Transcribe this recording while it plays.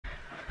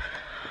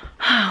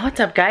What's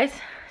up, guys?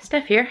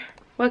 Steph here.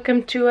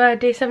 Welcome to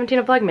day 17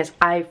 of Vlogmas.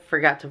 I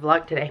forgot to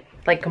vlog today,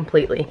 like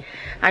completely.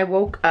 I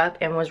woke up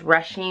and was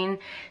rushing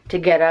to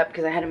get up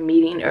because I had a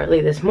meeting early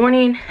this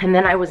morning, and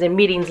then I was in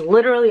meetings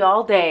literally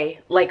all day,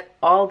 like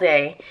all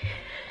day.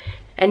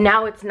 And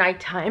now it's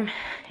nighttime.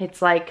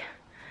 It's like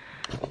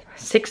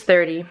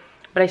 6:30,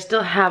 but I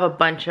still have a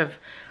bunch of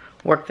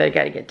work that I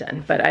gotta get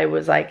done. But I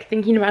was like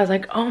thinking about it, I was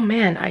like, oh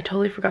man, I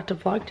totally forgot to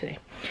vlog today.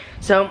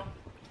 So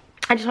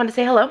I just wanted to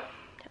say hello.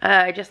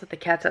 I just let the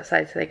cats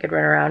outside so they could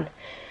run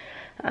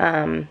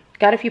around.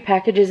 Got a few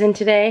packages in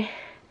today.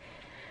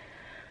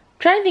 I'm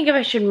trying to think if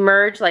I should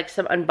merge like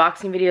some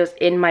unboxing videos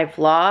in my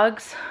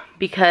vlogs,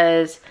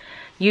 because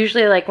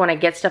usually like when I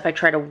get stuff I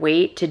try to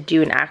wait to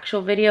do an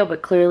actual video,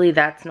 but clearly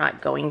that's not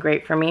going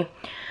great for me.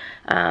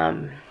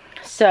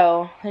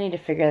 So I need to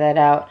figure that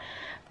out.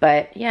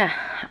 But yeah,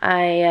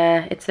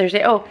 it's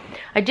Thursday. Oh,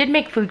 I did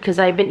make food because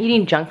I've been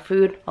eating junk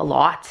food a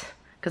lot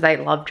because I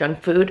love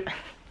junk food.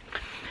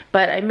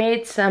 But I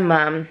made some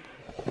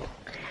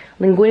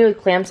linguine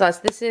with clam sauce.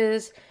 This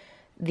is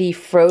the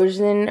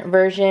frozen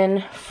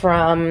version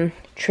from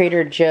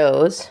Trader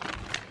Joe's.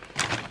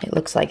 It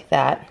looks like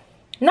that.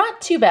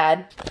 Not too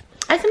bad.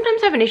 I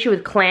sometimes have an issue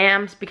with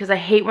clams because I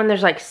hate when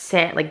there's like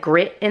sand, like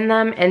grit in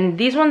them. And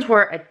these ones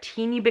were a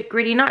teeny bit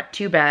gritty, not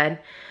too bad.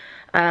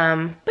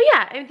 But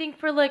yeah, I think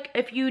for like,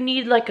 if you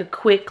need like a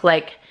quick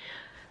like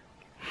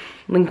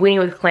linguine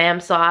with clam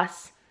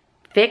sauce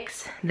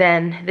fix,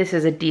 then this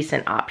is a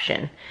decent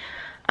option.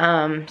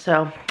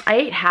 So I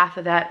ate half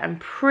of that. I'm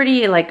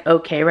pretty like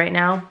okay right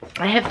now.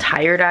 I have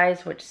tired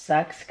eyes, which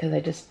sucks because I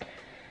just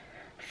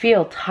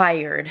feel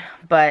tired,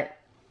 but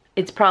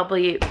it's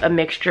probably a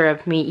mixture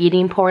of me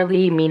eating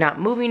poorly, me not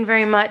moving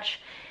very much,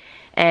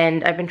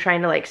 and I've been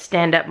trying to like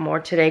stand up more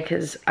today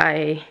because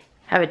I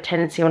have a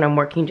tendency when I'm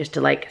working just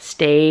to like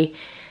stay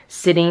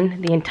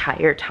sitting the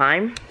entire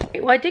time.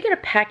 Well, I did get a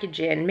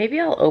package in. Maybe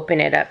I'll open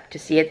it up to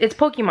see it. It's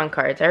Pokemon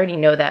cards. I already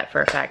know that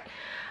for a fact.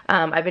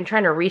 I've been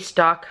trying to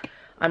restock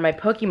on my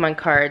Pokemon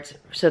cards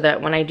so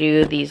that when I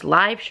do these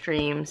live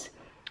streams,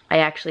 I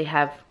actually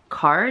have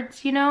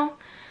cards, you know?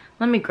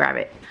 Let me grab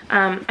it.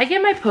 I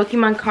get my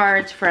Pokemon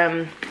cards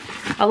from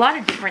a lot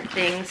of different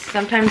things.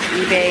 Sometimes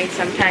eBay,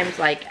 sometimes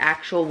like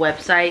actual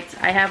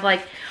websites. I have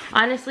like,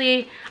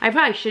 honestly, I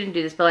probably shouldn't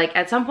do this, but like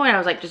at some point I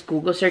was like just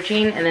Google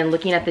searching and then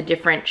looking at the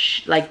different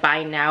like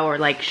buy now or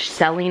like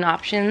selling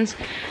options.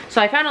 So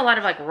I found a lot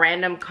of like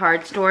random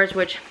card stores,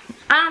 which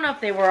I don't know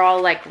if they were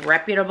all like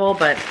reputable,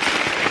 but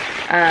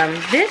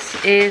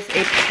this is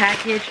a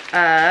package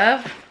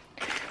of,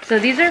 so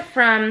these are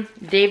from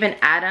Dave and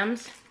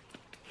Adams.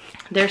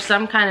 There's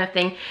some kind of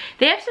thing.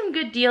 They have some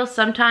good deals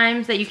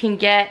sometimes that you can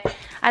get.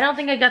 I don't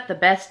think I got the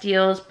best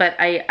deals, but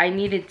I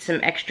needed some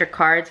extra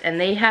cards, and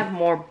they have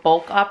more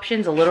bulk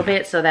options a little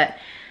bit so that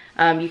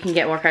you can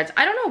get more cards.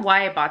 I don't know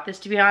why I bought this,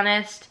 to be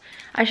honest.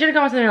 I should have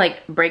gone with something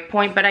like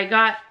Breakpoint, but I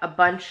got a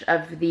bunch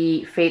of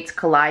the Fates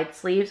Collide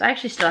sleeves. I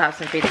actually still have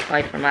some Fates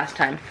Collide from last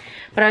time.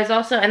 But I was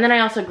also, and then I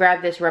also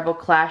grabbed this Rebel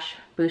Clash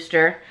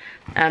booster.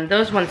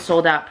 Those ones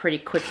sold out pretty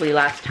quickly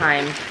last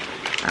time.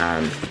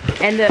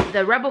 And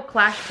the Rebel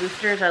Clash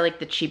boosters are like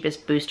the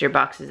cheapest booster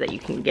boxes that you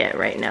can get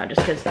right now, just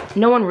because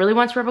no one really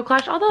wants Rebel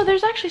Clash, although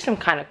there's actually some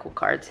kind of cool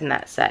cards in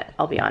that set,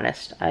 I'll be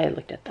honest. I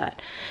looked at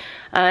that.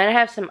 And I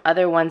have some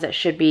other ones that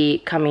should be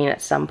coming at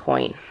some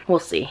point. We'll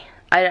see.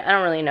 I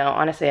don't really know.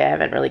 Honestly, I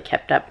haven't really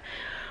kept up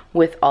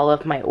with all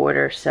of my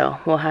orders, so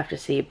we'll have to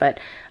see. But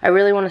I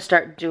really want to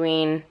start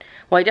doing,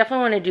 well, I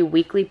definitely want to do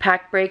weekly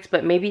pack breaks,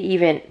 but maybe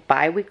even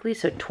bi-weekly,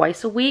 so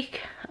twice a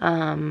week.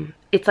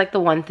 It's like the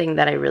one thing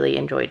that I really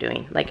enjoy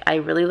doing. Like, I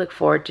really look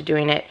forward to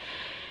doing it.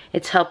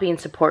 It's helping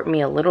support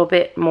me a little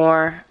bit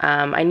more.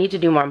 I need to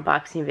do more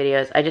unboxing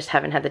videos. I just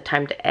haven't had the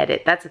time to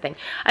edit. That's the thing.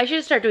 I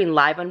should start doing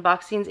live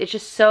unboxings. It's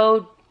just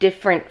so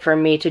different for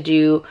me to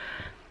do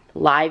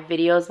live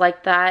videos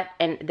like that,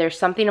 and there's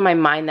something in my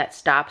mind that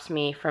stops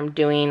me from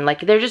doing, like,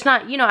 they're just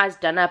not, you know, as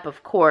done up,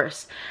 of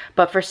course,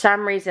 but for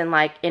some reason,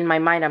 like, in my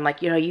mind, I'm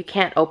like, you know, you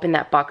can't open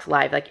that box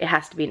live, like, it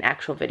has to be an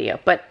actual video,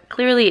 but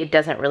clearly it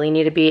doesn't really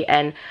need to be,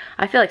 and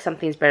I feel like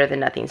something's better than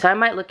nothing, so I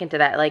might look into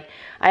that. Like,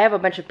 I have a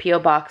bunch of P.O.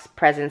 Box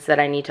presents that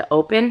I need to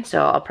open,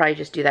 so I'll probably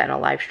just do that in a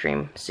live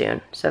stream soon,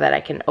 so that I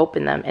can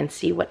open them and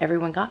see what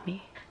everyone got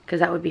me,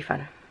 because that would be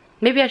fun.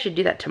 Maybe I should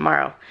do that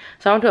tomorrow.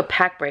 So I want to do a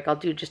pack break. I'll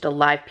do just a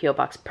live P.O.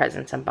 Box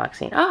presents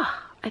unboxing. Oh,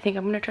 I think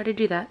I'm going to try to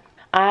do that.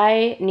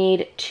 I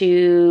need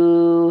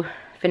to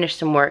finish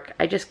some work.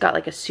 I just got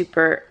like a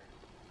super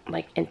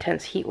like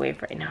intense heat wave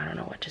right now. I don't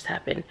know what just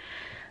happened.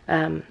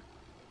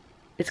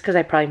 It's because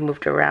I probably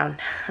moved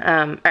around.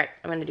 All right,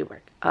 I'm going to do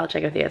work. I'll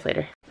check with you guys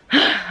later.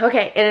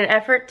 Okay, in an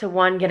effort to,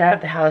 one, get out of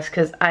the house,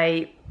 because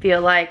I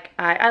feel like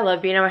I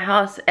love being in my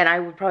house, and I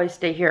would probably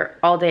stay here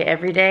all day,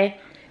 every day.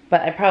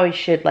 But I probably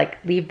should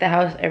like leave the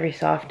house every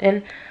so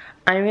often.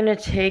 I'm gonna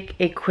take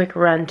a quick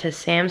run to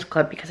Sam's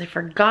Club because I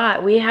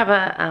forgot. We have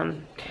a,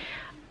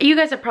 you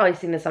guys have probably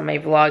seen this on my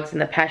vlogs in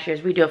the past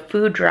years. We do a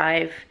food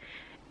drive,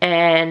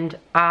 and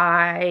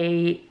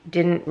I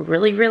didn't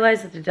really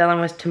realize that the deadline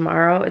was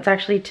tomorrow. It's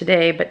actually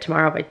today, but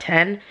tomorrow by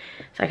 10.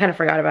 So I kind of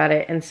forgot about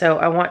it. And so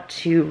I want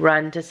to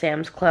run to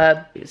Sam's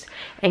Club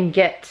and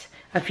get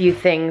a few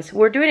things.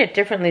 We're doing it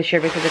differently this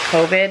year because of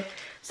COVID.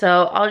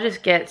 So I'll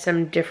just get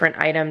some different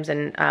items,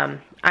 and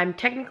I'm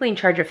technically in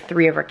charge of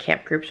 3 of our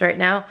camp groups right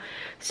now.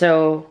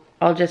 So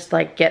I'll just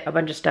like get a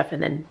bunch of stuff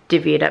and then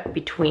divvy it up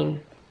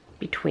between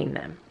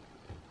them.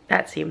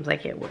 That seems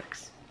like it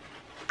works,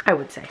 I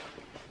would say.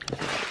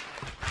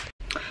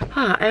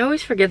 I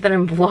always forget that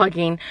I'm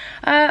vlogging.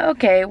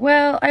 Okay,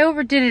 well, I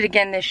overdid it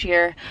again this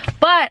year,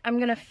 but I'm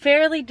gonna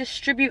fairly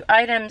distribute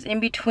items in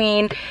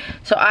between.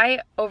 So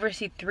I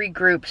oversee 3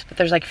 groups, but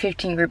there's like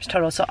 15 groups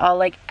total. So I'll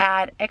like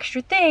add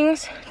extra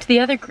things to the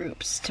other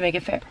groups to make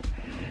it fair.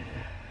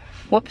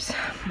 Whoops,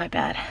 my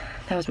bad.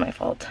 That was my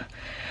fault.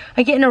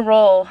 I get in a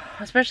roll,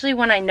 especially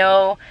when I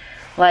know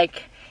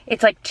like,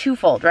 it's like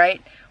twofold,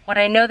 right? When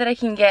I know that I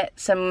can get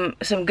some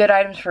good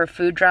items for a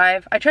food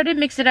drive, I try to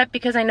mix it up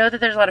because I know that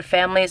there's a lot of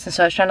families, and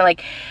so I was trying to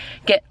like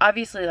get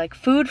obviously like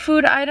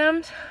food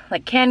items,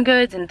 like canned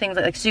goods and things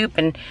like soup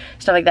and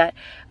stuff like that,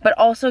 but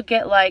also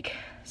get like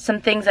some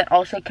things that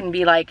also can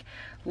be like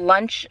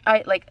lunch,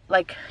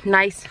 like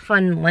nice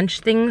fun lunch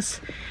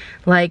things,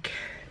 like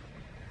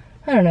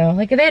I don't know,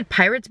 like they had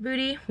pirate's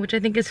booty, which I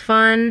think is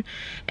fun,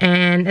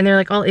 and they're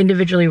like all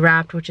individually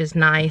wrapped, which is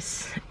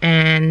nice.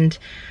 And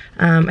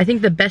I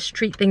think the best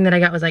treat thing that I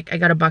got was like I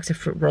got a box of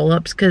fruit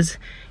roll-ups because,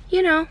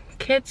 you know,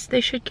 kids, they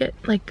should get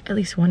like at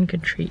least one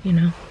good treat, you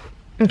know.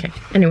 Okay,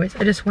 anyways,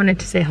 I just wanted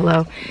to say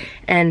hello,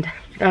 and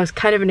that was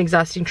kind of an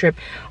exhausting trip.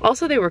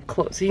 Also, they were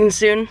closing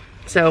soon,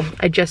 so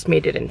I just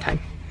made it in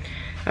time.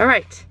 All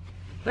right,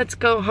 let's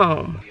go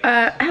home.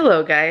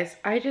 Hello guys,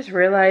 I just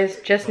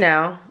realized just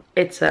now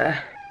it's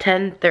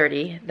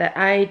 10:30 that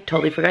I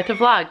totally forgot to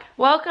vlog.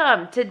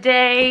 Welcome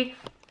today.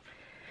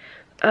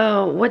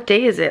 Oh, what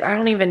day is it? I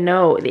don't even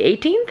know. The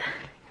 18th?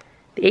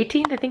 The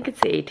 18th? I think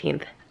it's the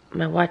 18th.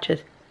 My watch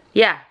is,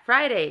 yeah,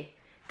 Friday,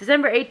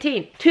 December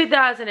 18th,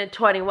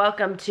 2020.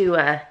 Welcome to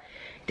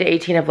day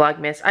 18 of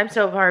Vlogmas. I'm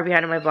so far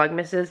behind on my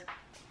Vlogmases.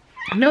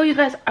 No, you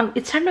guys, oh,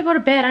 it's time to go to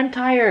bed. I'm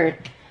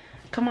tired.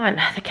 Come on,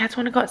 the cats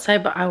want to go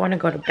outside, but I want to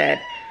go to bed.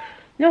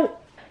 No,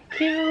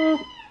 cute.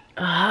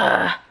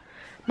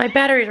 My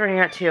battery's running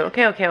out too.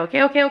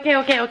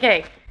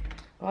 Okay.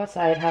 Go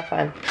outside, have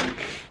fun.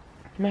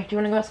 Mac, do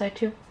you want to go outside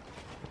too?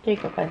 There you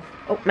go, bud.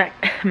 Oh,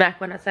 Mac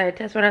went outside,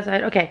 Tess went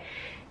outside. Okay.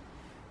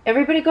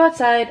 Everybody go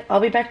outside. I'll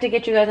be back to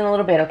get you guys in a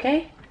little bit,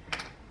 okay?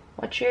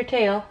 Watch your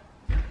tail.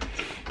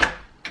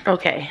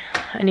 Okay,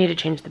 I need to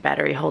change the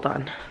battery. Hold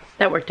on.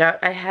 That worked out.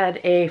 I had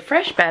a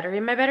fresh battery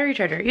in my battery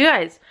charger. You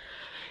guys,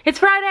 it's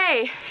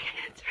Friday.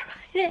 It's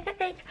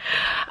Friday.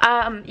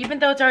 Even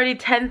though it's already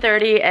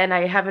 10:30 and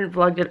I haven't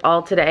vlogged at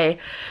all today,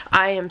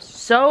 I am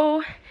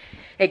so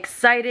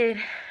excited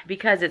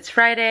because it's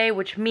Friday,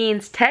 which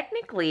means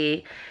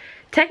technically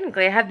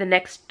I have the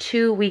next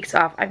 2 weeks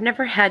off. I've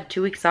never had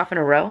 2 weeks off in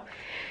a row.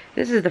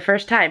 This is the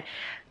first time.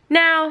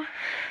 Now,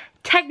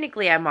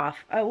 technically I'm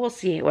off. We'll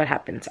see what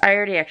happens. I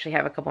already actually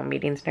have a couple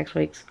meetings next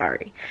week,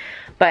 sorry.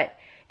 But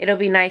it'll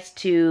be nice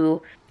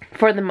to,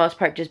 for the most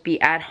part, just be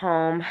at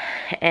home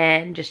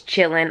and just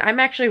chilling. I'm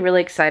actually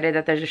really excited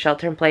that there's a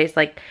shelter in place.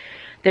 Like,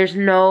 there's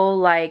no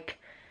like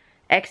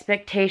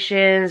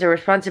expectations or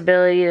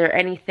responsibilities or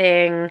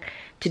anything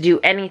to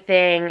do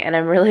anything, and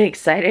I'm really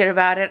excited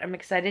about it. I'm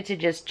excited to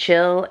just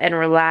chill and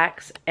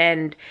relax,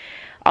 and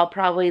I'll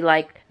probably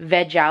like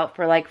veg out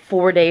for like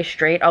 4 days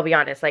straight. I'll be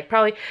honest, like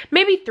probably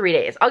maybe 3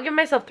 days. I'll give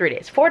myself 3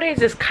 days. 4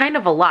 days is kind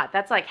of a lot.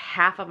 That's like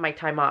half of my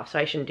time off, so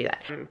I shouldn't do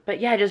that. But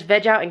yeah, just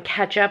veg out and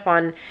catch up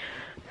on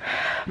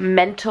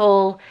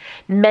mental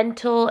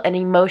and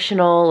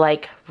emotional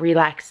like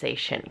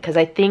relaxation, because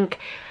I think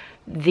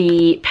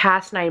the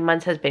past 9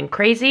 months has been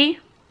crazy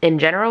in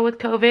general with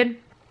COVID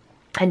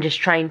and just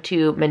trying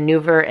to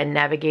maneuver and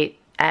navigate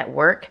at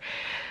work.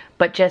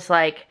 But just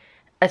like,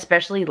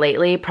 especially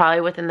lately,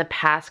 probably within the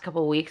past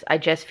couple weeks, I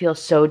just feel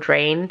so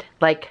drained.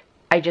 Like,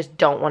 I just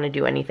don't want to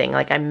do anything.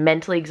 Like, I'm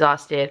mentally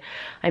exhausted.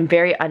 I'm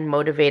very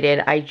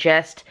unmotivated.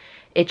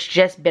 It's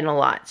just been a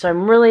lot. So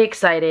I'm really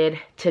excited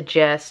to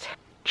just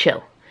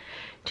chill.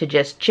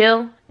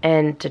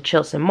 And to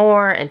chill some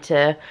more, and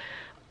to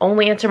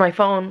only answer my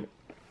phone,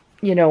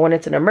 you know, when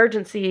it's an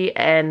emergency.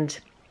 And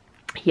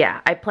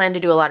yeah, I plan to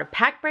do a lot of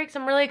pack breaks.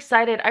 I'm really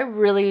excited. I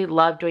really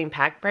love doing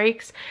pack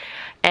breaks,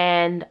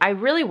 and I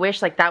really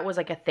wish like that was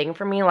like a thing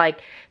for me,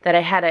 like that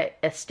I had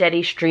a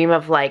steady stream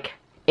of like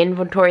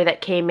inventory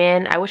that came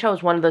in. I wish I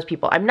was one of those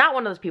people. I'm not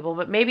one of those people,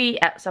 but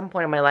maybe at some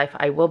point in my life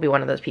I will be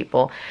one of those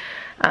people.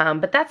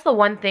 But that's the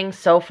one thing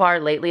so far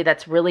lately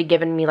that's really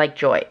given me like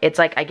joy. It's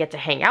like I get to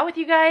hang out with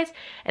you guys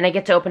and I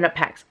get to open up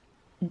packs.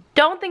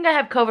 Don't think I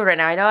have COVID right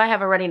now. I know I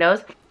have a runny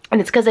nose, and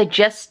it's because I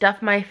just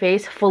stuffed my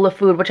face full of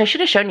food, which I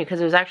should have shown you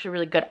because it was actually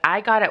really good. I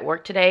got at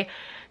work today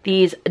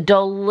these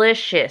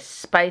delicious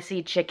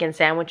spicy chicken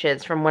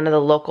sandwiches from one of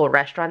the local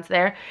restaurants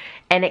there,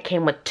 and it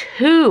came with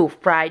 2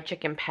 fried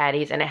chicken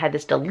patties, and it had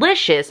this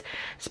delicious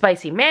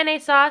spicy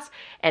mayonnaise sauce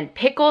and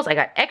pickles. I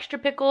got extra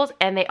pickles,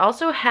 and they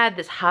also had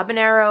this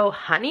habanero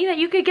honey that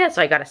you could get,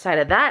 so I got a side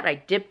of that. I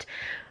dipped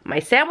my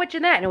sandwich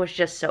in that, and it was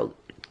just so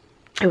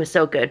It was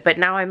so good, but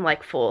now I'm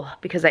like full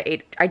because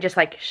I just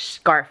like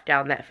scarfed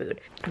down that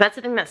food. That's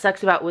the thing that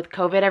sucks about with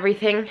COVID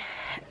everything.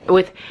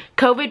 With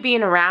COVID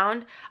being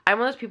around, I'm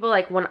one of those people,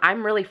 like when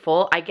I'm really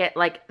full, I get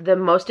like the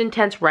most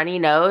intense runny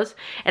nose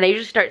and I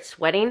usually start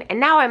sweating, and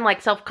now I'm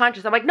like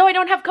self-conscious. I'm like, no, I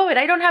don't have COVID.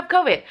 I don't have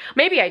COVID.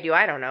 Maybe I do.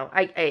 I don't know.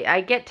 I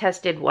get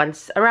tested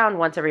around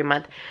once every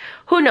month.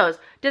 Who knows?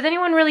 Does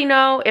anyone really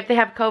know if they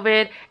have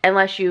COVID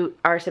unless you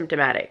are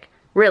symptomatic?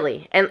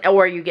 Really,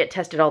 or you get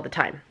tested all the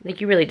time.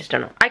 Like, you really just don't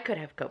know. I could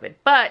have COVID,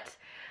 but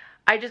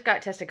I just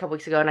got tested a couple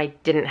weeks ago and I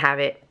didn't have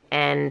it.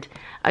 And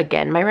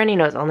again, my runny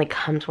nose only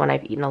comes when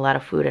I've eaten a lot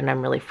of food and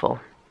I'm really full.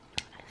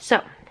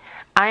 So,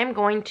 I am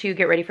going to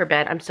get ready for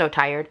bed. I'm so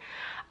tired.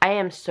 I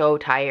am so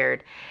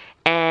tired.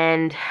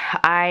 And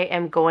I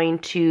am going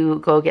to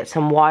go get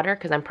some water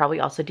because I'm probably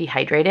also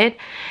dehydrated.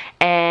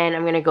 And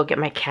I'm going to go get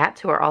my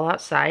cats who are all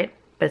outside.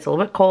 But it's a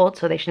little bit cold,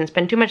 so they shouldn't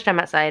spend too much time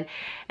outside.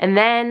 And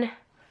then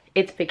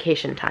it's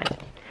vacation time.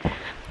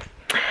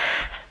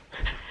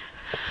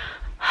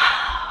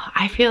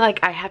 I feel like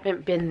I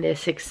haven't been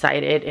this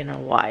excited in a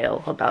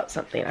while about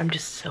something. I'm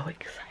just so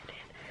excited.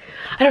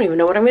 I don't even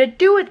know what I'm gonna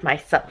do with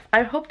myself.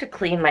 I hope to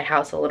clean my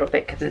house a little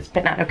bit because it's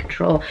been out of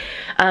control.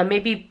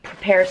 Maybe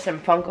prepare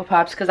some Funko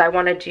Pops because I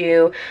want to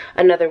do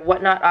another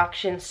Whatnot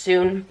auction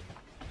soon.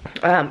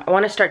 I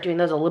want to start doing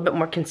those a little bit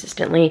more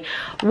consistently.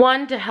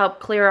 One, to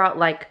help clear out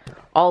like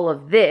all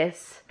of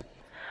this,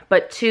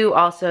 but two,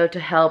 also to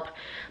help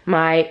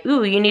my,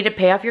 ooh, you need to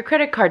pay off your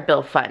credit card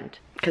bill fund,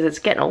 because it's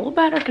getting a little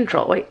bit out of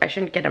control. Wait, I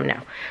shouldn't get them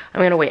now.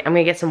 I'm gonna wait. I'm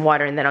gonna get some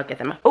water and then I'll get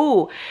them.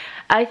 Ooh,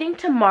 I think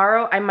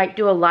tomorrow I might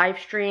do a live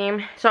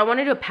stream. So I want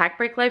to do a pack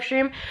break live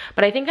stream,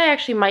 but I think I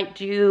actually might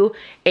do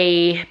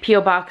a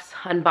P.O. box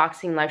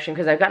unboxing live stream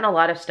because I've gotten a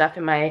lot of stuff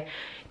in my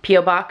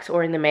P.O. box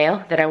or in the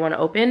mail that I want to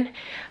open.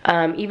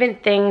 Even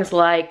things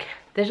like,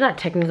 there's not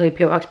technically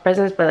P.O. box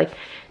presents, but like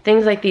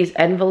things like these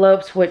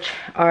envelopes, which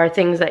are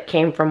things that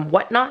came from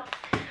Whatnot.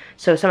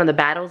 So some of the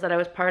battles that I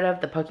was part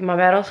of, the Pokemon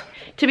battles.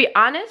 To be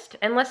honest,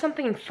 unless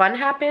something fun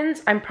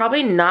happens, I'm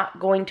probably not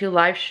going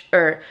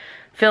to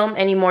film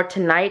anymore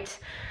tonight,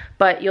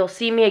 but you'll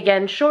see me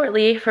again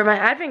shortly for my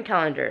advent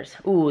calendars.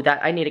 Ooh,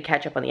 I need to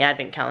catch up on the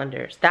advent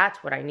calendars.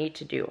 That's what I need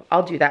to do.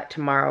 I'll do that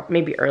tomorrow,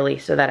 maybe early,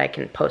 so that I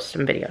can post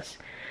some videos.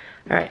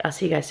 All right, I'll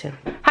see you guys soon.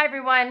 Hi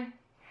everyone.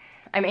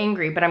 I'm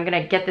angry, but I'm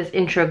gonna get this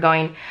intro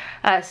going.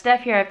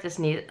 Steph here, I have to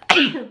sneeze.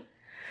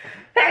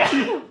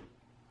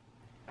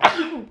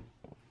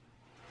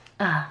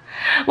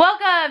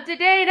 Welcome to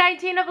day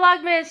 19 of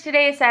Vlogmas.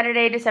 Today is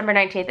Saturday, December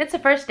 19th. It's the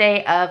first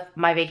day of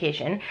my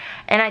vacation,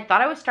 and I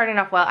thought I was starting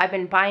off well. I've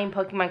been buying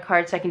Pokemon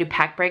cards so I can do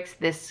pack breaks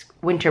this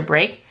winter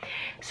break.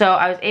 So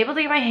I was able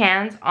to get my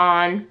hands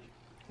on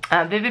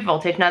Vivid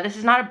Voltage. Now this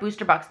is not a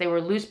booster box, they were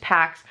loose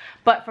packs,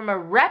 but from a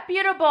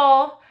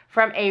reputable,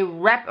 or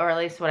at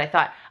least what I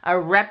thought, a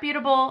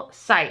reputable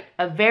site,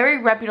 a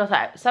very reputable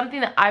site,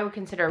 something that I would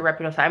consider a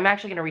reputable site. I'm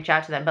actually gonna reach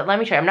out to them, but let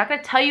me show you. I'm not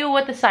gonna tell you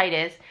what the site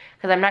is,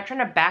 because I'm not trying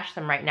to bash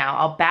them right now.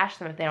 I'll bash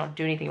them if they don't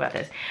do anything about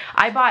this.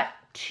 I bought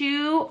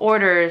 2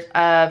 orders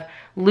of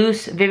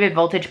loose Vivid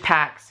Voltage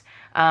packs.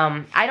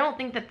 I don't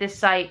think that this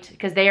site,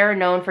 because they are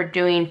known for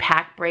doing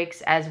pack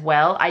breaks as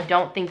well, I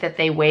don't think that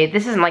they weigh,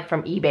 this isn't like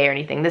from eBay or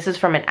anything, this is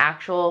from an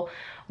actual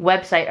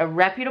website, a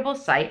reputable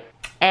site,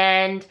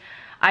 and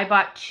I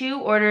bought 2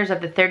 orders of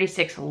the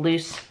 36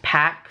 loose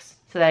packs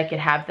so that I could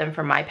have them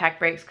for my pack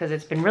breaks, because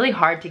it's been really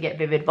hard to get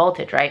Vivid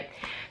Voltage, right?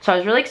 So I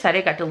was really excited.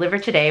 It got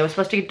delivered today. It was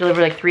supposed to get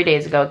delivered like 3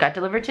 days ago. It got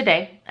delivered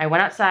today. I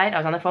went outside. I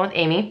was on the phone with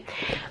Amy.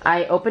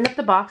 I opened up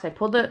the box. I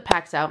pulled the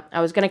packs out.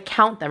 I was going to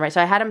count them, right?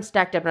 So I had them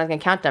stacked up and I was going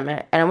to count them.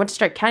 And I went to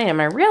start counting them.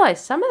 And I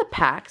realized some of the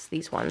packs,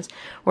 these ones,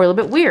 were a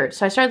little bit weird.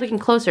 So I started looking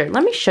closer.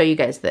 Let me show you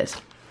guys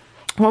this.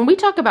 When we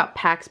talk about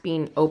packs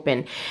being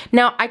open,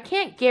 now I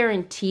can't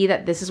guarantee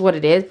that this is what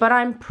it is, but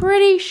I'm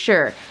pretty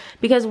sure,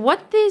 because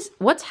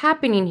what's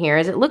happening here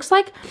is it looks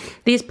like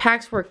these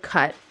packs were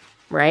cut,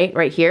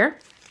 right here,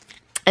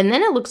 and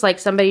then it looks like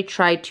somebody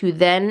tried to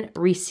then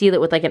reseal it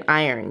with like an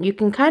iron. You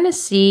can kind of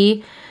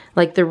see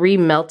like the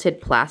remelted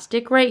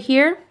plastic right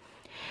here,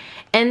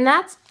 and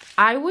that's,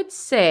 I would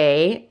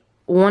say,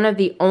 one of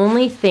the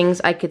only things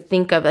I could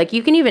think of. Like,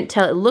 you can even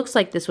tell it looks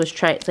like this was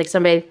tried. It's like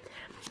somebody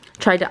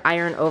tried to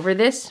iron over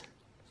this,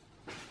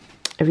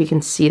 if you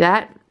can see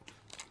that.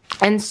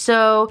 And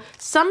so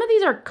some of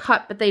these are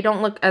cut, but they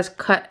don't look as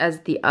cut as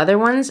the other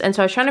ones. And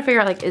so I was trying to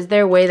figure out, like, is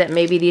there a way that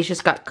maybe these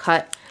just got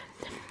cut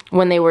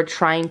when they were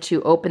trying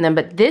to open them?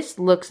 But these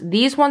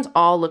ones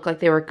all look like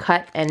they were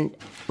cut and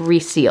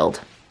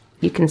resealed.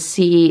 You can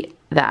see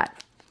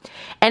that.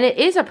 And it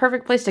is a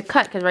perfect place to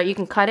cut, because, right, you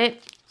can cut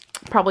it,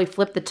 probably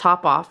flip the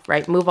top off,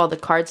 right, move all the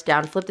cards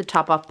down, flip the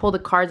top off, pull the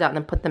cards out, and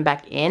then put them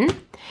back in.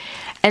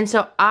 And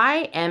so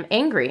I am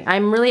angry.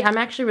 I'm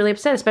actually really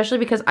upset, especially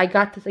because I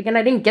got this, again,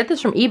 I didn't get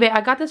this from eBay. I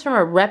got this from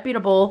a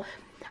reputable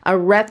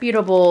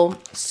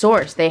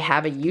source. They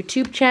have a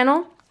YouTube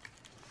channel,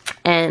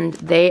 and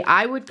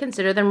I would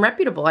consider them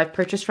reputable. I've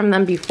purchased from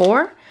them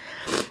before.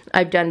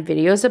 I've done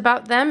videos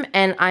about them,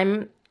 and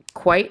I'm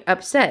quite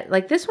upset.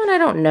 Like this one, I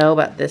don't know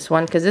about this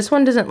one because this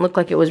one doesn't look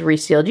like it was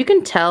resealed. You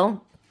can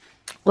tell,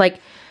 like,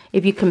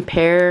 if you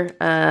compare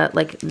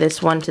like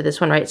this one to this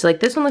one, right? So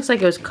like this one looks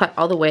like it was cut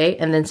all the way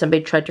and then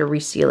somebody tried to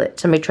reseal it.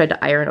 Somebody tried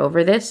to iron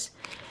over this,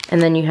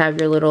 and then you have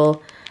your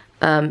little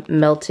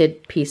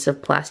melted piece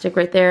of plastic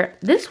right there.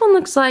 This one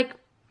looks like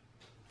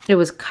it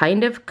was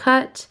kind of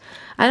cut.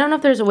 I don't know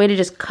if there's a way to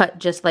just cut,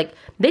 just like,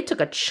 they took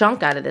a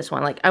chunk out of this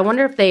one. Like, I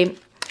wonder if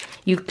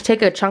you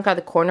take a chunk out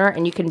of the corner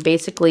and you can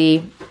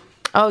basically,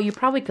 oh, you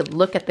probably could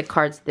look at the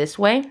cards this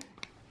way.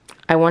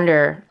 I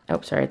wonder,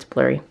 oh, sorry, it's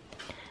blurry.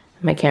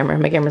 My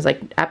camera's like,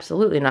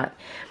 absolutely not.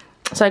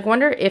 So I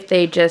wonder if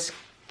they just,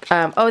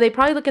 oh, they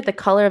probably look at the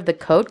color of the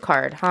code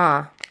card,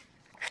 huh?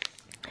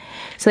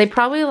 So they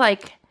probably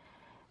like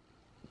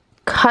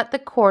cut the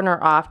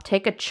corner off,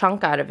 take a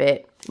chunk out of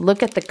it,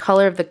 look at the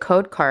color of the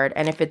code card,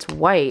 and if it's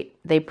white,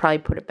 they probably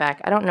put it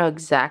back. I don't know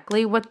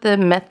exactly what the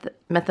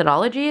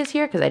methodology is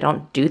here because I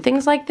don't do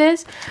things like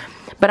this,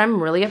 but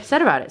I'm really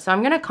upset about it. So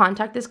I'm gonna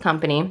contact this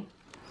company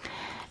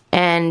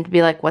and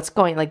be like, what's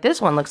going, like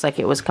this one looks like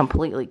it was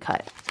completely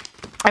cut.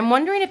 I'm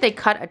wondering if they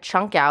cut a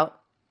chunk out.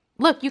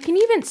 Look, you can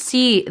even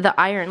see the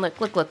iron. Look.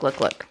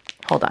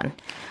 Hold on.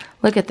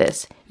 Look at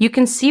this. You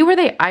can see where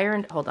they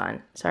ironed. Hold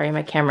on. Sorry,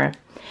 my camera.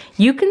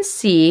 You can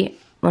see,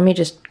 let me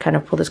just kind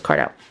of pull this card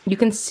out. You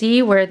can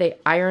see where they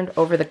ironed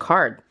over the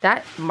card.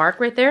 That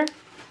mark right there,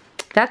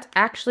 that's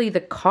actually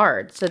the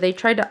card. So they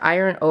tried to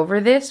iron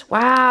over this.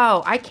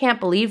 Wow, I can't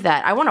believe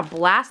that. I want to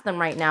blast them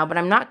right now, but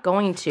I'm not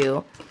going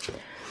to.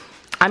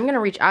 I'm going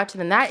to reach out to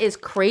them. That is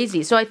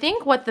crazy. So I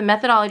think what the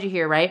methodology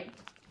here, right?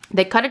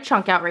 They cut a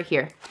chunk out right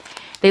here.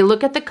 They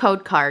look at the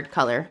code card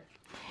color.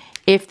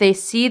 If they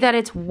see that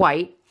it's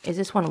white, is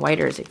this one white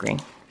or is it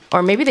green?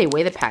 Or maybe they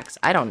weigh the packs.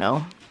 I don't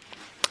know.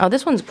 Oh,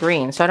 this one's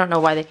green, so I don't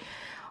know why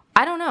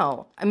I don't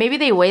know. Maybe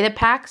they weigh the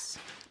packs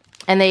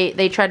and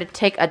they try to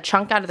take a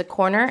chunk out of the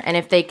corner, and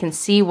if they can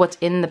see what's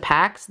in the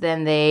packs,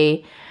 then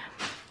they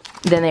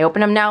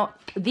open them. Now,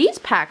 these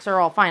packs are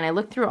all fine. I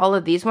looked through all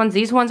of these ones.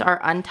 These ones are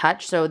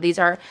untouched, so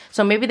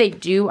so maybe they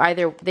do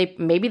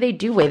maybe they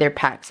do weigh their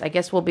packs. I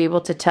guess we'll be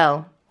able to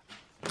tell.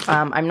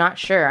 I'm not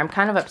sure. I'm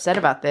kind of upset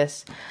about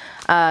this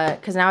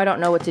because now I don't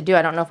know what to do.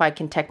 I don't know if I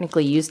can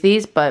technically use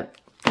these, but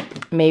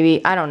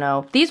maybe, I don't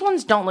know. These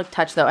ones don't look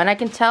touched though, and I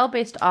can tell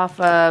based off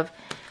of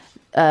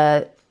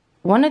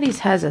one of these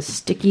has a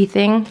sticky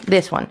thing.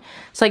 This one.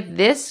 It's like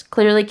this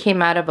clearly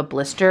came out of a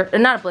blister,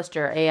 not a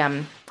blister,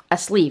 a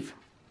sleeve.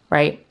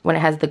 Right? When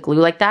it has the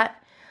glue like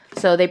that.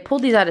 So they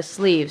pulled these out of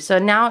sleeves. So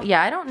now,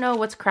 yeah, I don't know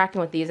what's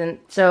cracking with these. And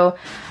so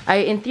I,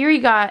 in theory,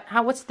 got,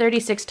 what's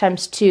 36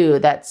 times 2?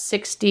 That's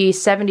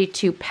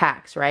 72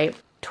 packs, right?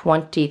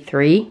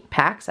 23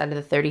 packs out of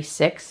the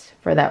 36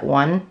 for that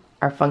one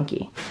are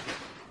funky.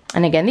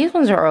 And again, these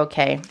ones are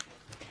okay.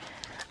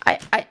 I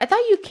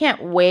thought you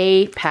can't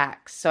weigh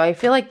packs. So I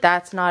feel like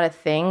that's not a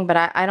thing, but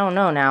I don't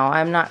know now.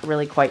 I'm not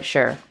really quite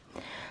sure.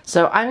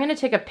 So I'm going to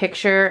take a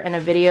picture and a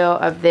video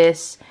of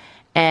this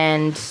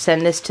and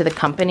send this to the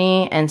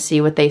company and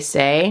see what they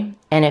say.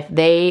 And if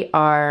they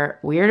are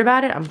weird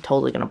about it, I'm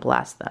totally gonna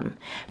blast them.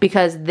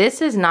 Because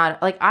this is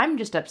not, like, I'm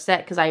just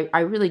upset because I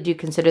really do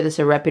consider this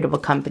a reputable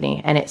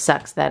company, and it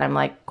sucks that I'm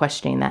like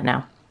questioning that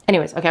now.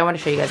 Anyways, okay, I want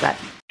to show you guys that.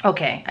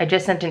 Okay, I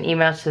just sent an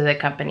email to the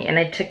company and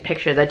I took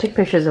pictures. I took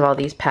pictures of all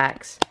these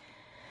packs.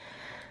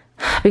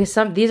 Because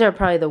these are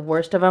probably the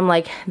worst of them.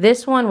 Like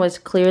this one was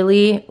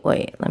clearly,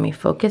 wait, let me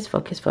focus.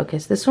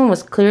 This one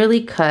was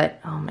clearly cut.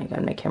 Oh my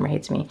God, my camera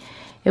hates me.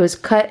 It was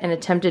cut and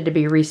attempted to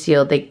be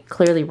resealed. They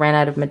clearly ran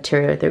out of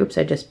material there. Oops,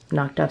 I just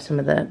knocked off some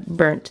of the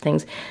burnt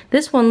things.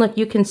 This one, look,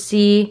 you can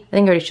see, I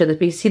think I already showed this,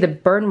 but you see the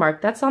burn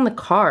mark. That's on the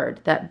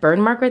card. That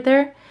burn mark right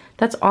there,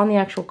 that's on the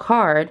actual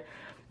card.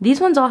 These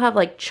ones all have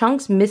like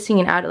chunks missing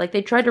and out. Like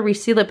they tried to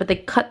reseal it, but they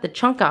cut the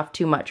chunk off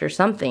too much or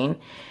something,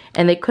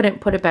 and they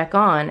couldn't put it back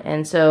on.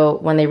 And so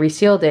when they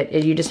resealed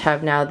it, you just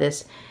have now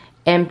this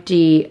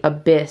empty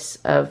abyss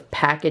of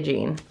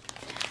packaging.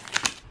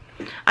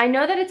 I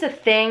know that it's a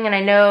thing, and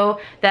I know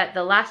that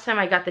the last time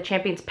I got the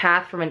Champion's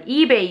Path from an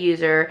eBay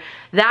user,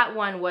 that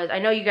one was, I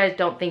know you guys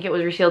don't think it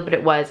was resealed, but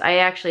it was. I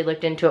actually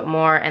looked into it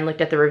more and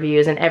looked at the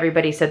reviews, and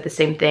everybody said the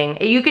same thing.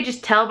 You could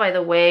just tell by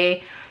the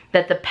way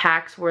that the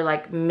packs were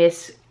like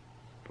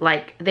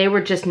like they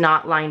were just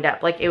not lined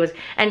up. Like it was,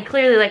 and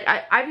clearly like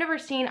I've never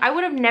seen, I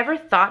would have never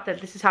thought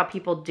that this is how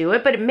people do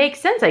it, but it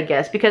makes sense, I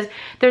guess, because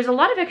there's a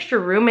lot of extra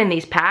room in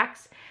these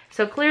packs.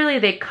 So clearly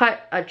they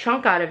cut a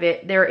chunk out of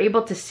it. They're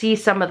able to see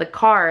some of the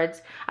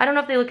cards. I don't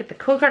know if they look at the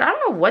code card. I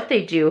don't know what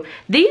they do.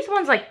 These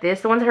ones like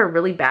this, the ones that are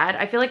really bad,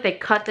 I feel like they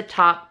cut the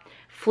top,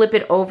 flip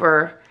it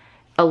over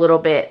a little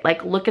bit,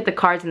 like look at the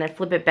cards and then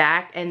flip it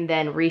back and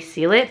then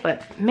reseal it.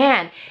 But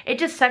man, it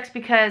just sucks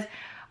because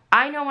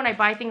I know when I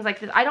buy things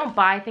like this, I don't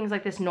buy things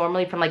like this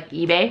normally from like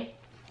eBay.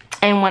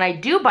 And when I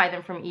do buy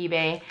them from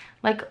eBay,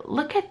 like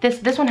look at this.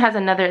 This one has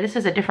another, this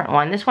is a different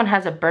one. This one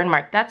has a burn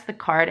mark. That's the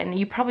card, and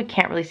you probably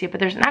can't really see it,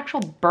 but there's an actual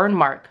burn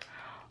mark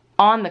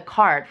on the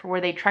card for where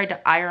they tried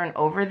to iron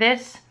over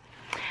this.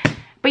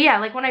 But yeah,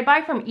 like when I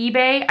buy from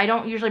eBay, I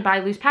don't usually buy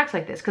loose packs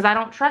like this because I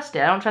don't trust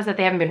it. I don't trust that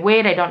they haven't been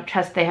weighed. I don't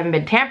trust they haven't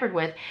been tampered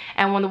with.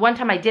 And when the one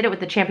time I did it with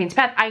the Champion's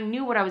Path, I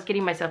knew what I was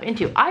getting myself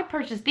into. I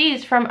purchased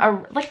these from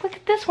a, like, look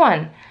at this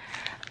one.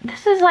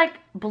 This is like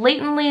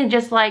blatantly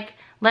just like,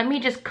 let me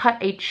just cut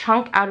a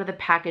chunk out of the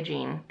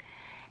packaging.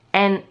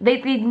 And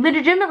they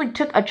legitimately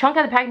took a chunk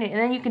out of the packaging, and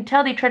then you can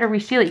tell they try to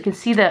reseal it. You can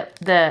see the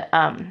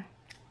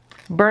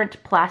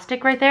burnt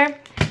plastic right there.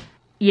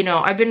 You know,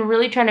 I've been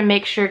really trying to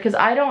make sure, because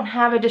I don't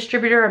have a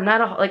distributor. I'm not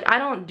a, like, I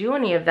don't do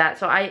any of that.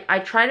 So I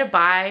try to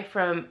buy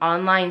from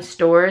online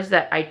stores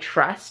that I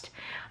trust.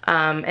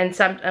 And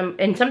sometimes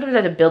I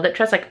have to build that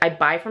trust. Like, I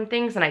buy from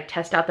things and I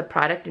test out the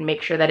product and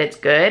make sure that it's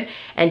good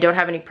and don't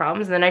have any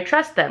problems, and then I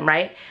trust them,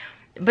 right?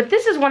 But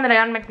this is one that I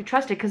automatically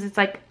trusted because it's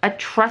like a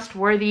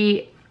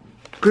trustworthy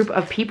group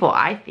of people,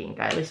 I think.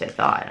 At least I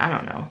thought. I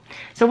don't know.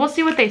 So we'll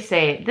see what they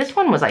say. This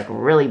one was like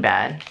really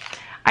bad.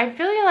 I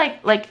feel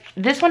like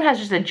this one has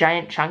just a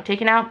giant chunk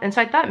taken out, and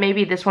so I thought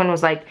maybe this one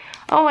was like,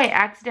 oh, I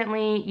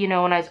accidentally, you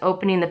know, when I was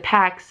opening the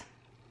packs,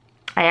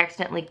 I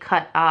accidentally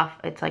cut off,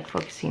 it's like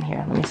focusing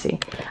here, let me see.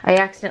 I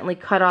accidentally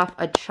cut off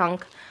a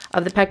chunk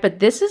of the pack, but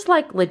this is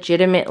like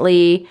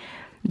legitimately,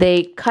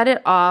 they cut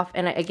it off,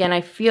 and again,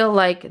 I feel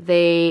like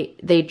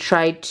they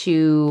tried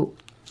to,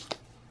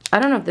 I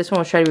don't know if this one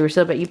was trying to be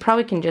resealed, but you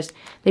probably can just,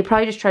 they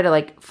probably just try to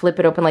like flip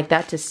it open like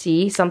that to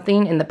see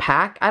something in the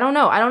pack. I don't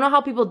know. I don't know how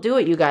people do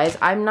it, you guys.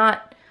 I'm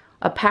not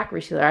a pack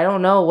resealer. I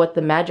don't know what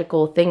the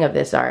magical thing of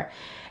this are.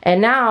 And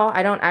now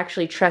I don't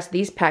actually trust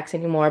these packs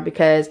anymore,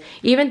 because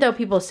even though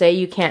people say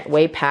you can't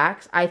weigh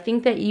packs, I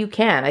think that you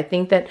can. I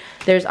think that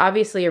there's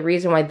obviously a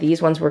reason why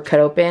these ones were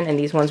cut open and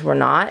these ones were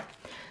not.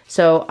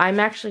 So I'm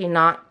actually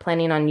not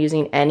planning on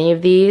using any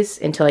of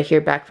these until I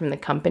hear back from the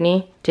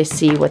company to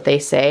see what they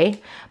say.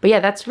 But yeah,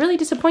 that's really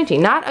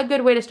disappointing. Not a good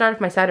way to start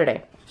off my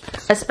Saturday,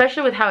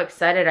 especially with how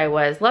excited I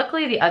was.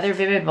 Luckily, the other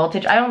Vivid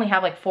Voltage, I only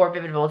have like 4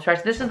 Vivid Voltage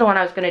cards. This is the one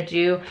I was gonna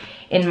do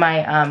in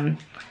my,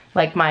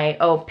 like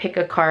my, pick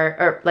a card,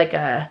 or like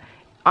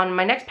on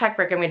my next pack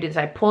break, I'm gonna do this.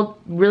 I pulled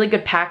really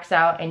good packs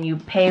out, and you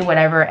pay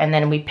whatever, and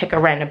then we pick a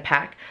random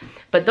pack.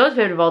 But those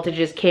Vivid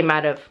Voltages came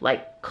out of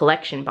like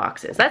collection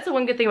boxes. That's the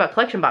one good thing about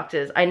collection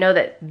boxes. I know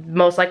that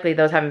most likely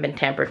those haven't been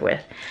tampered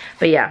with.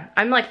 But yeah,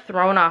 I'm like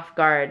thrown off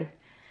guard.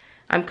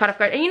 I'm caught off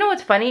guard. And you know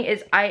what's funny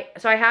is I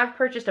have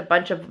purchased a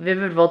bunch of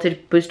Vivid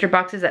Voltage booster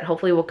boxes that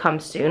hopefully will come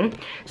soon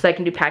so I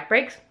can do pack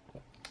breaks.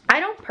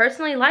 I don't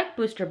personally like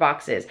booster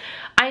boxes.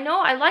 I know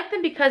I like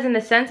them because in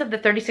the sense of the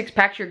 36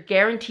 packs, you're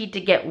guaranteed to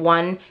get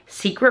 1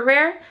 secret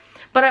rare.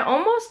 But I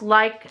almost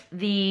like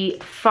the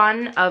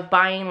fun of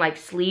buying like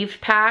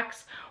sleeved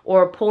packs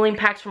or pulling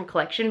packs from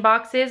collection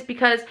boxes,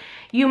 because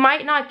you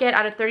might not get,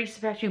 out of 36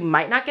 packs, you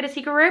might not get a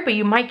secret rare, but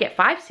you might get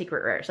 5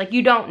 secret rares. Like,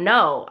 you don't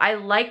know. I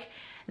like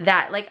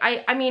that. Like,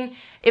 I mean,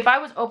 if I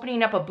was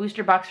opening up a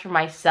booster box for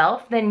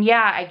myself, then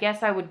yeah, I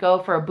guess I would go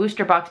for a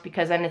booster box,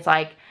 because then it's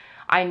like,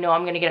 I know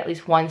I'm gonna get at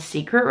least 1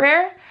 secret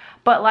rare.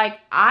 But like,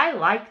 I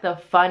like the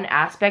fun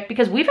aspect,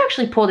 because we've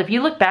actually pulled, if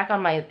you look back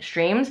on my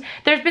streams,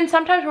 there's been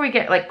some times where we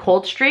get like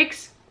cold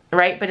streaks,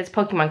 right? But it's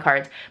Pokemon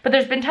cards. But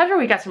there's been times where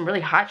we got some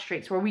really hot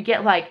streaks where we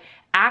get like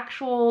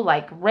actual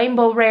like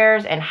rainbow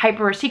rares and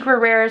hyper secret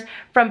rares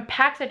from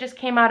packs that just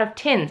came out of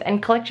tins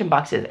and collection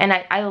boxes. And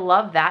I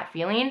love that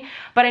feeling.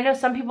 But I know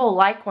some people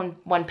like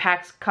when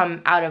packs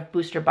come out of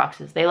booster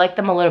boxes. They like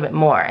them a little bit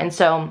more. And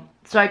so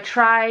I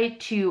try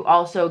to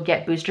also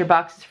get booster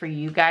boxes for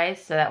you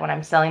guys, so that when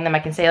I'm selling them, I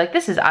can say like,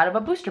 this is out of a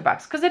booster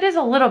box, because it is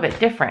a little bit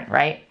different,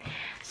 right?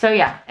 So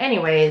yeah,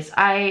 anyways,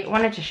 I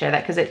wanted to share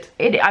that because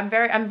I'm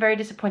very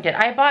disappointed.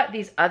 I bought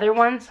these other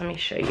ones, let me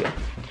show you.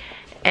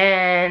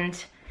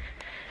 And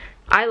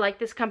I like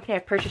this company.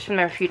 I've purchased from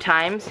them a few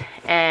times,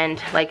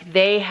 and like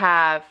they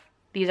have,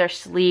 these are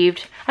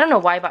sleeved. I don't know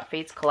why I bought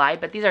Fates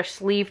Collide, but these are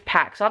sleeved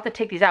packs. So I'll have to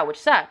take these out, which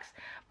sucks.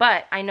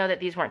 But I know that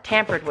these weren't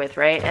tampered with,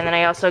 right? And then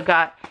I also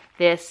got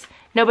this,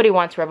 nobody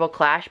wants Rebel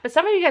Clash, but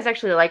some of you guys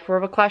actually like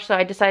Rebel Clash, so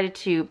I decided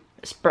to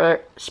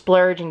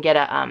splurge and get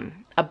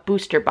a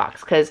booster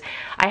box, because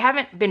I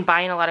haven't been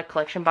buying a lot of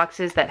collection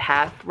boxes that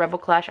have Rebel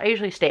Clash. I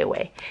usually stay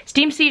away.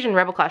 Steam Siege and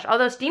Rebel Clash,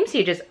 although Steam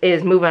Siege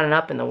is moving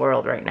up in the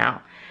world right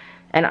now.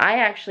 And I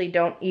actually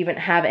don't even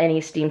have any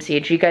Steam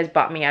Siege. You guys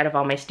bought me out of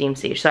all my Steam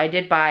Siege. So I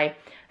did buy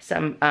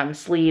some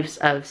sleeves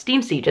of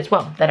Steam Siege as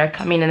well that are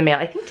coming in the mail,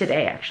 I think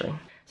today actually.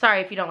 Sorry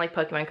if you don't like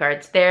Pokemon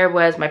cards. There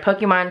was my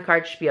Pokemon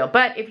card spiel.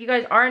 But if you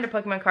guys are into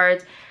Pokemon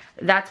cards,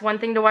 that's one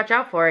thing to watch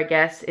out for, I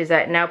guess, is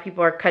that now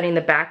people are cutting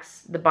the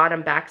backs, the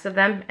bottom backs of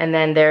them, and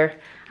then they're,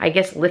 I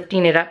guess,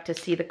 lifting it up to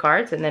see the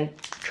cards and then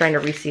trying to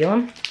reseal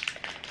them.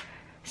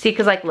 See,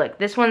 because like, look,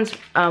 this one's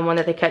one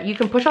that they cut. You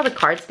can push all the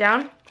cards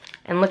down,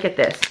 and look at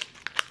this.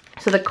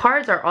 So the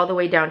cards are all the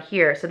way down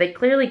here. So they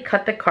clearly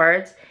cut the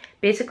cards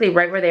basically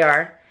right where they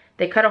are.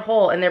 They cut a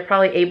hole, and they're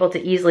probably able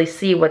to easily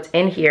see what's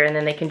in here, and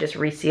then they can just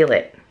reseal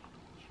it.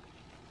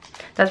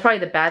 That's probably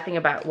the bad thing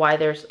about why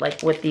there's,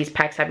 like, with these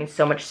packs having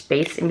so much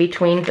space in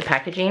between the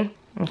packaging.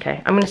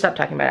 Okay, I'm gonna stop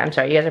talking about it. I'm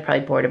sorry, you guys are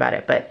probably bored about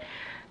it, but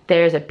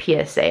there's a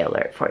PSA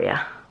alert for you.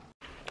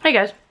 Hey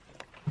guys,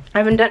 I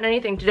haven't done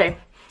anything today.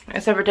 I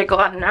just never take a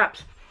lot of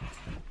naps.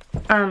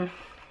 I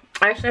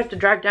actually have to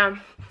drive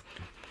down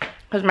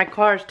because my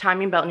car's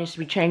timing belt needs to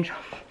be changed.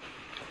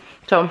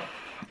 So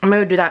I'm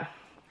gonna do that.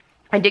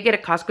 I did get a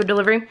Costco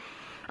delivery.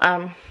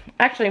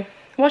 Actually,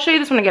 well, I'll show you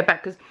this when I get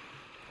back because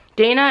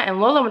Dana and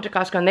Lola went to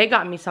Costco and they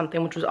got me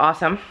something, which was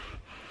awesome.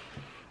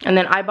 And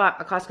then I bought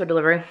a Costco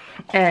delivery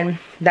and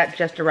that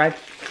just arrived.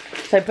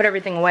 So I put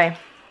everything away.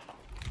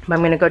 But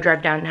I'm gonna go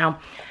drive down now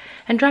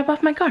and drop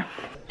off my car.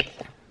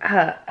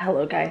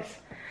 Hello guys.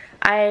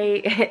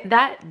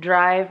 That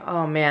drive,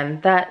 oh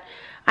man,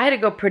 I had to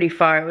go pretty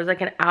far. It was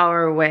like an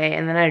hour away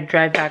and then I had to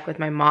drive back with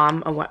my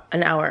mom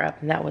an hour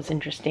up, and that was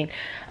interesting.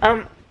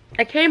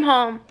 I came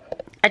home,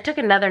 I took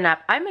another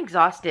nap. I'm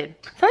exhausted.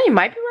 Something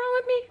might be wrong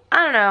with me.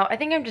 I don't know, I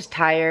think I'm just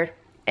tired.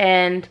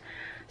 And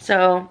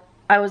so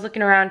I was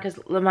looking around because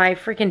my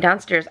freaking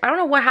downstairs, I don't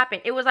know what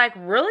happened. It was like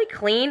really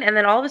clean and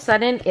then all of a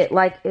sudden it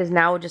like is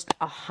now just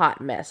a hot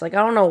mess. Like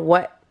I don't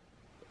know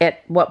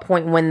at what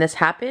point when this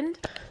happened.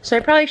 So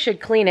I probably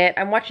should clean it.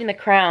 I'm watching The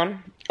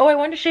Crown. Oh, I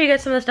wanted to show you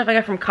guys some of the stuff I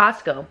got from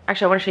Costco.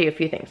 Actually, I want to show you a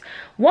few things.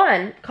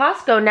 One,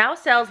 Costco now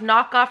sells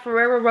knockoff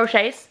Ferrero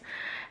Rochers.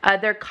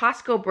 They're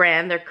Costco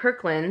brand, they're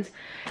Kirkland's.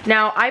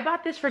 Now, I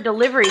bought this for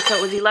delivery, so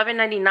it was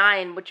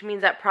 $11.99, which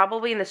means that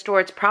probably in the store,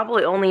 it's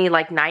probably only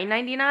like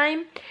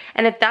 $9.99.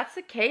 And if that's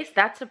the case,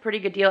 that's a pretty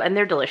good deal, and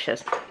they're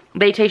delicious.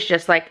 They taste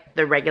just like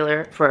the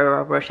regular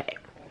Ferrero Rocher.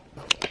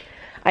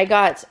 I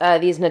got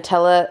these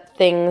Nutella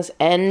things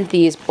and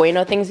these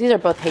Bueno things. These are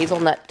both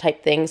hazelnut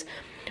type things,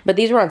 but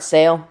these were on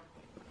sale.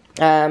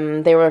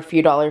 They were a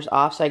few dollars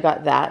off, so I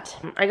got that.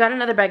 I got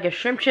another bag of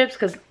shrimp chips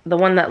because the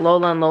one that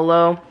Lola and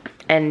Lolo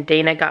and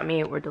Dana got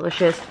me were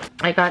delicious.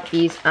 I got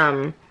these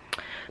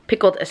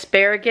pickled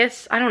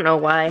asparagus. I don't know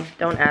why.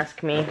 Don't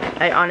ask me.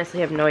 I honestly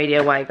have no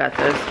idea why I got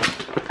those.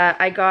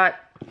 I got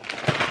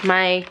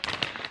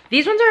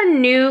these ones are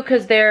new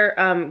because they're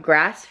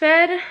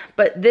grass-fed,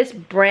 but this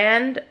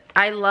brand,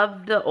 I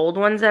love the old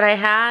ones that I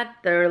had.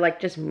 They're like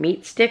just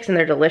meat sticks and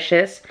they're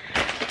delicious.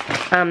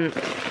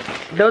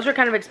 Those are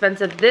kind of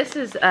expensive. This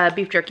is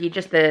beef jerky,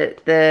 just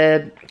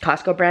the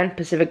Costco brand,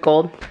 Pacific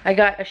Gold. I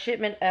got a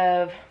shipment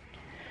of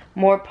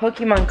more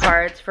Pokemon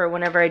cards for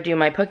whenever I do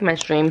my Pokemon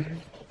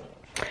stream.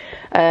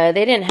 They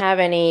didn't have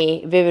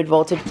any Vivid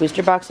Voltage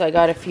booster box, so I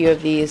got a few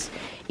of these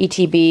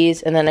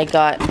ETBs, and then I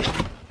got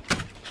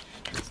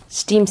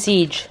Steam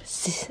Siege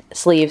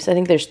sleeves. I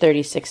think there's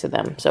 36 of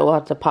them, so we'll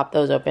have to pop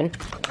those open.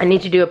 I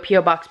need to do a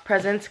P.O. Box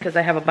presents because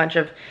I have a bunch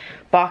of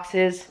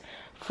boxes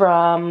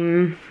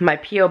from my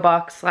P.O.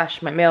 box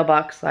slash my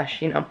mailbox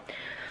slash, you know.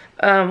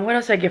 What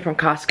else did I get from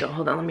Costco?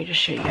 Hold on, let me just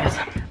show you guys.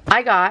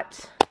 I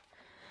got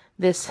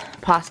this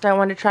pasta I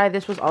wanted to try.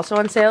 This was also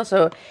on sale,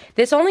 so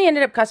this only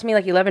ended up costing me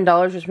like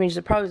 $11, which means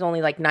it probably was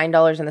only like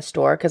 $9 in the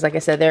store, because like I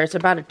said, it's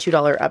about a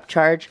 $2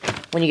 upcharge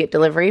when you get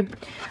delivery.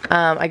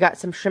 I got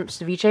some shrimp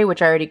ceviche,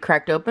 which I already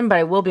cracked open, but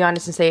I will be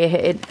honest and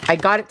say I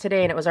got it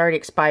today and it was already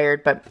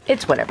expired, but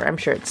it's whatever. I'm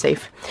sure it's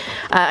safe.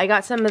 I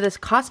got some of this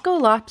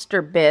Costco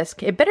lobster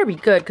bisque. It better be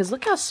good, because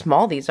look how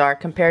small these are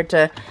compared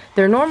to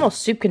their normal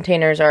soup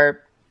containers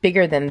are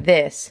bigger than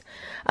this.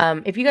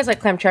 If you guys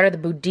like clam chowder, the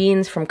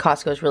boudins from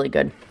Costco is really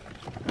good.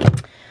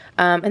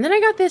 And then I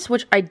got this,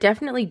 which I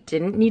definitely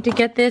didn't need to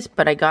get this,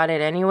 but I got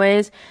it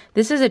anyways.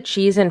 This is a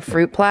cheese and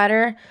fruit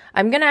platter.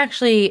 I'm gonna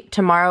actually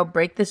tomorrow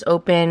break this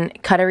open,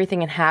 cut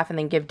everything in half, and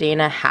then give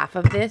Dana half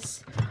of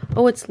this.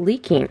 Oh, it's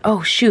leaking.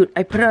 Oh shoot,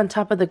 I put it on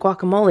top of the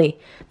guacamole.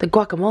 The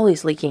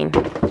guacamole's leaking.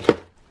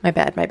 My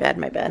bad, my bad,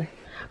 my bad.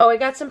 Oh, I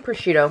got some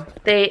prosciutto.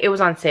 It was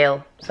on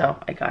sale, so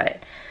I got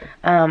it.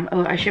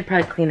 Oh, I should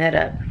probably clean that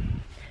up.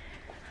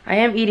 I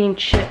am eating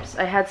chips.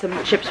 I had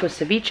some chips with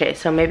ceviche,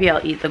 so maybe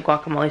I'll eat the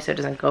guacamole so it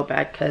doesn't go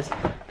bad, because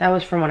that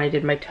was from when I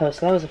did my toast.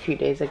 So that was a few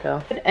days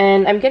ago.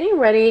 And I'm getting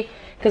ready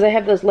because I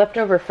have those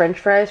leftover french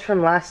fries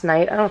from last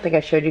night. I don't think I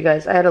showed you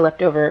guys. I had a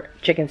leftover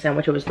chicken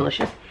sandwich. It was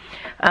delicious.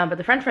 But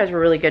the french fries were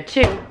really good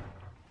too.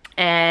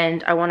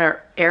 And I want to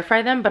air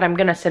fry them, but I'm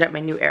going to set up my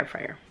new air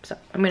fryer. So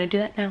I'm going to do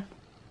that now.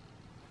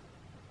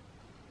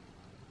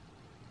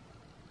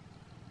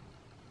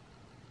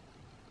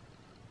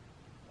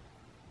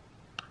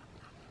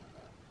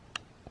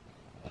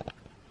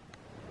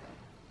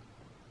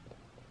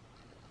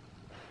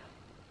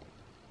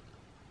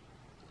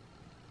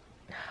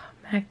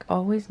 Mac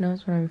always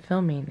knows when I'm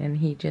filming, and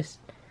he just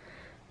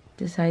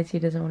decides he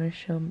doesn't want to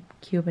show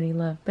Cube any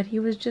love. But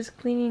he was just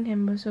cleaning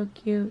him. It was so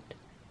cute.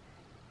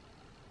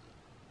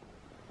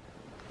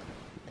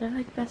 They're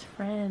like best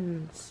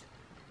friends.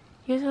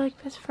 You guys are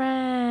like best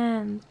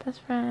friends.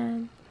 Best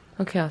friends.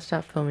 Okay, I'll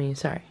stop filming you.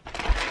 Sorry.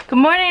 Good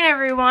morning,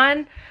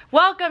 everyone.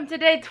 Welcome to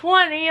day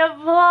 20 of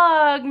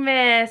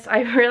Vlogmas.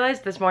 I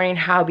realized this morning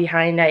how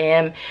behind I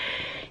am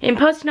in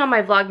posting all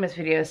my Vlogmas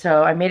videos,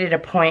 so I made it a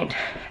point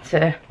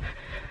to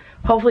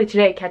hopefully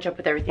today catch up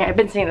with everything. I've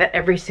been saying that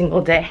every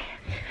single day.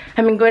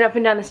 I've been going up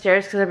and down the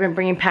stairs because I've been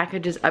bringing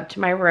packages up to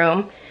my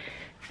room.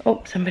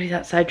 Oh, somebody's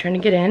outside trying to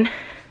get in.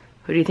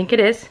 Who do you think it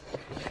is?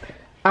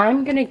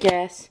 I'm gonna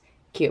guess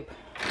Cube.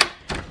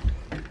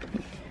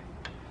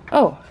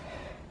 Oh,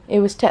 it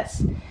was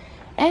Tess.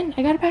 And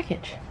I got a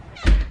package.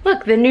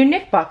 Look, the new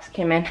Newb box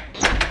came in.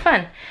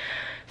 Fun.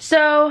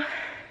 So,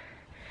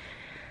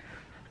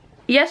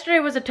 yesterday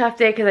was a tough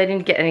day because I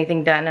didn't get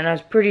anything done and I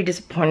was pretty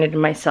disappointed in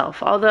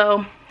myself.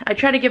 Although, I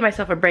try to give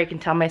myself a break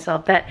and tell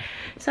myself that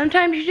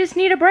sometimes you just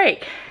need a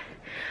break.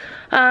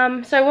 So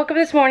I woke up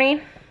this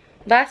morning.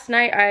 Last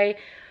night I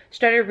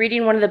started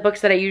reading one of the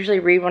books that I usually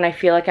read when I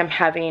feel like I'm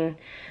having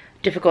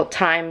difficult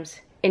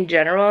times in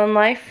general in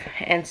life.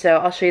 And so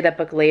I'll show you that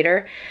book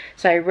later.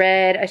 So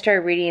I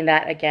started reading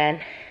that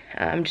again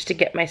just to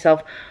get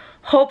myself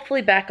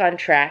hopefully back on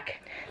track.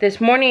 This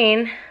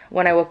morning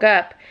when I woke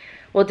up,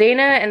 well,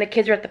 Dana and the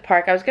kids were at the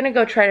park. I was gonna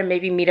go try to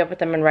maybe meet up with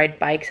them and ride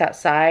bikes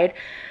outside,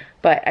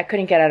 but I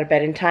couldn't get out of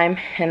bed in time.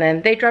 And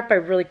then they dropped by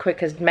really quick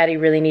because Maddie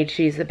really needed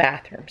to use the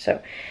bathroom.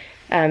 So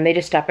they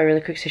just stopped by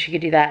really quick so she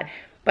could do that.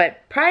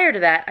 But prior to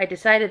that, I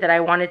decided that I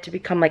wanted to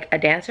become like a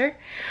dancer.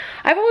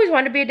 I've always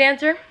wanted to be a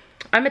dancer.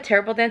 I'm a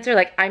terrible dancer.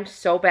 Like, I'm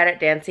so bad at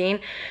dancing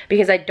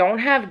because I don't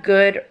have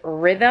good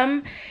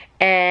rhythm.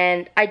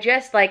 And I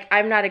just, like,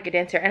 I'm not a good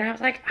dancer. And I was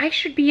like, I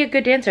should be a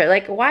good dancer.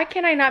 Like, why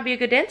can I not be a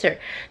good dancer?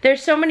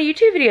 There's so many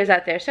YouTube videos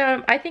out there.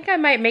 So I think I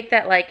might make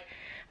that, like,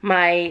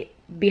 my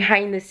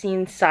behind the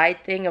scenes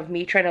side thing of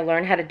me trying to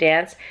learn how to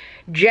dance.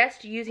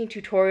 Just using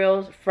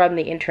tutorials from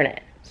the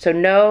internet. So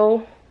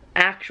no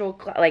actual,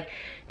 like,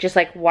 just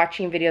like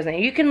watching videos. And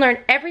you can learn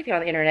everything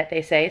on the internet,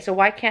 they say. So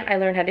why can't I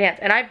learn how to dance?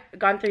 And I've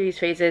gone through these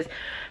phases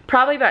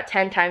probably about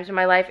 10 times in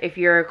my life. If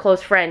you're a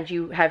close friend,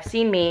 you have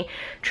seen me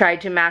try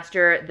to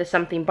master the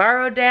Something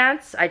Borrowed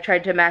dance. I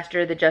tried to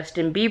master the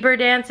Justin Bieber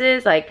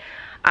dances. Like,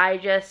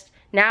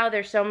 now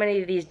there's so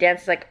many of these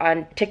dances like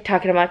on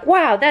TikTok and I'm like,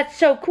 wow, that's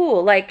so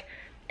cool. Like,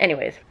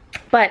 anyways.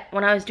 But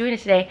when I was doing it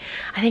today,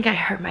 I think I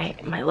hurt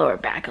my lower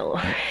back a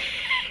little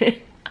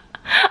bit.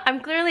 I'm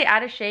clearly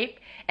out of shape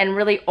and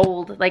really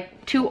old,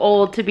 like too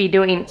old to be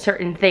doing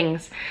certain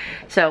things.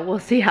 So we'll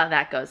see how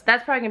that goes.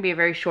 That's probably gonna be a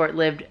very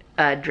short-lived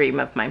dream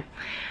of mine.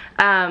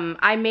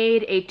 I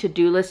made a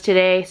to-do list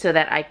today so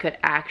that I could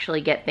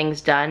actually get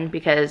things done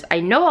because I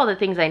know all the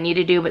things I need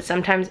to do, but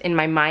sometimes in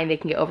my mind they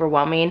can get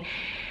overwhelming.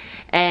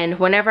 And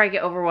whenever I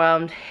get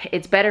overwhelmed,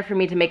 it's better for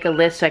me to make a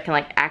list so I can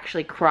like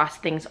actually cross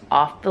things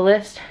off the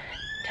list.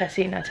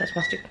 Tessie, not Tess,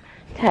 mustard.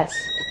 Tess.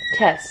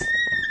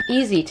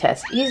 Easy,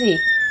 Tess, easy.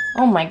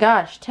 Oh my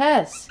gosh,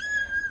 Tess.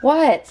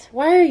 What?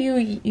 Why are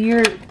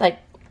you're like,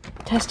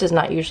 Tess does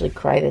not usually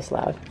cry this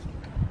loud.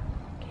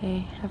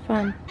 Okay, have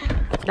fun.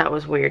 That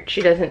was weird.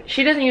 She doesn't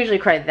usually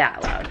cry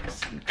that loud.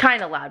 It's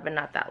kind of loud, but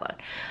not that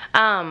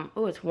loud.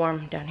 Oh, it's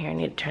warm down here. I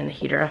need to turn the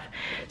heater off.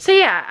 So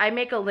yeah, I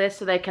make a list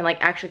so that I can like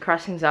actually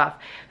cross things off.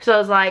 So I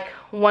was like,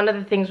 one of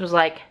the things was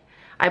like,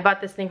 I bought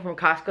this thing from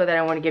Costco that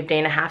I want to give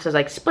Dana half. So I was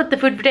like, split the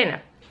food for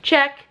Dana.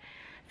 Check.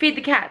 Feed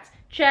the cats.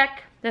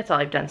 Check. That's all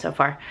I've done so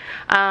far.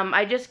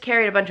 I just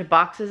carried a bunch of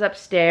boxes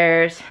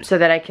upstairs so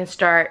that I can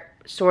start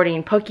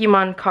sorting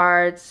Pokemon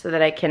cards so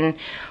that I can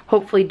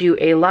hopefully do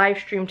a live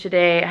stream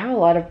today. I have a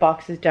lot of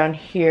boxes down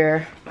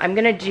here. I'm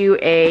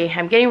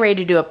getting ready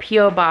to do a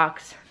P.O.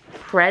 Box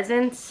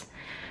presents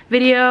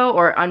video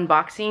or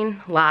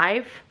unboxing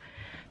live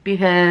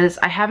because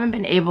I haven't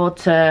been able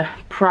to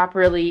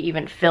properly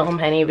even film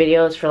any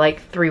videos for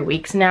like 3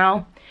 weeks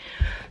now.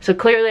 So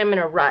clearly I'm in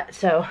a rut.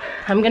 So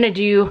I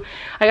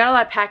got a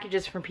lot of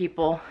packages from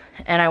people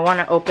and I want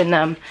to open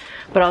them,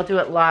 but I'll do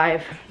it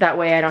live. That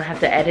way I don't have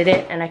to edit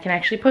it and I can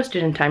actually post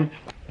it in time.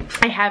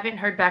 I haven't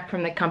heard back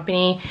from the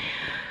company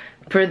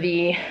for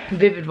the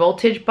Vivid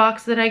Voltage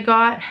box that I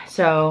got.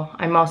 So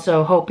I'm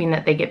also hoping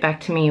that they get back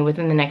to me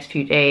within the next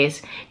few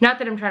days. Not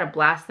that I'm trying to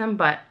blast them,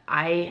 but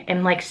I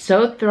am like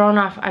so thrown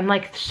off. I'm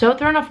like so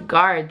thrown off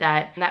guard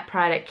that that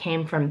product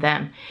came from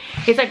them.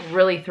 It's like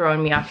really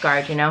throwing me off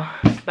guard, you know?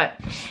 But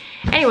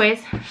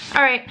anyways,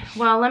 all right,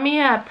 well, let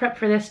me prep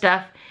for this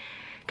stuff,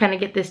 kind of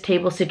get this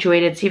table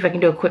situated, see if I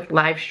can do a quick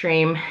live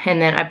stream, and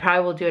then I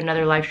probably will do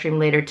another live stream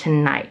later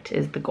tonight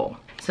is the goal.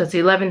 So it's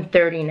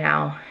 11:30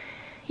 now.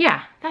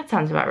 Yeah, that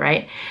sounds about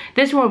right.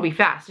 This one will be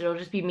fast. It'll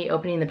just be me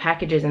opening the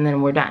packages and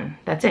then we're done.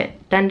 That's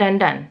it. Done, done,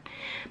 done.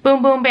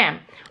 Boom, boom, bam.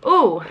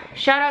 Ooh,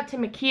 shout out to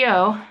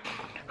Makio,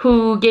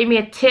 who gave me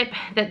a tip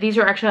that these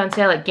were actually on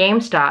sale at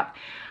GameStop.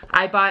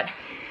 I bought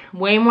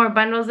way more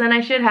bundles than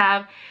I should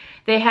have.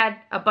 They had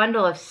a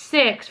bundle of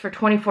 6 for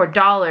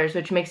 $24,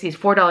 which makes these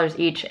 $4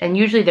 each, and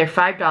usually they're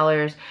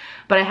 $5,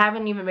 but I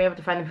haven't even been able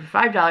to find them for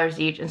 $5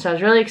 each, and so I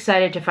was really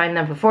excited to find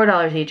them for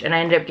 $4 each, and I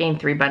ended up getting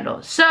 3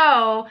 bundles.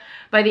 So,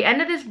 by the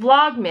end of this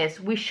Vlogmas,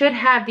 we should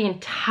have the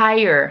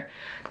entire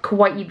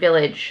Kawaii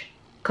Village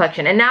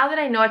collection. And now that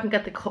I know I can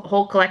get the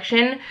whole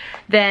collection,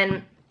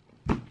 then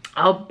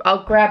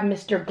I'll grab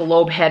Mr.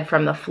 Globehead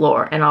from the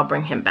floor and I'll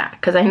bring him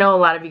back. Because I know a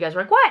lot of you guys are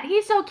like, what?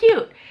 He's so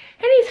cute.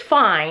 And he's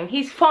fine.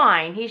 He's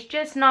fine. He's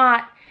just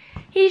not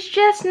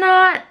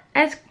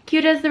as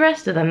cute as the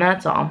rest of them,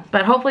 that's all.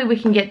 But hopefully we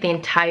can get the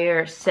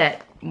entire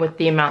set with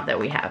the amount that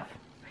we have.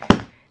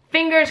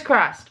 Fingers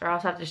crossed, or I'll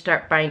have to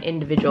start buying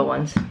individual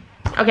ones.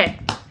 Okay,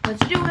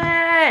 let's do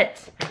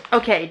it.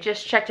 Okay,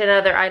 just checked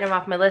another item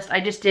off my list. I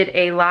just did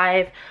a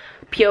live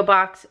P.O.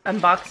 box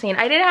unboxing.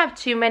 I didn't have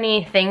too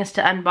many things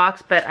to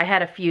unbox, but I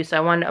had a few, so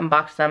I wanted to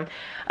unbox them.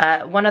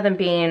 One of them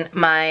being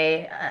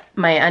my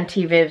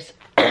Auntie Viv's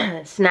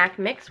snack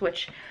mix,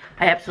 which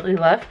I absolutely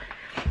love.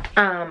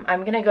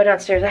 I'm gonna go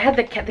downstairs. I had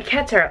the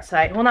cats are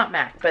outside. Well, not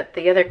Mac, but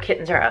the other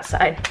kittens are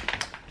outside.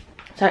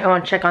 So I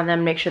want to check on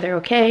them, make sure they're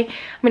okay.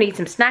 I'm gonna eat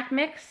some snack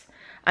mix.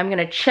 I'm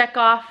gonna check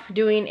off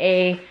doing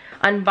a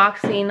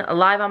unboxing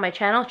live on my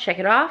channel, check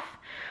it off.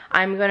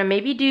 I'm gonna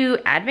maybe do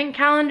advent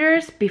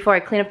calendars before I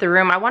clean up the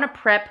room. I wanna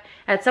prep,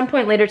 at some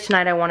point later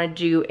tonight I wanna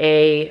do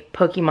a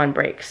Pokemon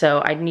break,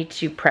 so I need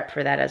to prep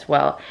for that as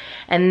well.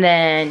 And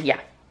then, yeah,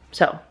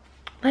 so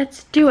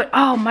let's do it.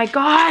 Oh my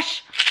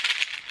gosh!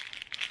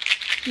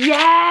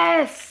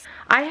 Yes!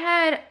 I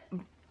had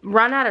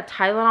run out of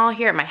Tylenol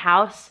here at my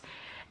house,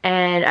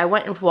 and I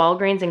went into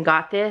Walgreens and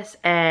got this,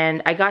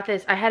 and I got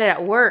this, I had it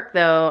at work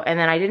though, and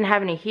then I didn't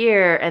have any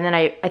here, and then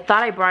I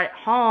thought I brought it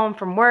home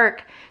from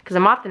work, because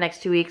I'm off the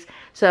next 2 weeks.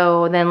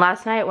 So then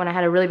last night when I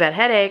had a really bad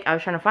headache, I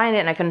was trying to find it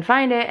and I couldn't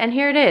find it, and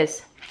here it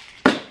is.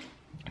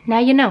 Now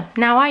you know,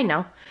 now I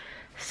know.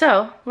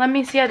 So, let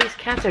me see how these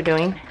cats are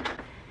doing.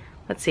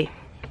 Let's see.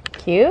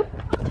 Cube,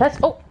 Tess,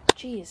 oh,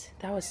 jeez,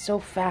 that was so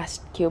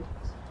fast, Cube.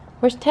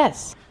 Where's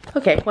Tess?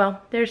 Okay,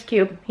 well, there's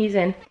Cube, he's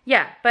in.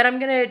 Yeah, but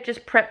I'm gonna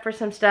just prep for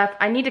some stuff.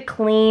 I need to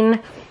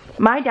clean,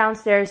 my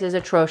downstairs is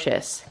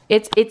atrocious.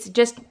 It's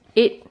just,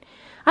 I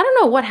don't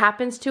know what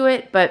happens to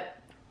it,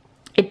 but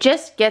it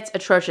just gets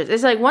atrocious.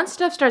 It's like once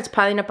stuff starts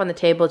piling up on the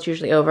table, it's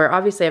usually over.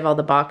 Obviously I have all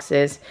the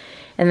boxes,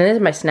 and then this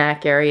is my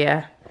snack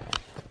area.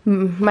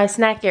 My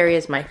snack area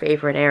is my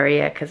favorite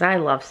area because I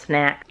love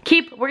snack.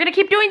 We're gonna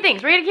keep doing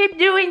things. We're gonna keep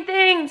doing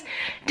things.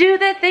 Do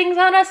the things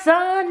on a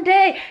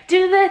Sunday.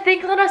 Do the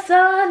things on a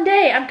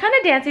Sunday. I'm kind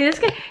of dancing.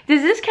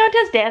 Does this count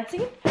as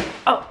dancing?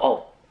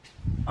 Oh,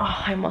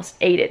 I almost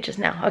ate it just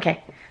now.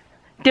 Okay,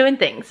 doing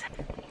things.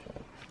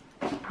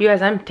 You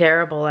guys, I'm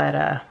terrible at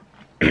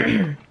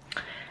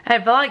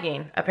at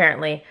vlogging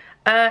apparently.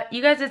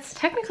 You guys, it's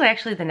technically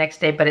actually the next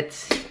day, but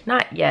it's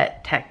not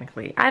yet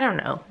technically. I don't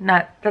know.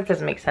 That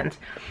doesn't make sense.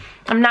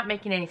 I'm not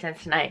making any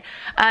sense tonight.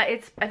 I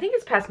think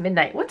it's past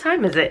midnight. What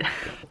time is it?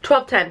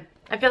 12:10.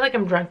 I feel like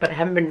I'm drunk, but I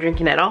haven't been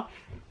drinking at all.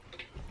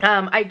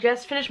 I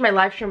just finished my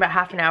live stream about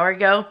half an hour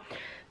ago.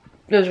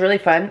 It was really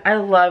fun. I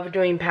love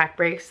doing pack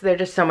breaks. They're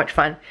just so much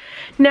fun.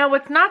 Now,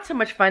 what's not so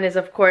much fun is,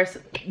 of course,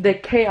 the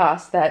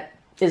chaos that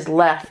is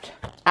left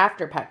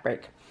after pack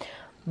break.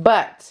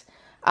 But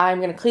I'm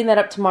gonna clean that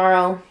up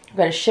tomorrow. I'm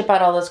gonna ship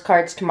out all those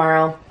cards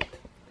tomorrow.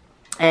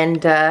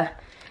 And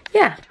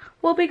yeah,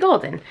 we'll be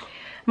golden.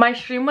 My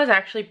stream was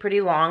actually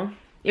pretty long.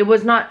 It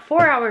was not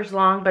 4 hours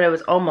long, but it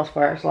was almost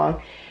 4 hours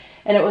long.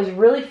 And it was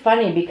really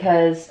funny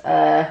because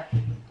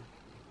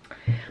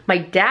my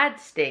dad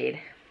stayed.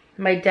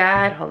 My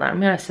dad, hold on, I'm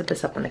gonna set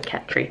this up on the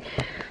cat tree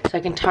so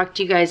I can talk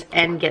to you guys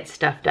and get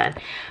stuff done.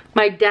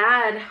 My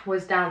dad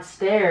was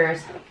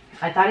downstairs.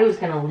 I thought he was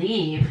gonna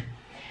leave,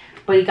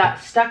 but he got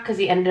stuck because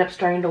he ended up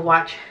starting to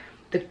watch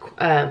the,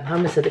 I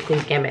almost said the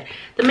Queen's Gambit,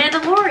 The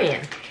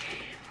Mandalorian.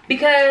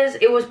 Because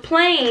it was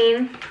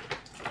playing,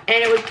 and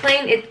it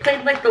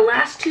played like the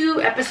last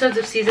 2 episodes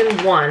of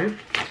season 1,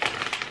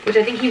 which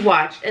I think he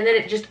watched, and then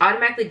it just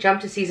automatically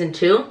jumped to season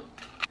 2.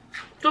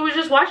 So he was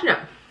just watching it.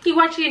 He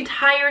watched the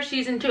entire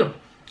season 2.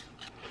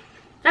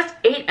 That's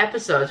 8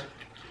 episodes.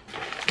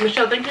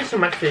 Michelle, thank you so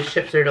much for these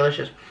chips, they're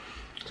delicious.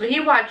 So he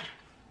watched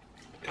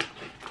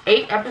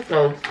 8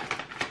 episodes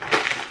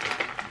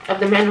of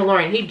The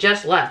Mandalorian. He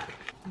just left.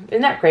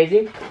 Isn't that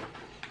crazy?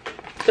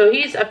 So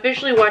he's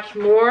officially watched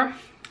more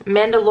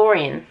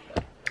Mandalorian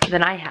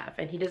than I have,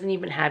 and he doesn't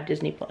even have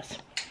Disney Plus.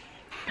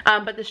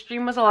 But the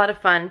stream was a lot of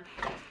fun.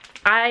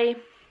 I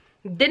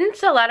didn't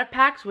sell out of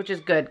packs, which is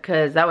good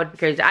because that would be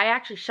crazy. I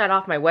actually shut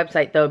off my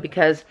website though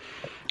because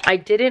I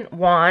didn't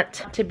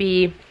want to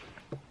be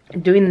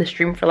doing the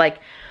stream for like,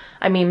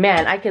 I mean,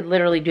 man, I could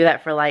literally do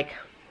that for like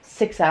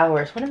 6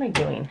 hours. What am I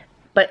doing?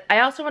 But I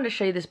also wanted to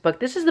show you this book.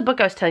 This is the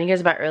book I was telling you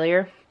guys about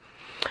earlier.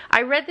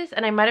 I read this,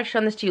 and I might have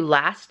shown this to you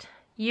last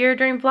year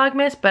during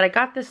Vlogmas, but I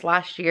got this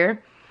last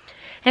year.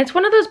 And it's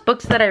one of those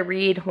books that I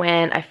read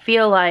when I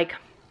feel like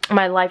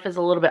my life is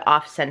a little bit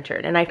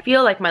off-centered. And I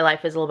feel like my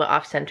life is a little bit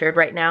off-centered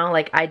right now.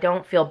 Like, I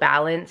don't feel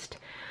balanced.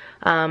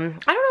 I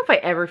don't know if I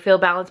ever feel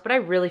balanced, but I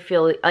really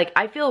feel like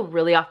I feel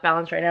really off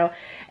balance right now.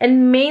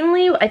 And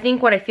mainly, I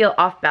think what I feel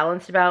off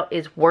balanced about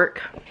is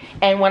work.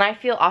 And when I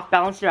feel off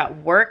balanced about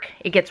work,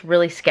 it gets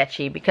really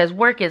sketchy because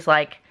work is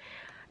like,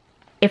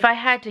 if I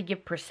had to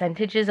give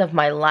percentages of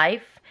my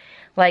life,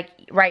 like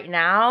right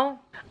now,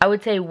 I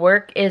would say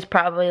work is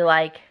probably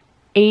like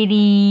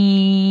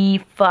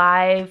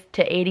 85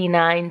 to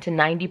 89 to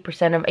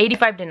 90% of,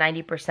 85 to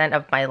 90%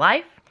 of my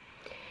life.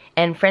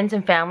 And friends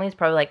and family is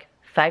probably like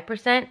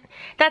 5%.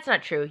 That's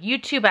not true.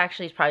 YouTube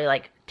actually is probably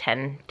like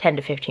 10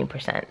 to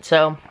 15%.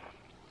 So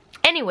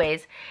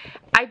anyways,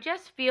 I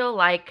just feel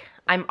like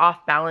I'm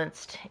off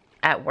balanced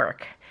at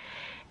work.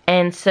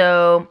 And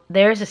so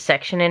there's a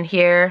section in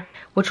here,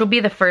 which will be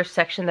the first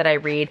section that I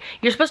read.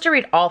 You're supposed to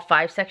read all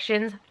 5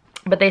 sections,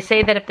 but they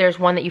say that if there's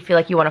one that you feel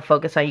like you want to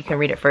focus on, you can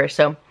read it first.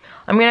 So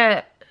I'm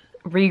gonna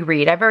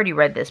reread. I've already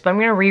read this, but I'm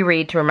gonna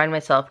reread to remind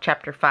myself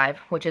chapter 5,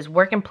 which is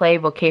work and play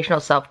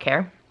vocational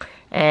self-care.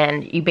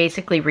 And you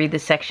basically read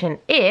this section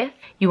if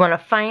you want to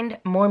find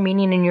more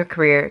meaning in your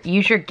career,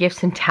 use your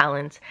gifts and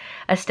talents,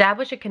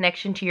 establish a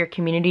connection to your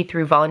community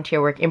through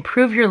volunteer work,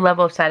 improve your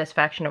level of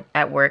satisfaction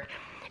at work,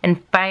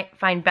 and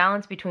find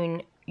balance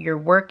between your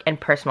work and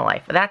personal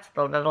life. That's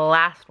the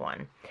last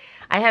one.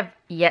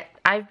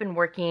 I've been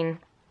working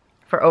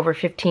for over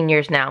 15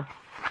 years now,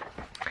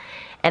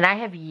 and I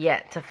have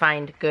yet to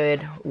find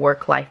good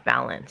work-life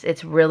balance.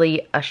 It's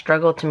really a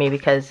struggle to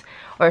me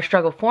or a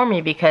struggle for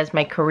me because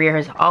my career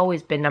has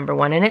always been number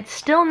one, and it's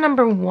still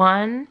number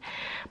one,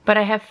 but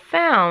I have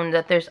found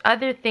that there's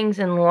other things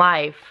in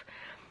life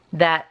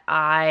that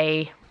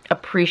I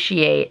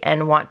appreciate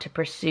and want to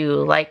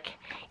pursue, like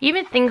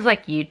even things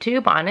like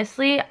YouTube.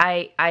 Honestly,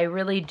 I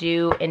really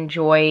do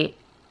enjoy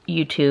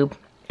YouTube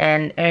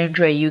and I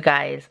enjoy you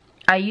guys.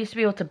 I used to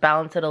be able to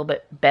balance it a little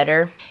bit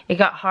better. It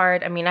got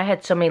hard. I mean, I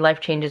had so many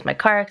life changes. My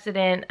car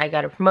accident, I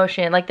got a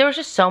promotion. Like, there was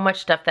just so much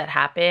stuff that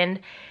happened.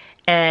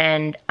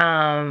 And,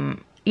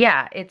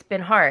 yeah, it's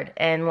been hard.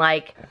 And,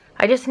 like,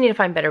 I just need to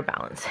find better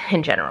balance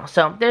in general.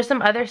 So, there's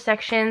some other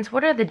sections.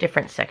 What are the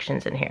different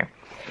sections in here?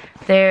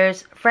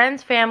 There's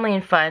friends, family,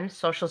 and fun,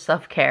 social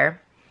self-care.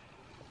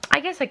 I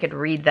guess I could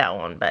read that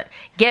one, but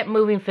get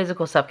moving,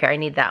 physical self-care. I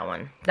need that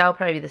one. That'll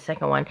probably be the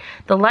second one.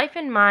 The life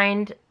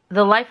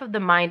of the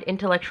mind,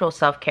 intellectual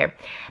self-care.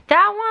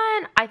 That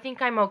one, I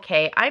think I'm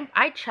okay.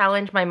 I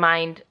challenge my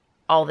mind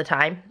all the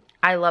time.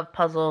 I love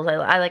puzzles.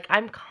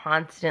 I'm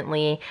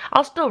constantly,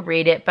 I'll still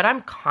read it, but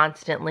I'm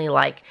constantly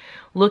like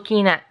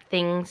looking at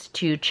things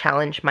to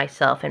challenge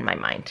myself in my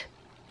mind.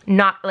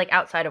 Not like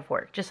outside of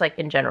work, just like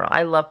in general.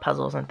 I love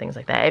puzzles and things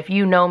like that. If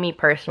you know me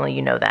personally,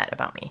 you know that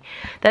about me.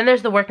 Then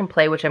there's the work and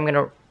play, which I'm going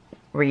to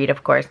read,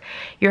 of course.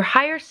 Your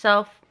higher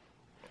self,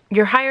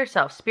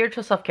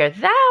 spiritual self-care.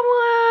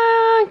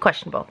 That one,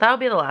 questionable. That'll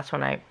be the last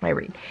one I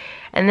read.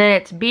 And then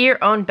it's be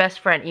your own best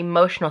friend,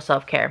 emotional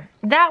self-care.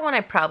 That one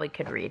I probably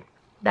could read.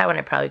 So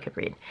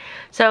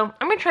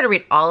I'm going to try to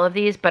read all of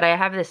these, but I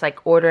have this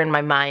like order in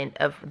my mind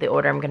of the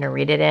order I'm going to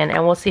read it in,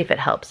 and we'll see if it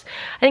helps.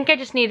 I think I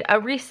just need a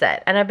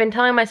reset, and I've been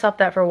telling myself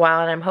that for a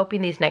while, and I'm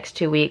hoping these next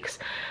 2 weeks,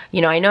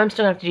 you know, I know I'm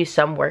still going to have to do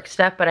some work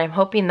stuff, but I'm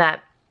hoping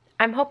that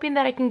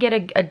I can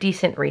get a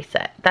decent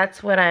reset.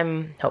 That's what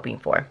I'm hoping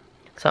for.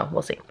 So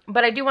we'll see.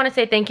 But I do want to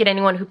say thank you to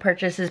anyone who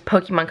purchases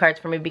Pokemon cards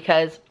for me,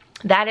 because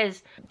that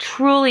is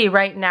truly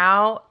right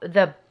now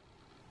the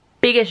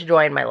biggest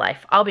joy in my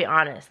life. I'll be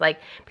honest. Like,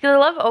 because I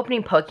love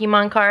opening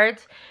Pokemon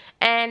cards,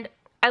 and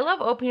I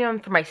love opening them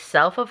for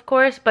myself, of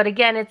course, but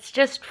again, it's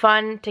just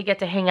fun to get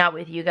to hang out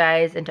with you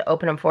guys and to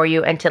open them for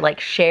you and to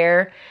like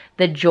share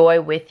the joy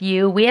with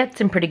you. We had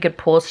some pretty good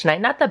pulls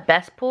tonight. Not the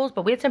best pulls,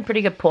 but we had some pretty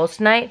good pulls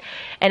tonight,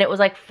 and it was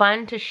like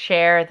fun to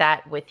share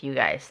that with you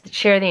guys, to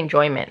share the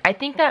enjoyment. I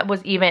think that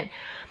was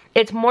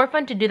it's more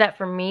fun to do that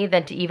for me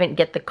than to even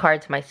get the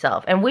cards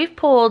myself. And we've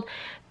pulled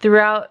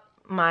throughout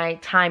my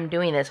time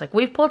doing this, like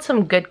we've pulled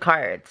some good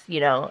cards, you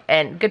know,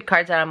 and good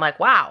cards that I'm like,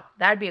 wow,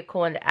 that'd be a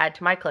cool one to add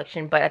to my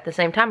collection. But at the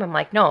same time, I'm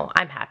like, no,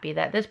 I'm happy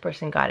that this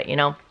person got it, you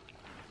know.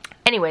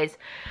 Anyways,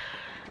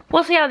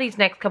 we'll see how these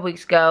next couple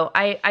weeks go.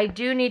 I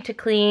do need to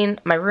clean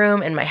my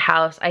room and my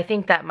house. I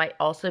think that might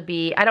also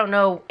be, I don't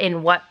know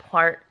in what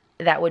part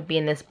that would be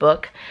in this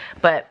book,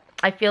 but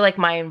I feel like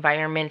my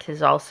environment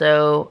is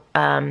also,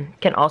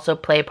 can also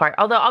play a part.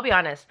 Although I'll be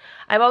honest,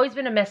 I've always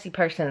been a messy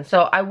person,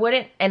 so I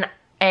wouldn't,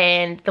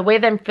 and the way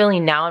that I'm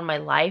feeling now in my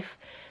life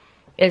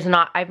is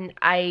not,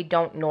 I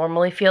don't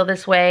normally feel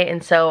this way,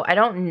 and so I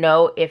don't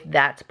know if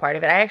that's part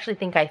of it. I actually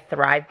think I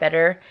thrive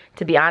better,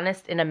 to be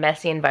honest, in a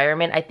messy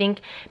environment. I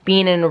think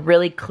being in a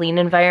really clean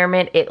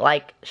environment, it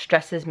like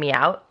stresses me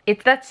out.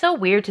 That's so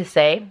weird to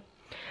say,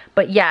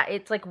 but yeah,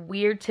 it's like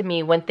weird to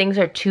me when things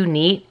are too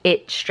neat,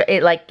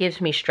 it like gives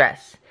me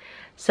stress.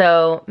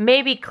 So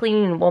maybe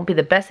cleaning won't be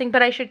the best thing,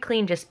 but I should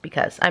clean just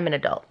because I'm an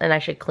adult, and I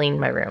should clean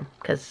my room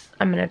because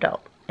I'm an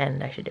adult.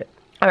 And I should do it.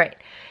 All right,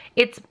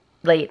 it's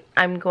late.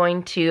 I've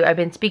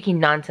been speaking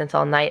nonsense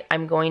all night.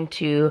 I'm going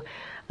to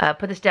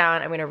put this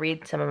down. I'm going to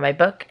read some of my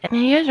book. And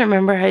you guys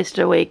remember I used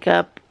to wake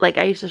up, like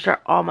I used to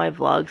start all my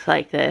vlogs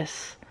like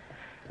this.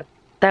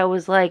 That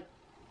was like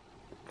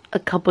a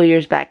couple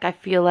years back. I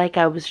feel like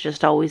I was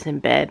just always in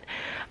bed.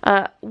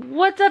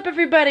 What's up,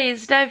 everybody?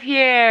 Steph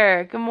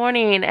here. Good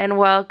morning and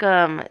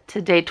welcome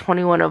to day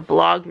 21 of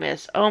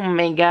Vlogmas. Oh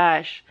my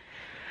gosh.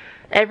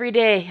 Every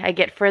day I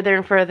get further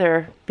and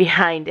further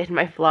behind in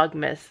my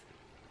Vlogmas.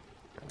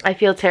 I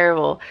feel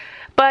terrible.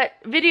 But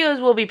videos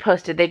will be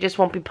posted. They just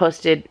won't be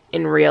posted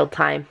in real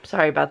time.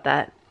 Sorry about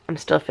that. I'm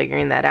still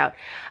figuring that out.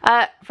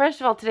 First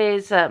of all, today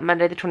is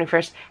Monday the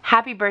 21st.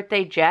 Happy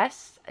birthday,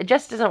 Jess.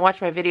 Jess doesn't watch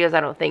my videos, I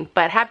don't think.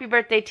 But happy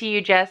birthday to you,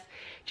 Jess.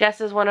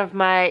 Jess is one of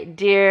my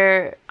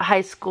dear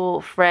high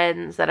school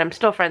friends that I'm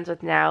still friends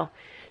with now.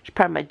 She's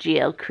part of my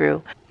GL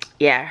crew.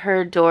 Yeah,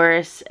 her,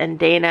 Doris, and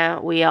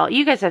Dana,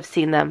 you guys have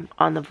seen them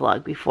on the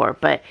vlog before,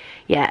 but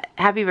yeah,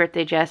 happy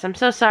birthday, Jess. I'm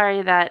so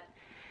sorry that,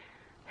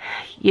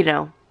 you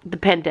know, the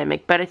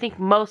pandemic, but I think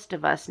most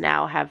of us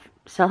now have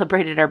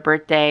celebrated our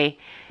birthday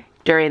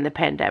during the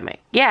pandemic.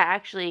 Yeah,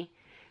 actually,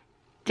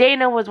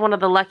 Dana was one of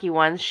the lucky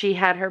ones. She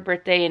had her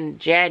birthday in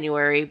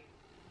January,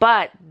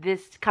 but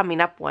this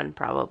coming up one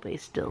probably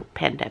still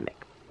pandemic.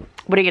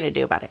 What are you going to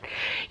do about it?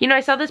 You know,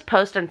 I saw this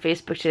post on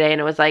Facebook today,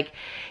 and it was like,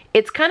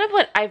 it's kind of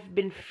what I've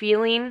been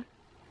feeling,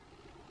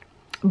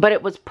 but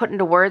it was put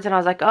into words, and I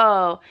was like,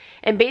 oh.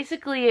 And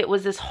basically, it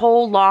was this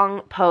whole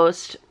long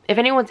post. If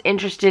anyone's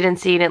interested in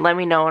seeing it, let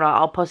me know, and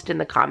I'll post it in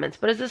the comments.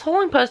 But it's this whole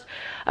long post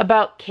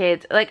about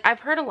kids. Like, I've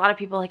heard a lot of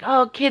people like,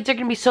 oh, kids are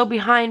going to be so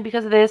behind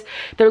because of this.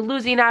 They're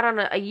losing out on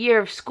a year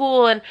of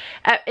school. And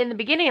in the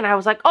beginning, I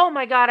was like, oh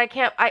my God,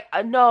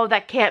 no,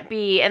 that can't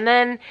be. And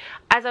then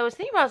as I was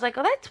thinking about it, I was like,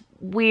 oh, that's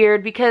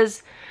weird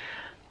because,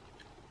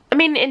 I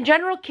mean, in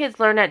general, kids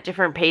learn at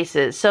different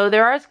paces. So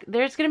there's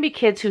going to be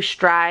kids who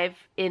strive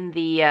in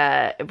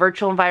the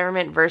virtual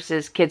environment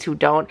versus kids who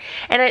don't.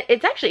 And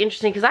it's actually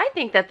interesting because I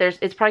think that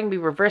it's probably going to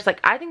be reversed.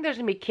 Like, I think there's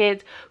going to be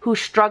kids who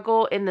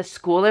struggle in the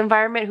school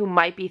environment who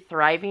might be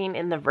thriving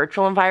in the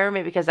virtual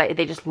environment because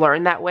they just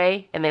learn that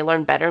way and they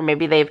learn better.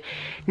 Maybe they've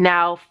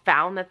now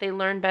found that they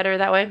learn better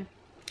that way.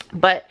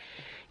 But,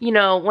 you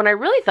know, when I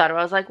really thought about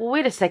it, I was like, well,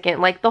 wait a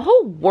second. Like, the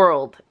whole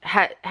world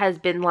has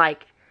been,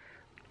 like,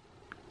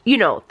 you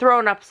know,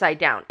 thrown upside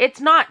down.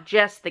 It's not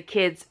just the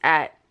kids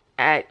at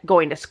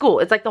going to school.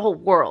 It's like the whole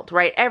world,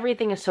 right?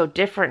 Everything is so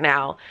different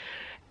now.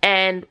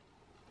 And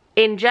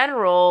in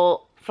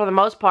general, for the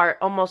most part,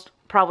 almost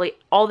probably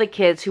all the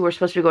kids who were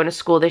supposed to be going to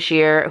school this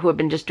year, who have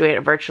been just doing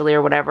it virtually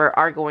or whatever,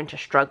 are going to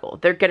struggle.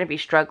 They're going to be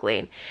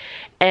struggling.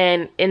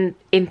 And in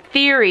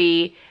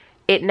theory,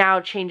 it now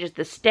changes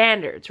the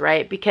standards,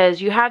 right?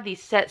 Because you have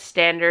these set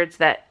standards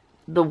that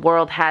the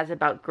world has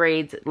about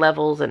grades,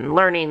 levels, and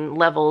learning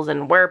levels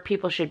and where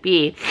people should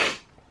be.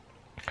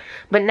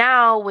 But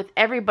now, with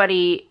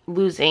everybody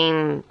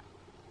losing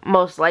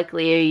most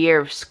likely a year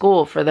of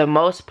school for the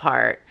most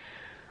part,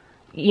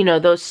 you know,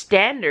 those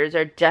standards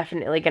are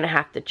definitely going to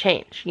have to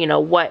change. You know,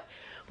 what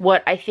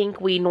I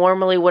think we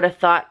normally would have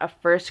thought a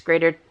first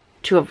grader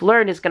to have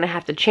learned is going to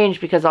have to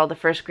change because all the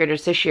first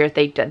graders this year,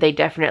 they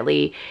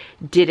definitely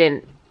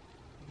didn't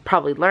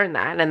probably learn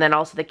that. And then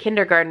also the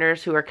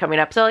kindergartners who are coming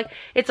up. So, like,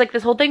 it's like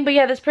this whole thing. But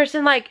yeah, this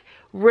person, like,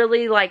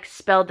 really, like,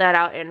 spelled that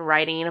out in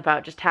writing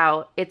about just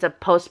how it's a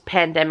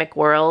post-pandemic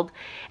world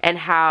and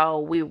how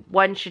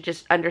one should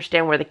just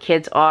understand where the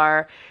kids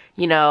are,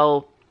 you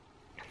know,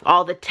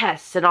 all the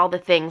tests and all the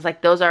things,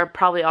 like, those are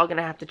probably all going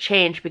to have to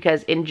change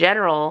because in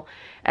general,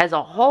 as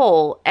a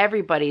whole,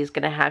 everybody's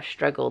going to have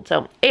struggled.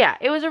 So yeah,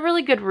 it was a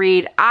really good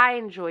read. I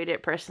enjoyed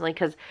it personally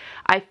because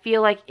I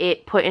feel like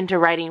it put into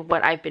writing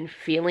what I've been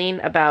feeling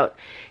about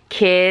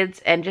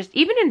kids and just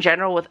even in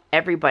general with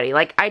everybody.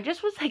 Like, I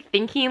just was like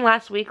thinking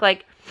last week,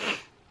 like,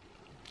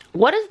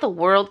 what is the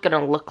world going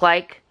to look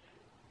like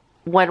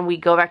when we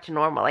go back to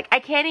normal? Like, I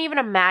can't even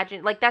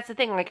imagine, like, that's the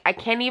thing, like, I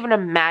can't even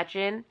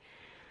imagine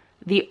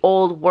the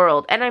old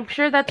world. And I'm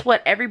sure that's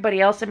what everybody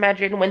else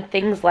imagined when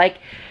things like,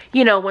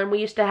 you know, when we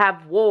used to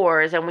have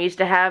wars and we used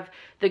to have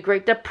the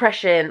Great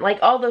Depression, like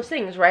all those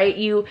things, right?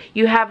 You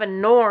have a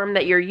norm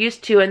that you're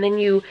used to, and then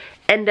you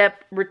end up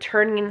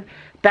returning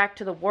back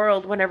to the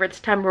world whenever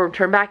it's time to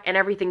return back, and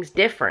everything's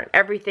different.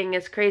 Everything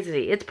is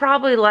crazy. It's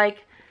probably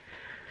like,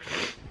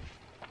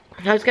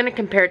 I was going to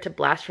compare it to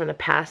Blast from the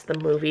Past, the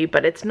movie,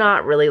 but it's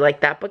not really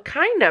like that, but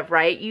kind of,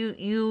 right?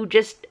 You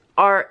just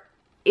are,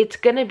 it's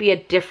going to be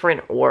a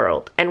different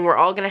world, and we're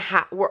all going to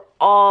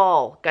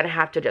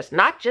have to adjust.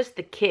 Not just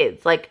the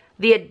kids, like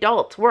the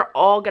adults, we're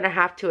all going to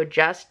have to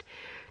adjust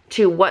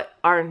to what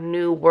our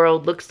new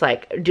world looks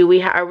like.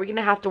 Are we going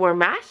to have to wear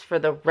masks for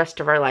the rest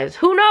of our lives?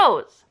 Who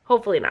knows?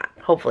 Hopefully not.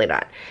 Hopefully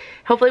not.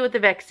 Hopefully with the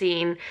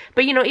vaccine.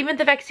 But, you know, even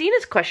the vaccine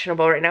is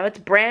questionable right now. It's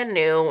brand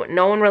new.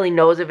 No one really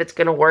knows if it's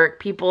going to work.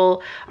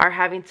 People are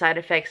having side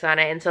effects on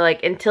it. And so,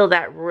 like, until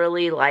that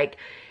really, like,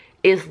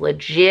 is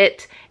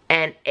legit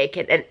and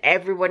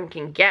everyone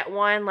can get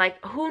one, like,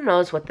 who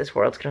knows what this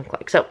world's going to look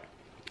like. So,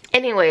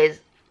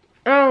 anyways,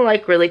 I don't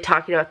like really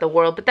talking about the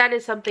world, but that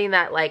is something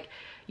that, like,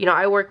 you know,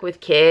 I work with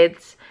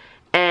kids,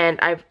 and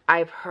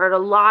I've heard a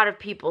lot of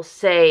people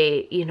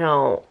say, you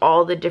know,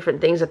 all the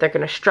different things that they're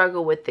going to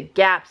struggle with, the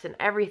gaps and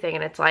everything,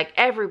 and it's like,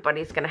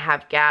 everybody's going to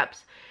have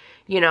gaps.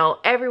 You know,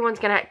 everyone's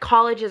going to,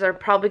 colleges are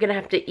probably going to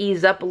have to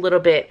ease up a little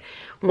bit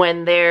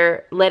when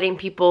they're letting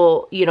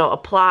people, you know,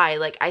 apply.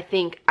 Like, I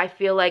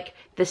feel like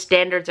the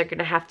standards are going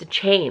to have to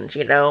change,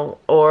 you know,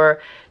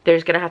 or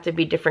there's going to have to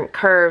be different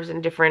curves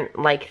and different,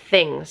 like,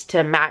 things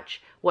to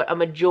match what a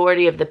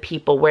majority of the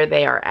people where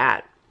they are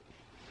at.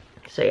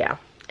 So, yeah.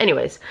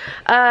 Anyways,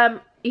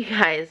 you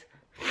guys,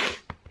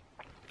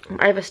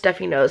 I have a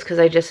stuffy nose because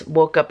I just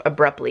woke up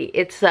abruptly.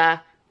 It's,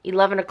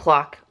 11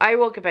 o'clock. I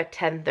woke up at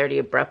 10:30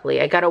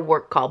 abruptly. I got a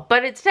work call,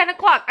 but it's 10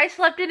 o'clock. I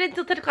slept in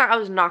until 10 o'clock. I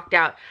was knocked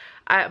out.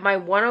 My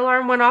one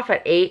alarm went off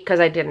at 8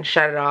 because I didn't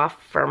shut it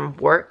off from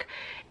work.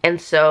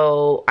 And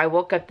so I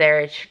woke up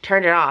there,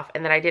 turned it off,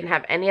 and then I didn't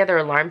have any other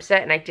alarm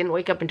set, and I didn't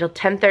wake up until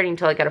 10:30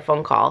 until I got a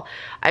phone call.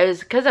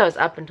 Because I was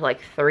up until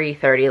like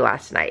 3:30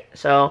 last night.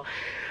 So,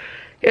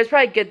 It was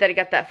probably good that I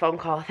got that phone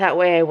call. That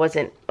way I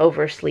wasn't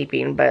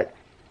oversleeping, but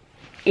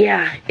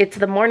yeah, it's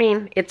the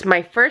morning. It's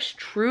my first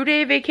true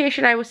day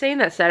vacation. I was saying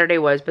that Saturday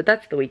was, but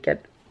that's the weekend.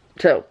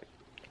 So,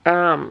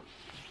 I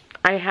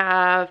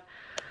have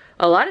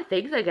a lot of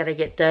things I gotta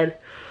get done.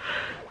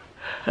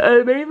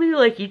 Mainly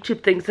like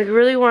YouTube things. Like I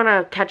really want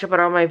to catch up on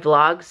all my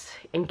vlogs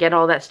and get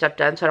all that stuff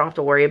done so I don't have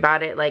to worry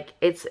about it. Like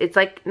it's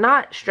like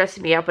not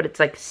stressing me out, but it's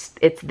like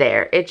it's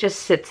there. It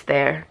just sits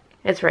there.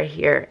 It's right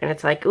here and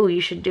it's like, oh,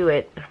 you should do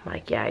it. And I'm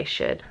like, yeah, I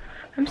should.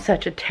 I'm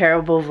such a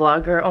terrible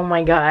vlogger. Oh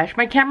my gosh.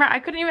 My camera, I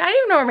didn't even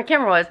know where my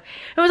camera was.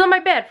 It was on my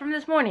bed from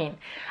this morning.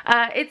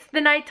 It's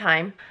the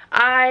nighttime.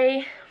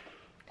 I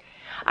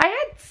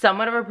had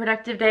somewhat of a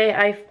productive day.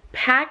 I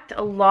packed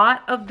a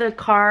lot of the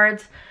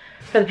cards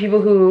for the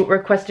people who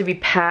request to be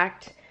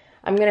packed.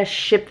 I'm gonna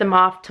ship them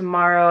off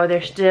tomorrow.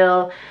 There's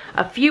still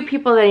a few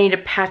people that I need to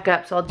pack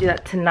up, so I'll do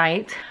that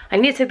tonight. I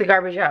need to take the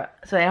garbage out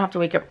so I don't have to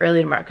wake up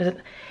early tomorrow, because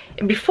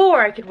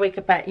before I could wake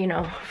up at, you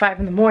know, 5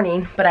 in the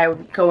morning, but I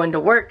would go into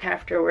work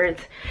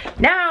afterwards.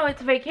 Now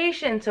it's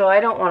vacation, so I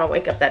don't want to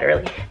wake up that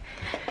early.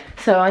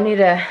 So I need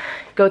to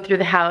go through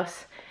the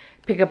house,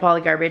 pick up all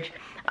the garbage.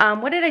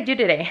 What did I do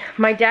today?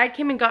 My dad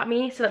came and got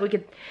me so that we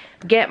could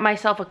get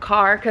myself a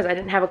car, because I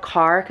didn't have a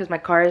car because my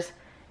car is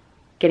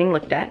getting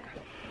looked at.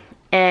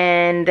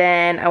 And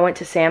then I went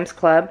to Sam's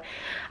Club.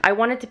 I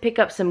wanted to pick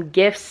up some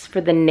gifts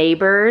for the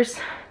neighbors.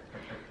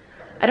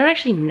 I don't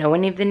actually know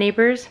any of the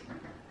neighbors,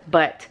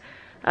 but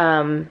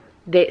one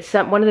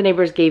of the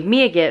neighbors gave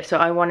me a gift, so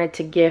I wanted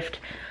to gift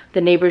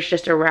the neighbors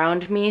just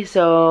around me.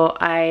 So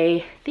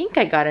I think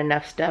I got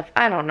enough stuff.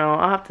 I don't know,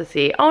 I'll have to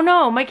see. Oh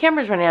no, my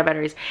camera's running out of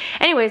batteries.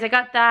 Anyways, I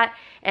got that,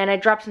 and I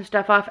dropped some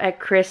stuff off at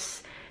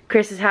Chris's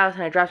house,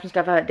 and I dropped some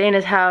stuff out at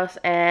Dana's house,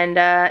 and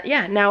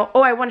yeah, now,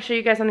 oh, I want to show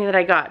you guys something that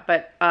I got,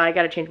 but I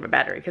gotta change my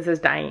battery because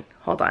it's dying.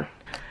 Hold on.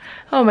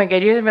 Oh my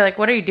god, you're gonna be like,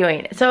 what are you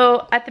doing?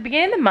 So at the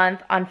beginning of the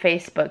month on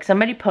Facebook,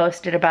 somebody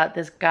posted about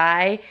this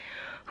guy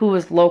who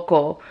was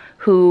local,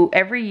 who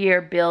every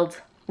year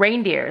builds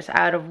reindeers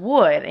out of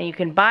wood, and you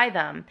can buy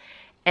them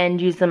and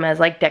use them as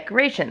like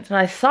decorations. And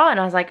I saw it and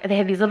I was like, they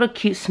have these little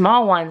cute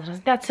small ones. And I was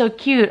like, that's so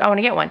cute, I want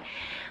to get one.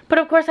 But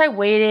of course I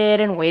waited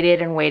and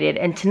waited and waited,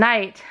 and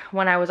tonight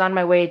when I was on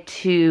my way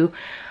to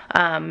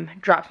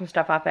drop some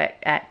stuff off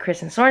at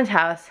Chris and Soren's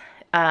house,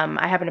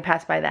 I happened to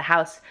pass by the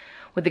house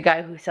with the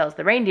guy who sells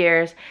the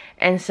reindeers,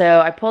 and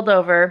so I pulled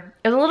over.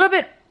 It was a little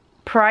bit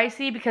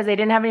pricey because they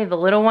didn't have any of the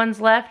little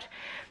ones left,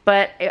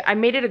 but I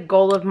made it a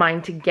goal of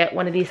mine to get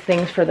one of these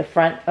things for the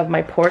front of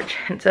my porch.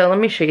 And so let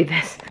me show you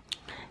this.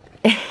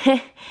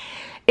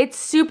 It's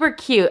super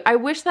cute. I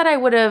wish that I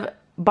would have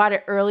bought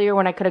it earlier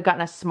when I could have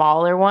gotten a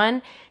smaller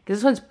one, because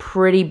this one's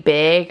pretty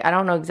big. I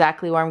don't know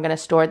exactly where I'm gonna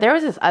store it. There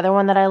was this other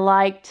one that I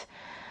liked,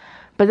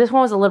 but this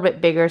one was a little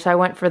bit bigger, so I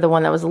went for the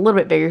one that was a little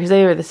bit bigger because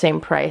they were the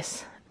same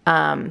price.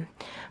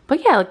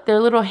 But yeah, like they're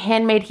little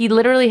handmade. He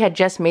literally had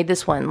just made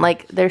this one.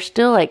 Like there's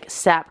still like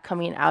sap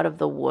coming out of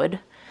the wood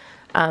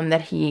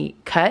that he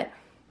cut.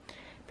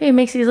 But he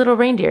makes these little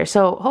reindeer.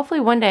 So hopefully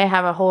one day I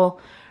have a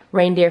whole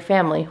reindeer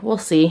family. We'll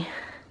see.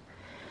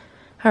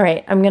 All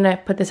right, I'm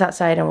gonna put this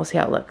outside and we'll see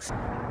how it looks.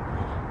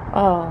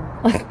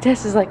 Oh,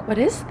 Tess is like, what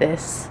is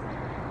this?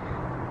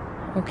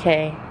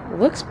 Okay,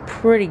 looks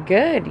pretty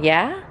good,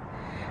 yeah?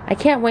 I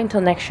can't wait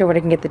until next year when I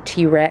can get the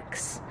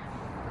T-Rex.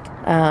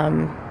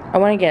 I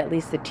want to get at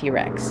least the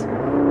T-Rex.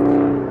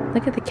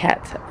 Look at the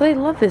cats. Oh, they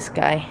love this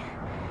guy.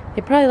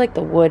 They probably like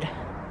the wood.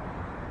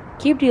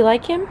 Cube, do you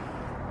like him?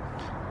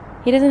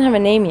 He doesn't have a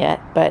name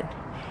yet, but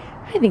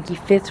I think he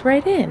fits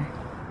right in.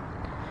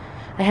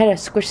 I had to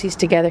squish these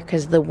together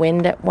because the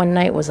wind at one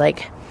night was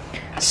like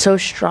so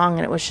strong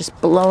and it was just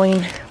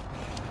blowing.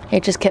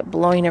 It just kept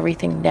blowing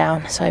everything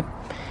down, so I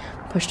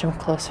pushed him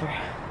closer.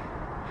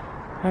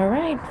 All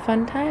right,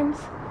 fun times.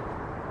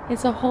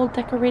 It's a whole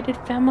decorated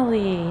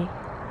family.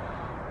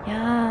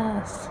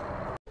 Yes.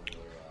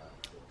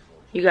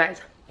 You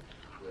guys,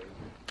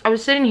 I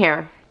was sitting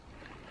here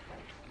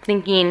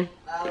thinking,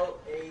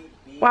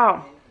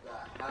 wow,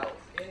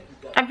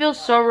 I feel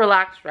so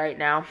relaxed right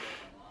now.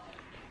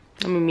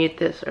 Let me mute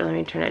this, or let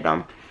me turn it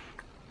down.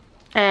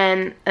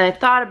 And I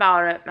thought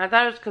about it. I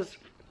thought it was because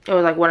it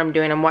was like what I'm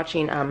doing. I'm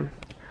watching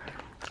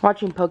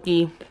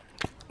Pokey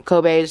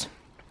Kobe's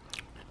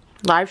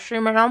live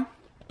stream right now.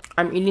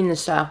 I'm eating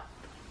this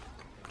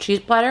cheese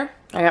platter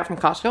I got from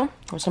Costco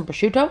with some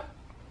prosciutto.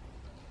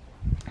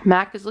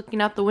 Mac is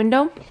looking out the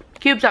window.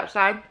 Cube's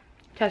outside.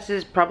 Tess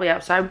is probably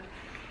outside.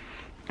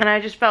 And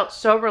I just felt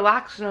so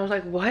relaxed, and I was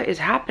like, what is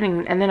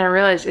happening? And then I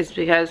realized it's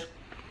because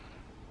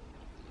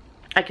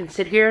I can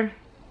sit here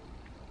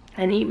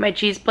and eat my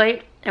cheese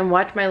plate and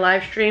watch my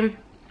live stream,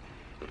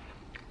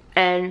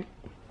 and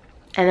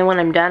then when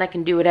I'm done I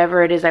can do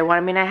whatever it is I want.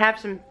 I mean, I have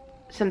some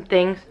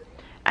things.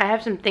 I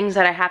have some things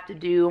that I have to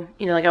do,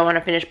 you know, like I want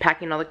to finish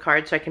packing all the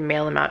cards so I can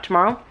mail them out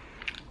tomorrow.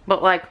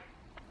 But like,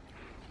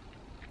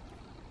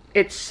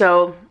 it's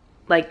so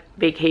like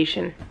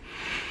vacation.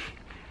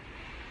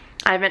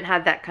 I haven't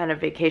had that kind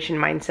of vacation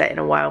mindset in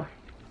a while.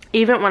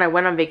 Even when I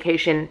went on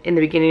vacation in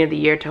the beginning of the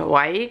year to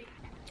Hawaii,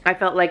 I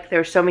felt like there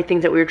were so many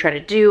things that we were trying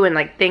to do, and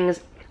like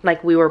things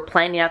like we were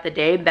planning out the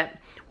day that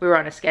we were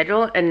on a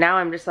schedule, and now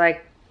I'm just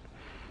like,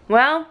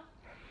 well,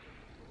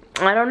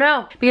 I don't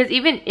know. Because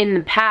even in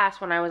the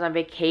past when I was on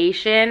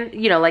vacation,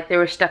 you know, like there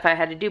was stuff I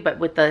had to do, but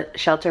with the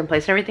shelter in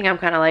place and everything, I'm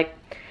kind of like,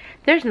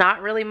 there's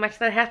not really much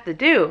that I have to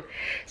do.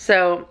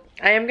 So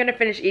I am gonna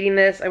finish eating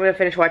this. I'm gonna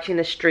finish watching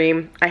the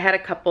stream. I had a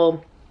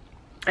couple,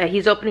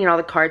 he's opening all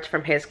the cards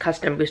from his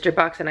custom booster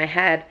box, and I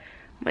had,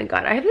 oh my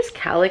god, I have this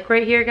calic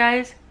right here,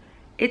 guys.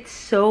 It's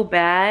so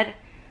bad.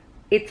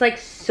 It's like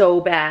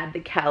so bad, the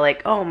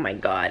calic. Oh my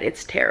god,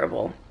 it's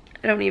terrible.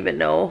 I don't even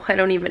know.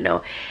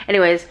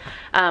 Anyways,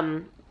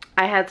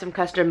 I had some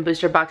custom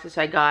booster boxes,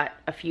 so I got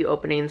a few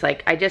openings.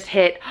 Like I just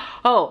hit,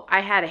 oh,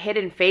 I had a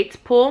Hidden Fates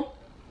pull,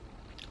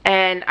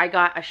 and I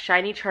got a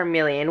shiny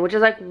Charmeleon, which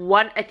is like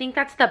I think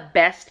that's the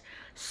best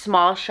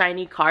small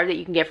shiny card that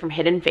you can get from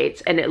Hidden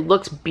Fates, and it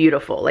looks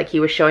beautiful. Like he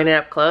was showing it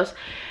up close.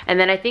 And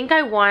then I think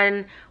I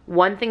won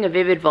one thing of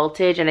Vivid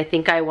Voltage, and I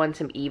think I won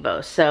some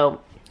Evos.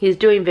 So he's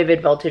doing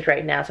Vivid Voltage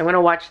right now, so I'm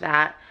gonna watch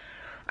that.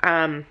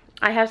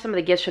 I have some of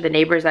the gifts for the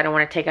neighbors that I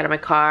want to take out of my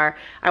car.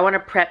 I want to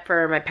prep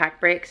for my pack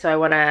break, so I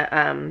want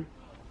to,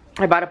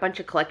 I bought a bunch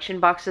of collection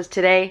boxes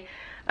today.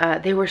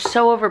 They were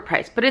so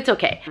overpriced, but it's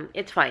okay.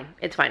 It's fine,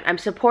 it's fine. I'm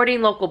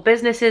supporting local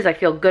businesses. I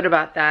feel good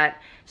about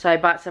that. So I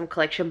bought some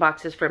collection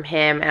boxes from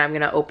him, and I'm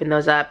gonna open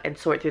those up and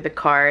sort through the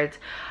cards.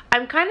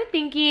 I'm kind of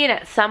thinking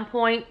at some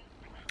point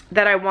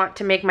that I want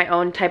to make my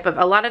own type of,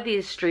 a lot of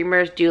these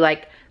streamers do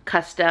like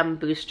custom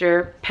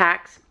booster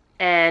packs,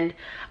 and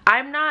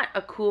I'm not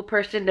a cool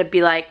person to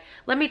be like,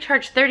 let me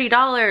charge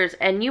 $30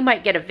 and you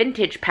might get a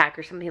vintage pack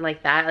or something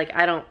like that. Like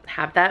I don't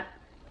have that.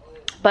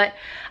 But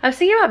I was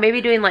thinking about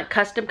maybe doing like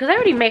custom, because I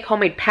already make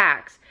homemade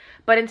packs.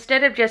 But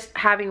instead of just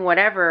having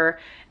whatever,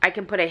 I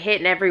can put a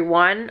hit in every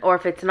one, or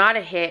if it's not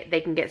a hit,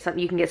 they can get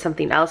something, you can get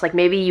something else. Like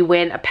maybe you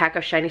win a pack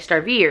of Shiny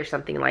Star V or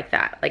something like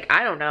that. Like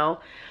I don't know.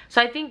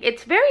 So I think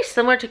it's very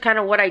similar to kind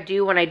of what I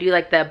do when I do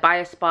like the buy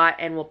a spot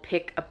and we'll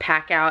pick a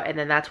pack out and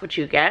then that's what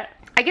you get.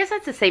 I guess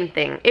that's the same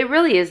thing. It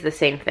really is the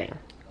same thing.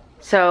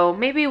 So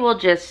maybe we'll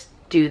just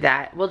do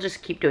that. We'll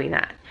just keep doing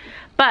that.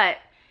 But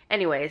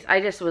anyways, I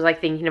just was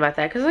like thinking about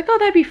that because like, oh,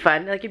 that'd be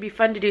fun. Like it'd be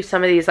fun to do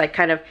some of these like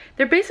kind of,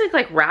 they're basically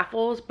like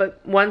raffles,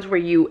 but ones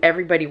where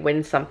everybody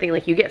wins something.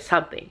 Like you get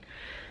something.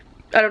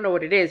 I don't know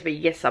what it is, but you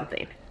get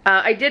something.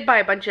 I did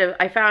buy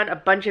I found a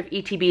bunch of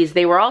ETBs.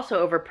 They were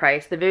also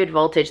overpriced. The Vivid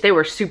Voltage, they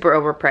were super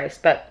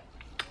overpriced, but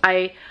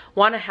I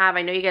want to have,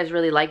 I know you guys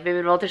really like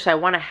Vivid Voltage, so I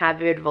want to have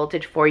Vivid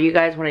Voltage for you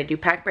guys when I do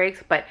pack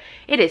breaks, but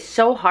it is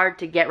so hard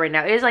to get right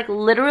now. It is like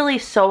literally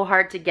so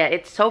hard to get.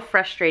 It's so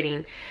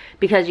frustrating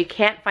because you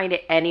can't find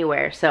it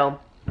anywhere, so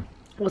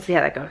we'll see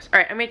how that goes. All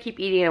right, I'm going to keep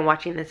eating and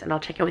watching this, and I'll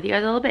check in with you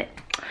guys a little bit.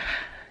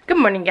 Good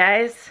morning,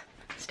 guys.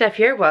 Steph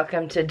here.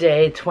 Welcome to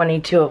day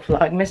 22 of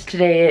Vlogmas.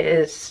 Today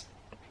is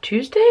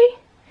Tuesday?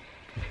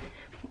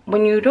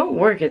 When you don't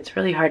work, it's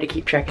really hard to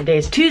keep track of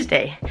days.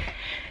 Tuesday,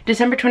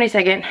 December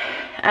 22nd.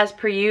 As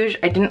per usual,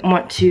 I didn't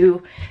want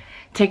to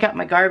take out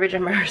my garbage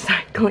and my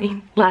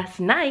recycling last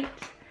night,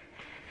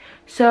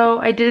 so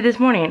I did it this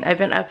morning. I've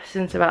been up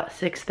since about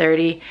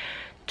 6:30.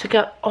 Took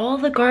out all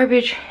the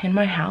garbage in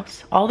my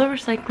house, all the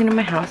recycling in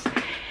my house,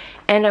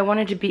 and I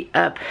wanted to be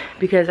up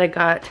because I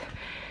got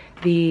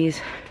these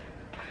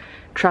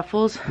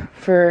truffles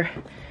for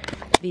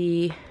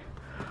the,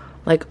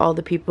 like all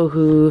the people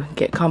who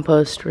get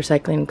compost,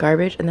 recycling,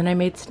 garbage, and then I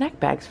made snack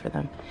bags for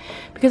them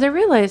because I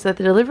realized that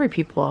the delivery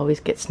people always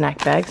get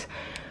snack bags.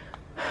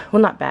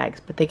 Well, not bags,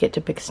 but they get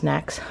to pick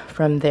snacks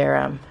from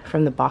their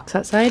from the box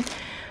outside,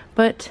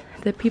 but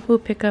the people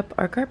who pick up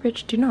our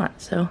garbage do not.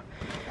 So,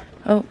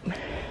 oh,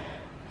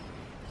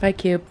 bye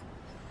Cube.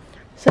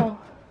 So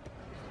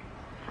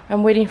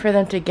I'm waiting for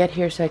them to get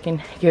here so I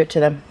can give it to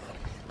them.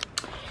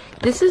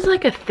 This is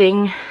like a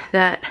thing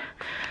that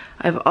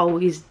I've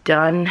always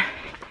done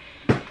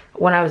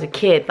when I was a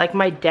kid. Like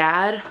my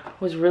dad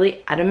was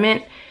really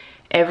adamant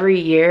every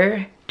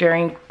year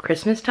during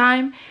Christmas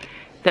time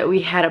that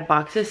we had a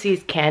box of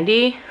See's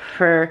candy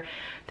for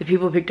the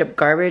people who picked up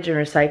garbage and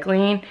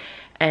recycling,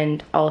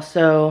 and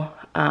also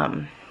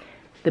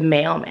the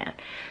mailman.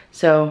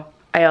 So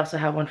I also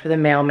have one for the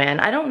mailman.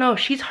 I don't know,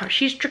 she's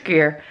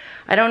trickier.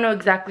 I don't know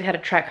exactly how to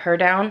track her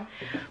down,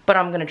 but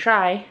I'm gonna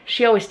try.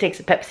 She always takes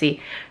a Pepsi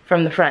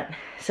from the front,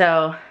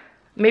 so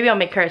maybe I'll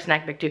make her a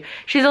snack bag too.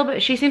 She seems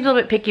a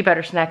little bit picky about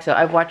her snacks, so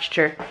I've watched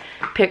her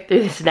pick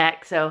through the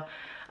snack. So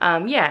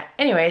yeah,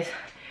 anyways,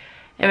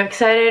 I'm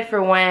excited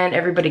for when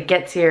everybody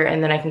gets here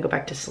and then I can go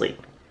back to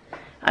sleep.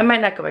 I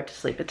might not go back to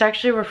sleep. It's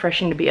actually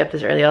refreshing to be up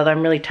this early, although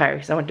I'm really tired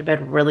because I went to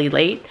bed really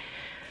late.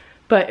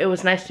 But it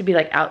was nice to be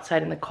like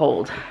outside in the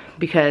cold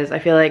because I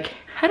feel like,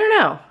 I don't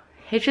know,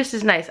 it just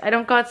is nice. I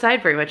don't go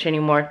outside very much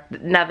anymore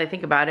now that I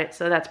think about it,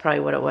 so that's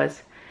probably what it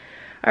was.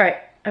 All right,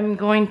 I'm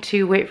going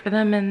to wait for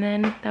them and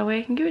then that way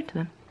I can give it to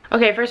them.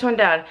 Okay, first one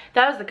down.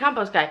 That was the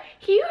compost guy.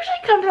 He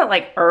usually comes out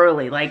like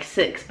early, like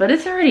 6, but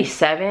it's already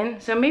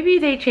 7, so maybe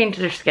they changed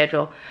their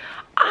schedule.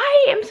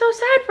 I am so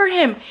sad for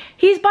him.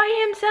 He's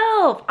by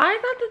himself. I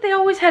thought that they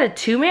always had a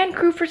 2-man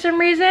crew for some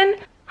reason.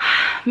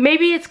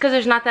 Maybe it's because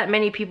there's not that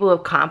many people who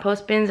have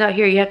compost bins out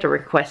here. You have to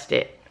request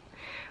it.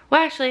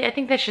 Well, actually, I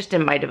think that's just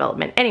in my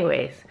development.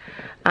 Anyways,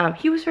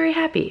 he was very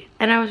happy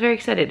and I was very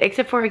excited.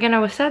 Except for, again, I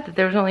was sad that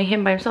there was only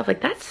him by himself.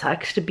 Like, that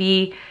sucks to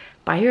be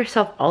by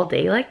yourself all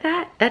day like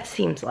that. That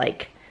seems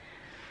like,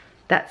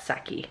 that's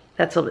sucky.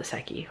 That's a little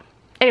bit sucky.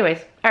 Anyways,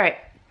 all right.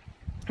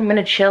 I'm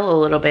gonna chill a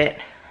little bit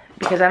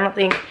because I don't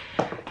think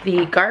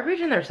the garbage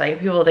and the recycling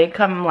people, they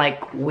come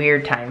like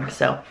weird times.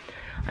 So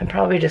I'm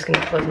probably just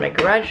gonna close my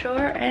garage door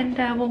and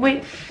we'll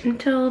wait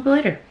until a little bit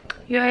later.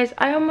 You guys,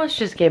 I almost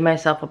just gave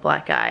myself a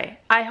black eye.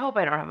 I hope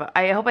I don't have a,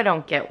 I hope I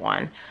don't get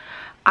one.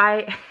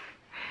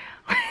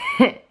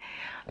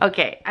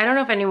 Okay, I don't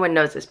know if anyone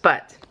knows this,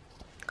 but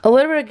a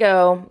little bit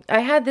ago, I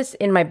had this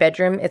in my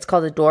bedroom. It's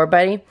called a Door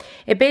Buddy.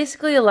 It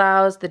basically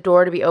allows the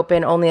door to be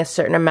open only a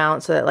certain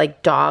amount so that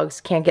like dogs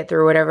can't get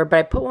through or whatever. But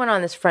I put one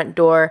on this front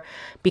door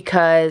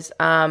because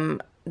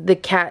the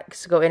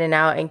cats go in and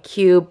out, and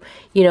Cube,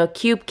 you know,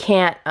 Cube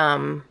can't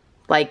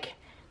like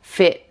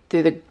fit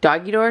through the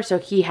doggy door, so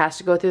he has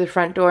to go through the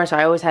front door. So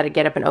I always had to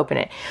get up and open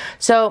it.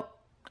 So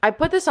I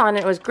put this on and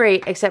it was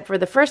great, except for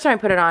the first time I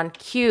put it on,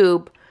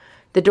 Cube,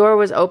 the door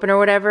was open or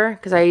whatever,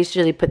 because I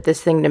usually put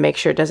this thing to make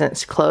sure it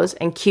doesn't close,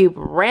 and Cube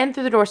ran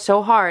through the door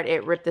so hard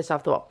it ripped this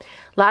off the wall.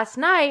 Last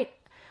night,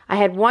 I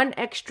had one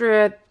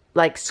extra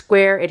like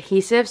square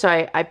adhesive,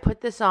 so I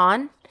put this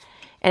on,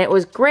 and it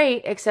was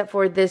great, except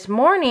for this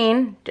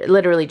morning,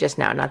 literally just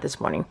now, not this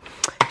morning,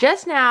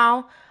 just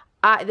now,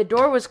 the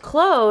door was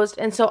closed,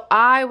 and so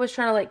I was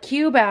trying to let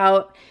Cube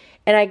out,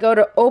 and I go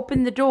to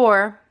open the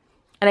door,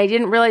 and I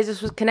didn't realize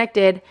this was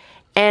connected,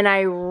 and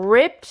I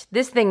ripped,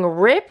 this thing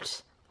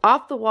ripped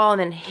off the wall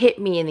and then hit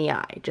me in the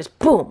eye. Just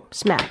boom,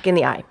 smack in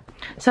the eye.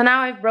 So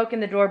now I've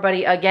broken the Door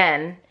Buddy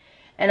again.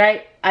 And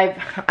I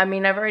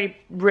mean, I've already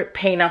ripped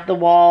paint off the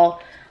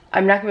wall.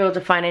 I'm not gonna be able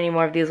to find any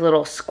more of these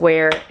little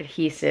square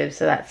adhesives,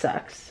 so that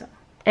sucks. So,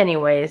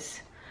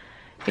 anyways,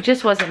 it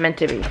just wasn't meant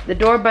to be. The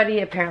Door Buddy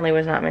apparently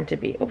was not meant to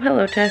be. Oh,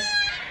 hello, Tess.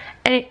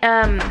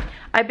 And,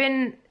 I've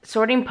been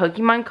sorting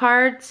Pokemon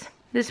cards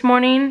this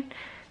morning,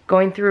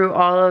 going through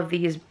all of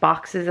these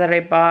boxes that I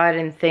bought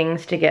and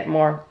things to get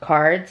more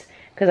cards,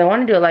 because I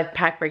want to do a live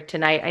pack break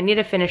tonight. I need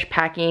to finish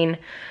packing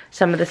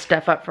some of the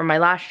stuff up from my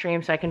last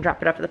stream so I can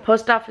drop it off at the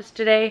post office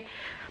today.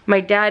 My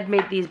dad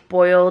made these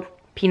boiled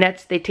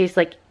peanuts. They taste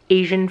like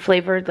Asian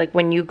flavored, like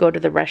when you go to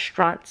the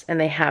restaurants and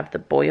they have the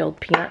boiled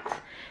peanuts.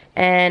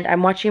 And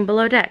I'm watching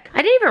Below Deck.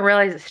 I didn't even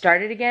realize it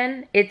started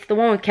again. It's the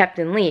one with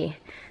Captain Lee.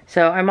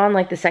 So I'm on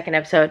like the second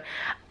episode.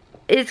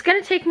 It's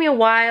gonna take me a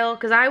while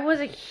because I was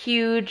a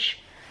huge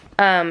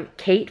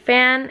Kate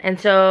fan, and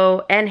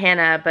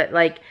Hannah, but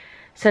like,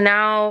 so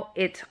now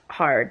it's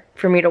hard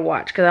for me to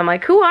watch because I'm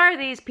like, who are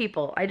these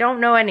people? I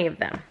don't know any of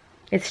them.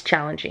 It's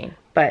challenging,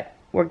 but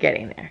we're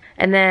getting there.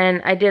 And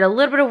then I did a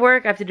little bit of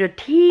work. I have to do a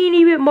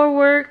teeny bit more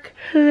work.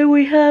 And then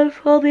we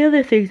have all the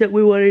other things that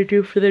we want to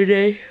do for the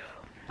day.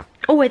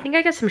 Oh, I think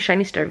I got some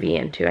Shiny Star V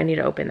in too. I need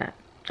to open that.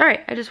 All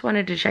right, I just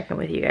wanted to check in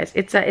with you guys.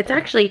 It's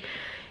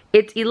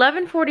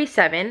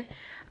 11:47.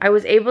 I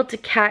was able to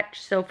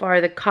catch so far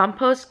the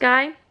compost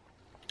guy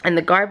and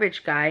the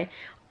garbage guy.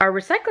 Our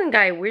recycling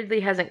guy weirdly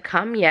hasn't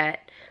come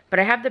yet, but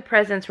I have the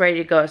presents ready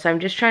to go, so I'm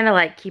just trying to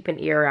like keep an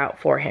ear out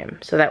for him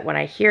so that when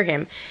I hear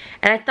him,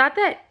 and I thought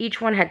that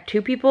each one had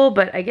 2 people,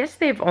 but I guess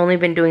they've only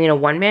been doing a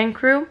one-man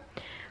crew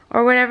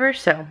or whatever,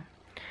 so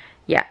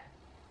yeah.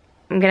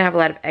 I'm gonna have a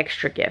lot of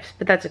extra gifts,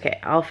 but that's okay.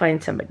 I'll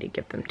find somebody to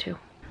give them to.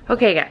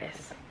 Okay,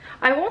 guys.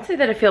 I won't say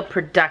that I feel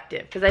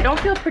productive, because I don't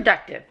feel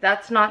productive.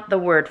 That's not the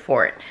word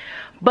for it.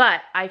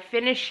 But I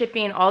finished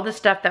shipping all the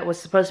stuff that was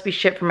supposed to be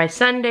shipped for my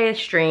Sunday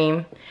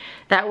stream.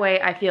 That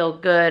way I feel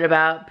good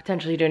about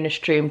potentially doing a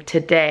stream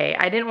today.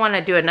 I didn't want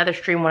to do another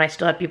stream when I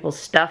still had people's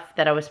stuff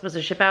that I was supposed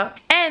to ship out.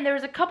 And there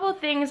was a couple of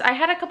things, I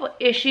had a couple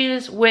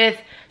issues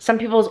with some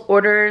people's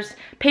orders.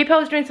 PayPal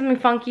was doing something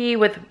funky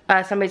with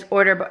somebody's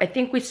order, but I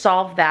think we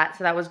solved that,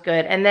 so that was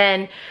good. And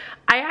then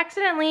I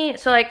accidentally,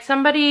 so like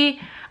somebody,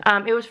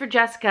 it was for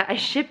Jessica, I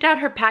shipped out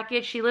her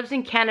package. She lives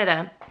in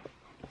Canada.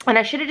 And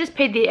I should have just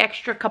paid the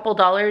extra couple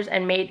dollars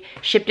and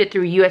shipped it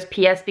through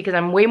USPS because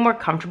I'm way more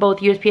comfortable with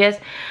USPS.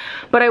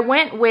 But I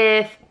went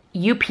with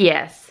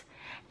UPS.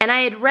 And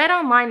I had read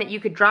online that you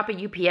could drop a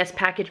UPS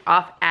package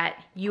off at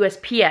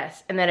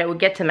USPS and then it would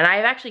get to them. And I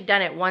have actually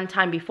done it one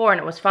time before and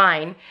it was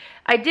fine.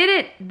 I did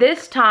it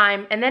this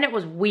time and then it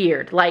was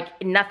weird.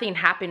 Like nothing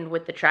happened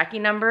with the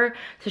tracking number.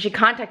 So she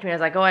contacted me. I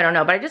was like, oh, I don't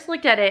know. But I just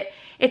looked at it.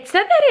 It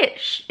said that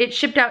it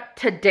shipped out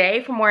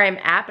today from where I'm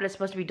at, but it's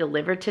supposed to be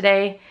delivered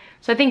today.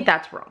 So I think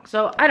that's wrong.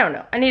 So I don't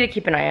know. I need to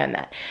keep an eye on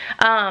that.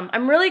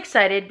 I'm really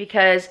excited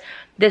because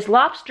this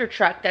lobster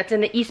truck that's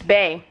in the East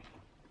Bay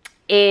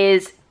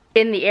is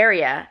in the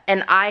area,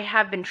 and I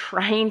have been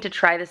trying to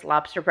try this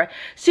lobster,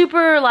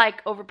 super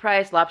like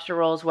overpriced lobster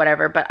rolls,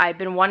 whatever, but I've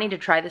been wanting to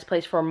try this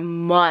place for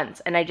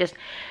months, and I just,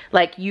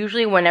 like,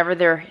 usually whenever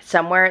they're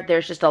somewhere,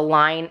 there's just a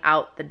line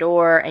out the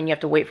door, and you have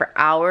to wait for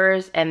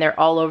hours, and they're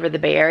all over the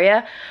Bay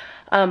Area.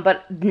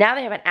 But now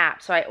they have an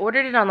app, so I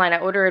ordered it online. I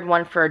ordered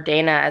one for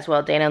Dana as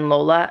well, Dana and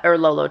Lola, or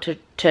Lolo,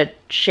 to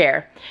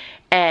share.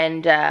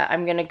 And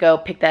I'm gonna go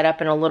pick that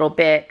up in a little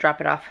bit, drop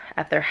it off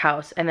at their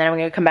house, and then I'm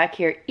gonna come back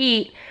here,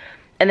 eat,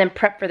 and then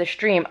prep for the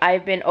stream.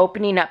 I've been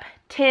opening up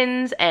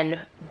tins and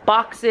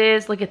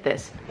boxes. Look at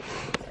this.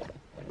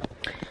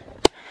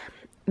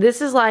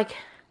 This is like,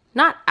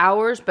 not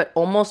hours, but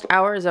almost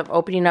hours of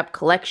opening up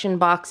collection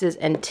boxes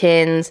and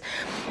tins,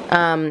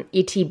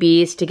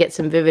 ETBs to get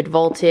some Vivid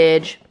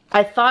Voltage.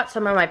 I thought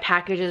some of my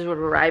packages would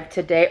arrive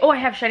today. Oh, I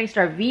have Shining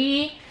Star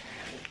V.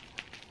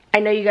 I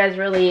know you guys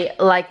really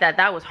like that.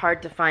 That was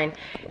hard to find.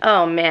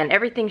 Oh man,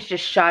 everything's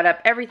just shot up.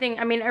 Everything,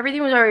 I mean,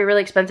 everything was already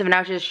really expensive and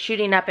now it's just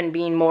shooting up and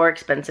being more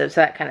expensive,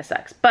 so that kind of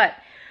sucks. But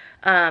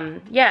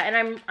yeah,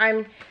 and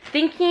I'm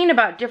thinking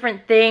about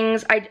different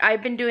things.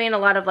 I've been doing a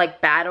lot of like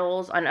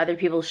battles on other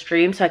people's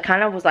streams, so I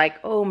kind of was like,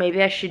 oh,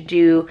 maybe I should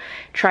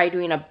try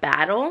doing a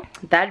battle.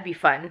 That'd be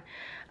fun.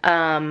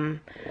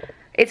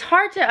 It's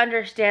hard to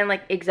understand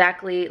like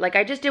exactly, like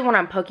I just did one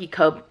on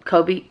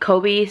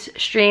Kobe's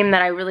stream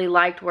that I really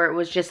liked, where it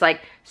was just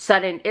like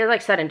sudden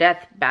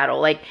death battle.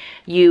 Like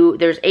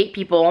there's 8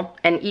 people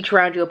and each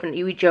round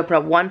you each open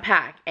up 1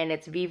 pack and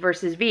it's V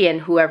versus V,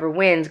 and whoever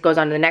wins goes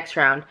on to the next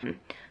round.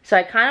 So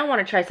I kind of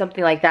want to try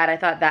something like that. I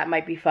thought that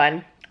might be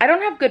fun. I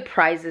don't have good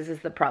prizes is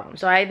the problem.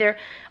 So I either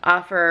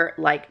offer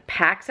like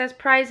packs as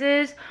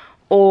prizes,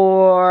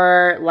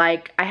 or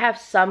like I have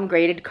some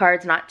graded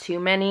cards, not too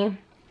many.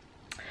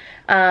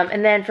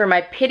 And then for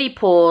my pity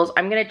pools,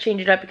 I'm going to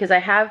change it up because I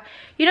have,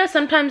 you know,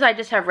 sometimes I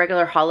just have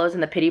regular hollows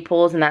in the pity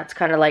pools and that's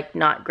kind of like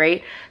not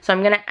great. So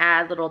I'm going to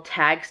add little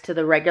tags to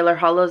the regular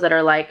hollows that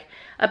are like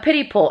a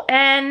pity pool.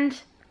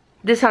 And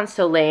this sounds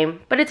so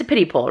lame, but it's a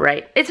pity pool,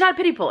 right? It's not a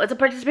pity pool, it's a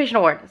participation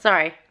award,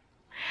 sorry.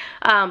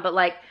 But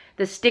like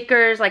the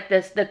stickers, like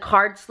the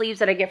card sleeves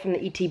that I get from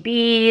the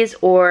ETBs,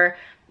 or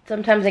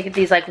sometimes I get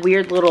these like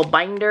weird little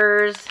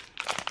binders,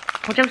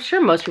 which I'm sure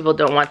most people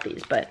don't want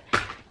these, but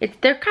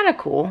they're kind of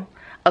cool.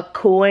 A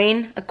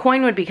coin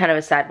would be kind of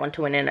a sad one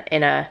to win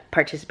in a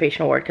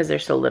participation award because they're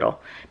so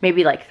little.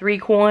 Maybe like 3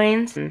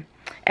 coins.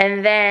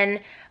 And then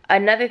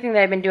another thing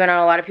that I've been doing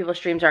on a lot of people's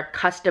streams are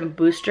custom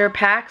booster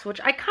packs, which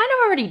I kind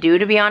of already do,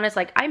 to be honest.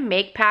 Like I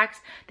make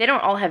packs, they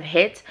don't all have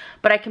hits,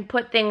 but I can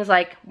put things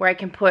like where I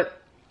can put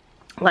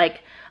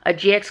like a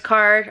GX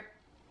card,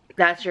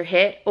 that's your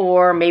hit,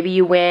 or maybe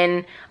you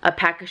win a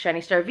pack of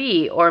Shining Star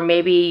V, or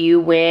maybe you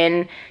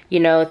win, you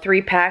know,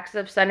 3 packs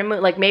of Sun and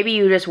Moon. Like maybe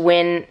you just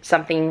win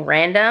something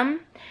random,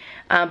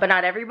 but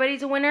not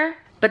everybody's a winner.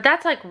 But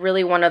that's like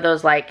really one of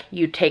those like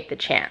you take the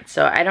chance.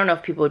 So I don't know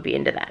if people would be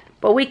into that,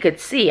 but we could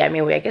see. I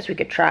mean, I guess we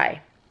could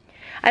try.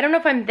 I don't know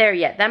if I'm there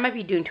yet. That might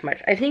be doing too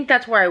much. I think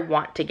that's where I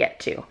want to get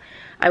to.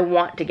 I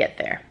want to get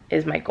there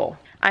is my goal.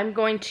 I'm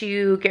going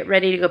to get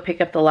ready to go pick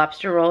up the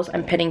lobster rolls.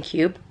 I'm petting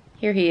Cube.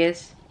 Here he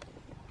is.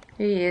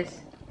 Here he is.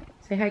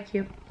 Say hi,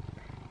 Cube.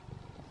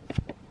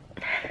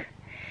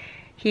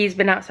 He's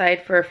been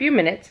outside for a few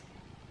minutes.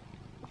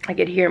 I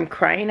could hear him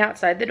crying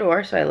outside the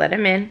door, so I let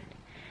him in.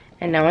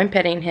 And now I'm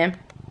petting him.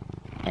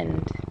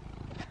 And,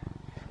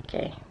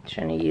 okay,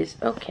 trying to use,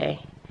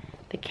 okay.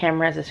 The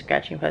camera has a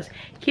scratching post.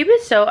 Cube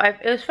is so,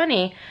 it was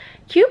funny.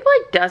 Cube,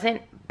 like,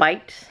 doesn't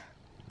bite.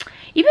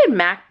 Even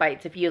Mac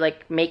bites if you,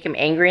 like, make him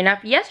angry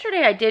enough.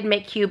 Yesterday, I did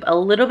make Cube a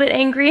little bit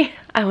angry.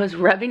 I was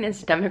rubbing his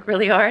stomach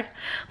really hard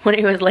when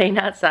he was laying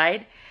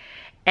outside.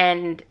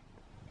 And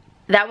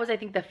that was, I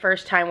think, the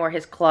first time where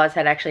his claws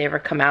had actually ever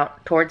come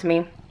out towards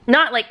me.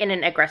 Not, like, in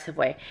an aggressive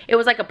way. It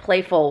was, like, a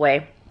playful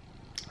way.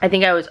 I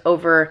think I was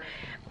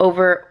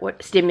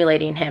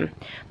stimulating him.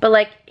 But,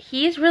 like,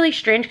 he's really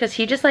strange because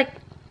he just, like,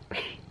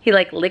 he,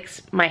 like,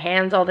 licks my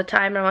hands all the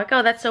time. And I'm like,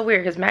 oh, that's so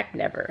weird because Mac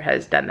never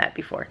has done that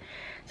before.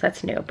 So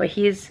that's new. But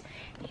he's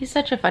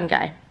such a fun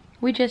guy.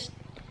 We just,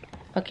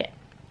 okay.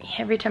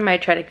 Every time I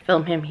try to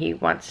film him, he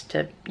wants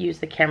to use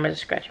the camera to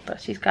scratch and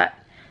post. He's got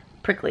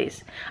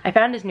pricklies. I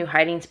found his new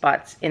hiding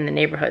spots in the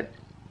neighborhood.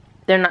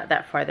 They're not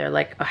that far. They're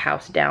like a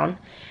house down.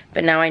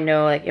 But now I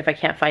know, like, if I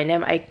can't find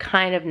him, I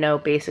kind of know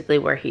basically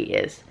where he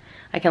is.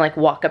 I can, like,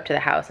 walk up to the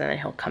house and then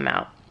he'll come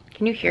out.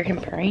 Can you hear him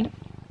purring?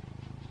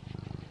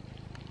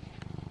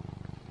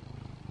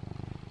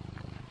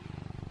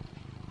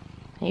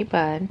 Hey,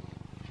 bud.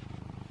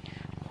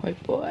 Hey,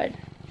 bud.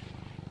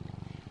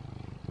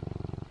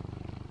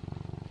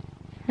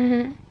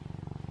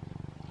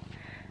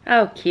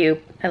 Oh,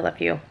 cute. I love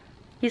you.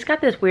 He's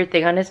got this weird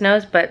thing on his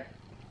nose, but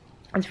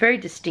it's very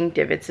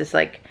distinctive. It's just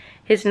like,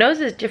 his nose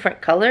is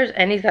different colors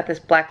and he's got this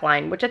black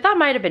line, which I thought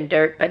might have been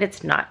dirt, but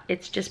it's not.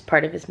 It's just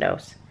part of his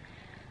nose.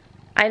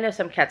 I know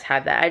some cats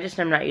have that. I just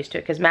am not used to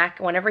it because Mac,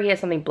 whenever he has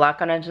something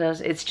black on his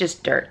nose, it's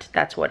just dirt.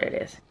 That's what it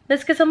is.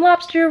 Let's get some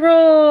lobster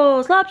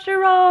rolls. Lobster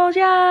rolls,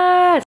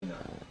 yes!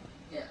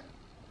 Yeah.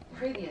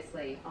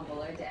 Previously on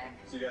Below Deck.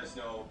 So you guys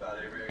know about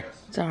Avery, I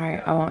guess? Sorry,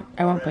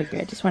 I won't bug you.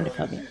 I just wanted to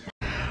film you.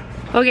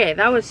 Okay,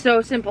 that was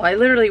so simple. I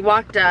literally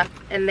walked up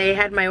and they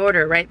had my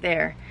order right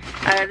there.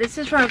 This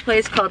is from a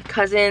place called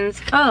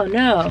Cousins. Oh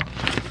no.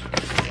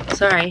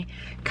 Sorry.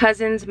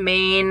 Cousins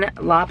Maine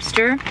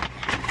Lobster.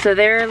 So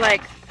they're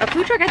like a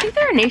food truck. I think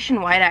they're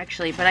nationwide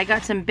actually, but I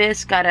got some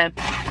bisque, got a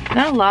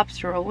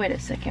lobster roll. Wait a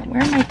second,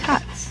 where are my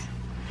tots?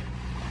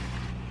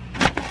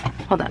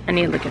 Hold on, I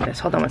need to look at this.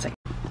 Hold on one second.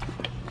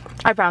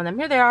 I found them,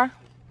 here they are.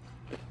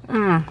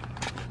 I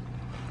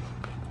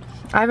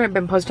haven't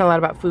been posting a lot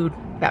about food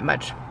that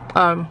much.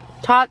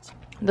 Tots,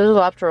 those are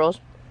lobster rolls.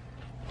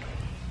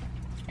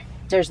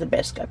 There's the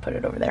bisque, I put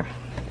it over there.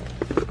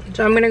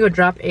 So I'm gonna go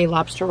drop a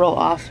lobster roll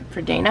off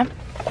for Dana.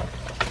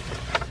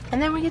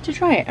 And then we get to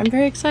try it. I'm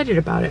very excited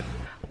about it.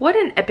 What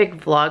an epic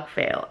vlog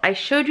fail. I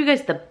showed you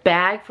guys the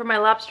bag for my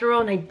lobster roll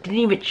and I didn't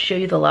even show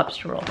you the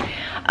lobster roll.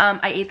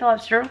 I ate the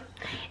lobster roll.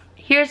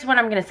 Here's what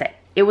I'm gonna say.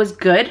 It was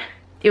good.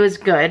 It was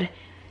good.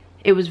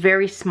 It was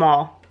very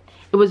small.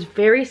 It was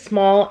very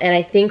small, and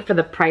I think for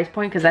the price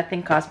point, because that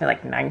thing cost me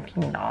like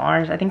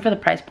 $19, I think for the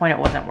price point it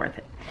wasn't worth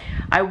it.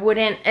 I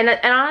wouldn't, and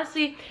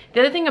honestly, the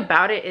other thing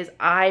about it is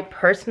I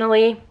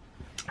personally,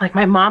 like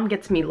my mom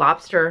gets me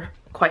lobster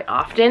quite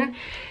often,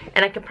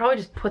 and I could probably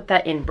just put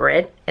that in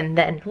bread and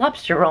then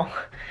lobster roll.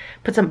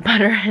 Put some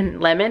butter and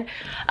lemon.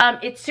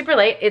 It's super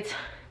late. It's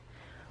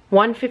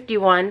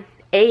 1:51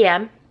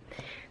 a.m.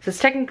 So it's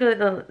technically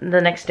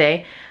the next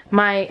day.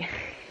 My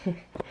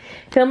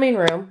filming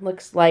room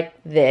looks like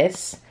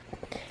this.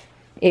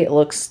 It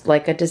looks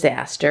like a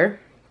disaster.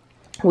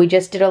 We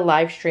just did a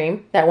live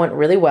stream that went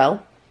really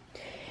well.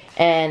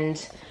 And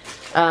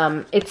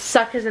it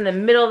sucked because in the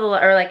middle of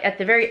the, or like at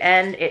the very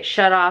end, it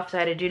shut off, so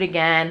I had to do it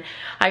again.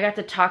 I got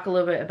to talk a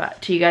little bit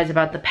to you guys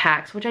about the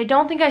packs, which I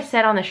don't think I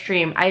said on the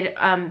stream.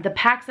 The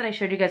packs that I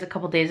showed you guys a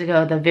couple days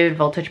ago, the Vivid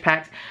Voltage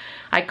packs,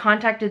 I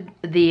contacted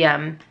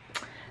the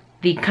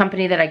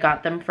company that I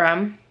got them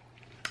from.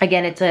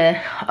 Again, it's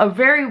a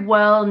very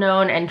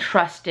well-known and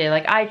trusted,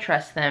 like I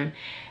trust them.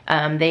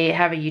 They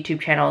have a YouTube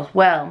channel as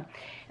well.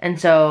 And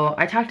so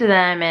I talked to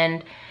them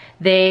and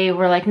they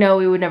were like, no,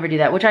 we would never do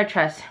that, which I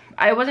trust.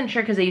 I wasn't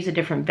sure because they use a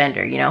different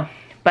vendor, you know,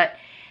 but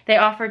they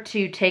offered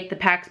to take the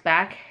packs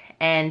back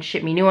and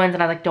ship me new ones,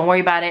 and I was like, don't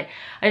worry about it.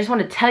 I just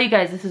want to tell you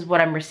guys this is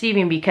what I'm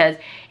receiving, because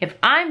if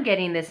I'm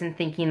getting this and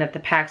thinking that the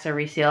packs are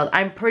resealed,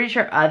 I'm pretty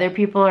sure other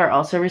people are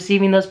also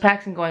receiving those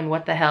packs and going,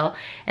 what the hell,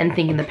 and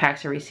thinking the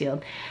packs are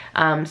resealed.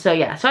 So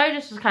yeah, so I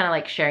just was kind of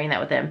like sharing that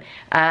with them.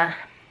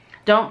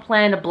 Don't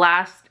plan to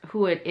blast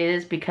who it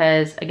is,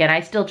 because again,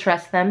 I still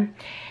trust them.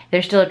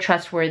 They're still a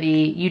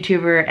trustworthy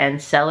YouTuber and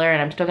seller,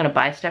 and I'm still gonna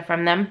buy stuff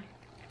from them.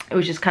 It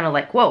was just kind of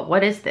like, whoa,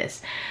 what is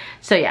this?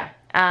 So yeah.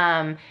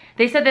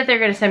 They said that they're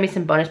gonna send me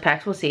some bonus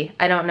packs. We'll see.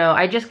 I don't know.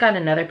 I just got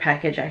another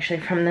package actually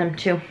from them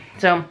too.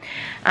 So,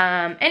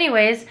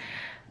 anyways,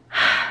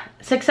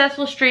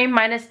 successful stream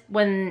minus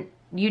when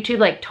YouTube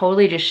like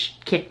totally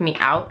just kicked me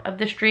out of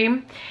the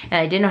stream and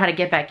I didn't know how to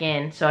get back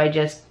in. So I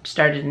just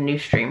started a new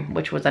stream,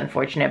 which was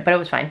unfortunate, but it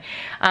was fine.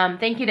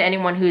 Thank you to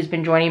anyone who's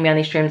been joining me on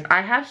these streams.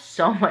 I have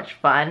so much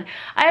fun.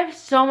 I have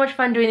so much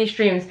fun doing these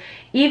streams,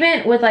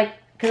 even with like,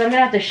 because I'm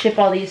gonna have to ship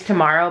all these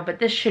tomorrow, but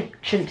this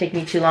shouldn't take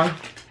me too long.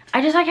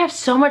 I just like have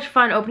so much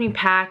fun opening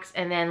packs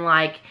and then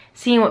like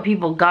seeing what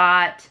people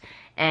got,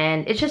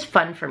 and it's just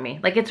fun for me.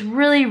 Like it's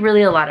really,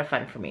 really a lot of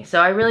fun for me. So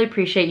I really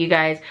appreciate you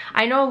guys.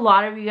 I know a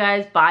lot of you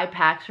guys buy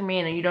packs for me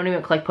and you don't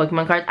even collect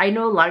Pokemon cards. I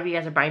know a lot of you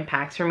guys are buying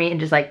packs for me and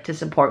just like to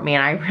support me,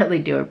 and I really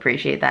do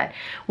appreciate that.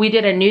 We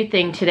did a new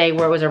thing today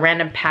where it was a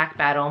random pack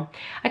battle.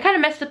 I kind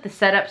of messed up the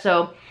setup,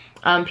 so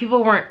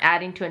people weren't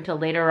adding to it until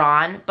later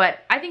on,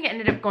 but I think it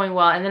ended up going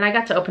well, and then I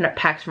got to open up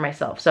packs for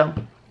myself. So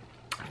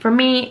for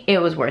me, it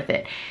was worth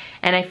it.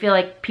 And I feel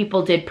like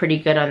people did pretty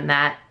good on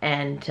that,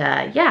 and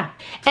yeah.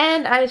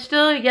 And I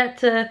still yet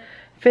to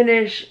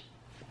finish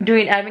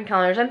doing advent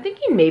calendars. I'm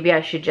thinking maybe I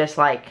should just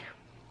like,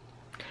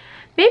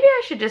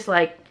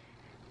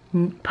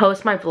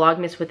 post my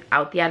Vlogmas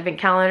without the advent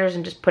calendars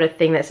and just put a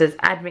thing that says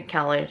advent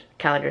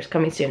calendars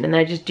coming soon, and then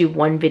I just do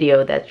one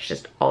video that's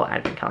just all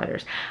advent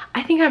calendars.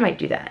 I think I might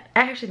do that. I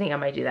actually think I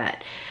might do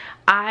that.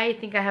 I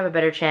think I have a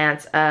better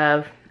chance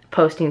of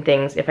posting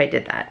things if I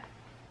did that.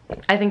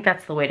 I think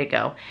that's the way to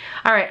go.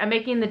 All right, I'm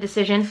making the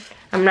decision.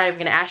 I'm not even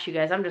gonna ask you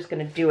guys, I'm just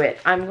gonna do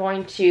it.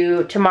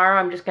 Tomorrow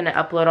I'm just gonna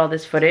upload all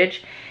this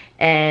footage,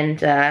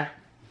 and I'm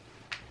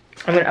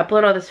gonna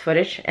upload all this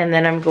footage, and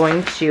then I'm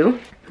going to,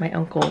 my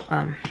uncle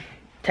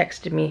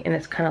texted me and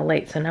it's kind of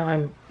late, so now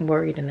I'm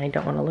worried and I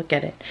don't want to look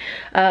at it.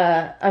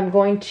 I'm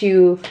going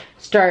to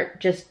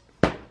start just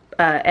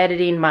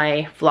editing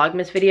my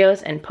Vlogmas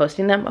videos and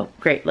posting them. Oh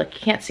great, look,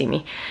 you can't see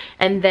me.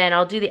 And then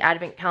I'll do the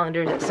advent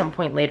calendars at some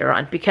point later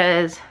on,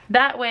 because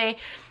that way,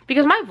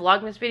 because my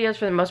Vlogmas videos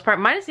for the most part,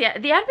 minus the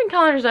advent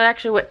calendars are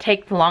actually what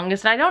take the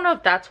longest, and I don't know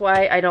if that's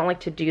why I don't like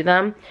to do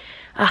them.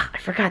 I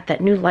forgot that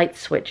new light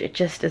switch, it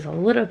just is a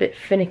little bit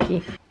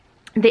finicky.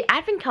 The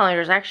advent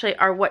calendars actually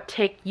are what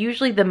take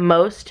usually the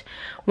most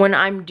when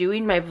I'm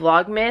doing my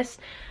Vlogmas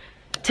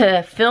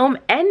to film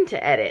and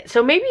to edit.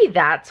 So maybe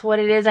that's what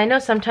it is. I know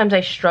sometimes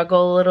I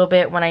struggle a little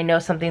bit when I know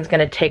something's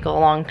gonna take a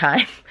long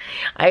time.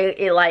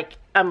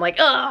 I'm like,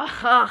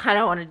 oh, I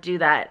don't want to do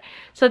that.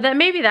 So that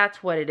maybe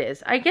that's what it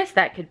is. I guess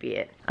that could be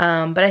it.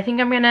 But I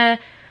think I'm gonna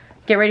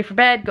get ready for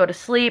bed, go to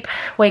sleep,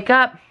 wake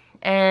up,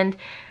 and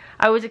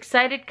I was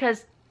excited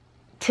because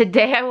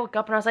today I woke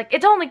up and I was like,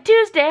 it's only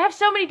Tuesday, I have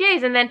so many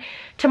days. And then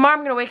tomorrow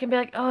I'm gonna wake up and be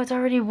like, oh, it's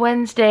already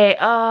Wednesday.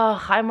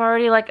 Oh, I'm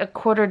already like a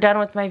quarter done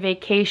with my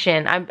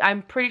vacation.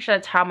 I'm pretty sure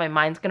that's how my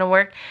mind's gonna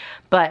work.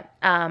 But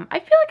I feel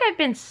like I've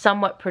been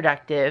somewhat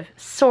productive,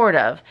 sort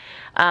of,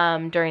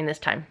 during this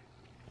time.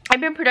 I've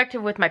been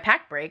productive with my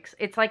pack breaks.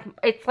 It's like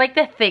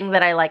the thing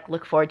that I like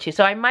look forward to.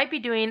 So I might be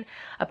doing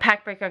a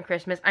pack break on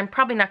Christmas. I'm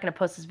probably not going to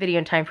post this video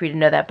in time for you to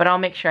know that, but I'll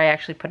make sure I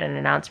actually put an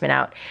announcement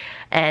out.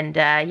 And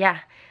yeah.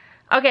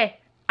 Okay,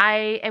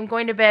 I am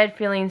going to bed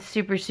feeling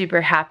super,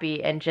 super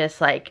happy and just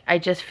like, I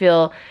just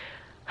feel,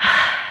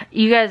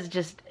 you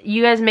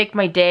guys make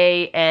my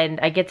day, and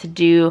I get to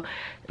do,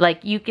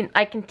 like,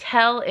 I can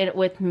tell it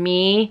with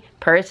me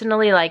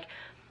personally, like,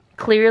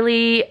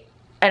 clearly.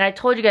 And I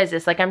told you guys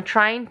this, like, I'm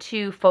trying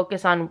to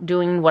focus on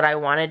doing what I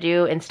want to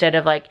do instead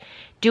of, like,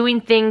 doing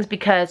things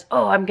because,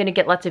 oh, I'm going to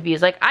get lots of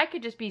views. Like, I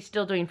could just be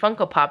still doing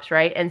Funko Pops,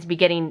 right? And be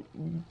getting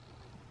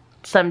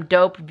some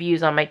dope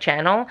views on my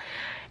channel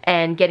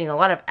and getting a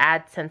lot of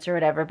AdSense or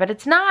whatever. But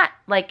it's not,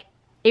 like,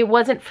 it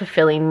wasn't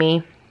fulfilling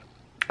me.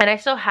 And I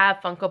still have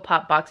Funko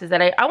Pop boxes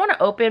that I want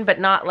to open, but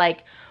not,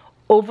 like,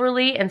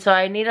 overly. And so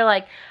I need to,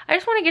 like, I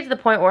just want to get to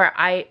the point where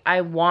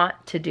I want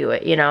to do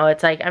it, you know.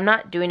 It's like I'm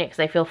not doing it because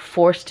I feel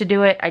forced to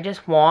do it. I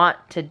just want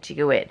to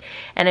do it.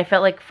 And I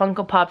felt like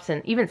Funko Pops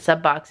and even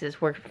sub boxes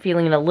were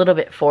feeling a little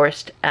bit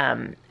forced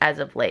as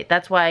of late.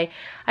 That's why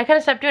I kind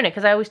of stopped doing it,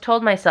 because I always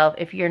told myself,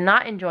 if you're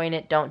not enjoying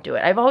it, don't do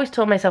it. I've always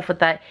told myself with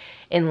that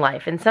in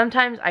life, and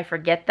sometimes I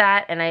forget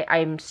that, and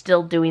I'm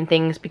still doing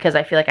things because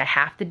I feel like I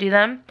have to do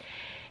them,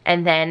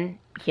 and then,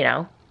 you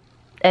know,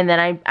 and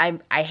then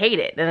I hate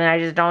it, and then I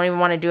just don't even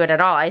want to do it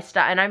at all. I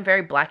stop, and I'm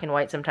very black and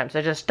white sometimes, so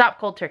I just stop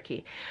cold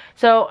turkey.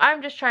 So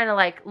I'm just trying to,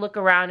 like, look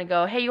around and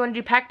go, hey, you want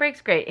to do pack breaks?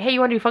 Great. Hey, you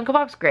want to do Funko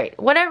Pops? Great.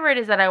 Whatever it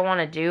is that I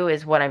want to do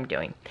is what I'm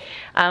doing.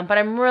 But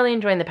I'm really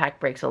enjoying the pack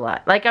breaks a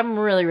lot. Like, I'm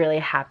really, really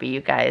happy,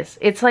 you guys.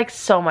 It's, like,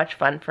 so much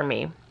fun for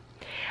me.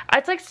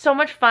 It's, like, so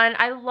much fun.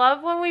 I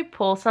love when we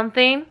pull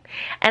something,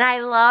 and I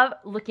love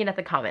looking at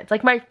the comments.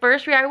 Like, my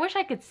first reaction, I wish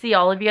I could see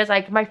all of you guys.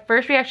 Like, my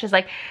first reaction is,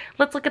 like,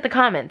 let's look at the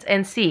comments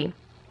and see.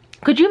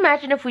 Could you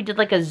imagine if we did,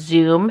 like, a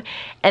Zoom,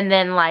 and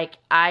then, like,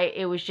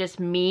 it was just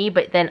me,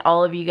 but then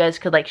all of you guys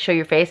could, like, show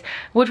your face,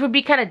 which would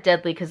be kind of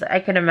deadly, because I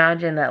can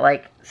imagine that,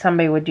 like,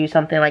 somebody would do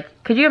something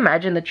like, could you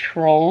imagine the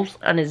trolls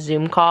on a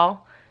Zoom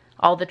call?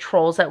 All the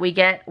trolls that we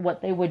get,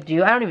 what they would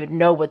do? I don't even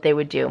know what they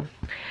would do.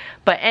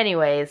 But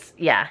anyways,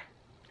 yeah.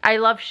 I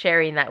love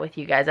sharing that with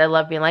you guys. I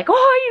love being like,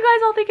 oh, you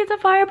guys all think it's a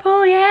fire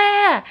pole,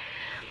 yeah!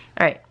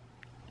 Alright,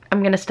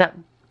 I'm gonna stop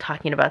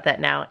talking about that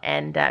now,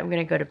 and I'm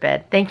gonna go to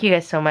bed. Thank you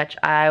guys so much.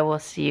 I will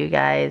see you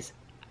guys.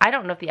 I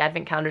don't know if the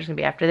advent calendar is gonna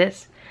be after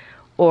this,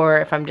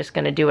 or if I'm just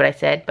gonna do what I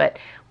said, but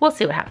we'll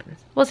see what happens.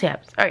 We'll see what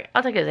happens. Alright,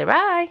 I'll talk to you later.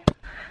 Bye!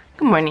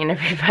 Good morning,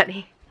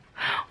 everybody.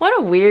 What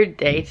a weird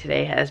day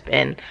today has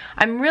been.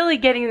 I'm really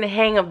getting the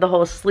hang of the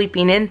whole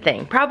sleeping in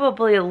thing.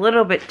 Probably a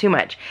little bit too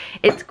much.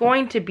 It's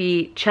going to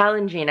be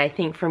challenging, I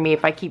think, for me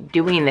if I keep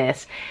doing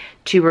this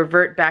to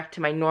revert back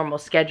to my normal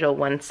schedule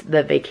once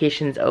the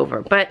vacation's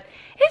over. But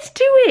it's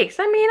 2 weeks.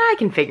 I mean, I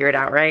can figure it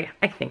out, right?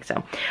 I think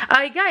so.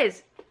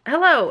 Guys,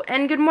 hello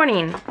and good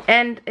morning.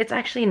 And it's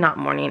actually not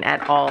morning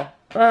at all.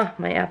 Oh,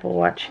 my Apple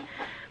Watch.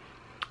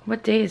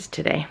 What day is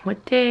today?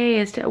 What day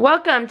is today?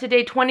 Welcome to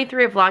day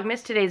 23 of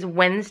Vlogmas. Today's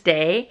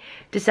Wednesday,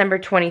 December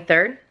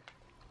 23rd.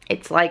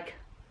 It's like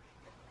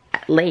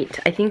late.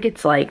 I think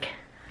it's like,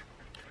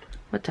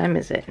 what time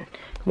is it?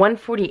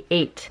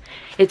 1:48.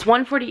 It's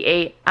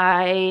 1:48.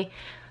 I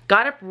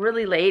got up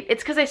really late.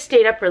 It's because I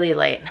stayed up really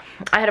late.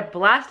 I had a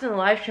blast in the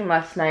live stream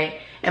last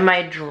night, and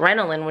my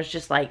adrenaline was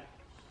just like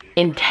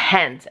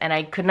intense, and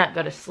I could not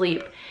go to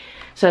sleep.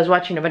 So I was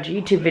watching a bunch of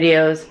YouTube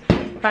videos.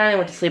 Finally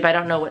went to sleep. I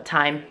don't know what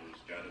time.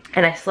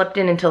 And I slept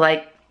in until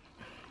like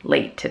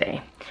late today.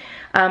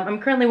 I'm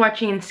currently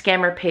watching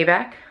Scammer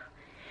Payback.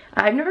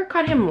 I've never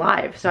caught him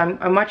live, so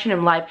I'm watching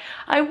him live.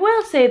 I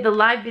will say the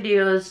live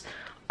videos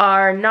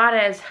are not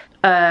as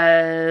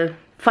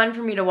fun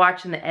for me to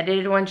watch than the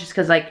edited ones, just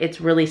because like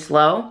it's really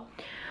slow.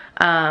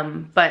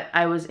 But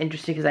I was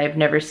interested because I've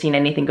never seen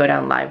anything go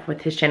down live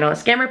with his channel.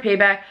 Scammer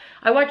Payback.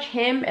 I watch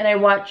him, and I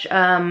watch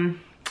oh,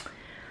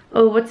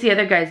 what's the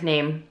other guy's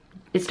name?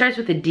 It starts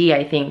with a D,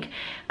 I think.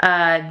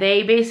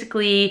 They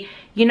basically,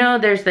 you know,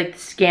 there's like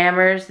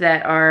scammers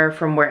that are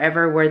from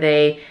wherever, where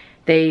they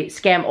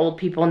scam old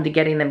people into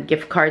getting them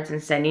gift cards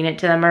and sending it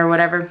to them or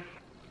whatever.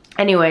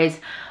 Anyways,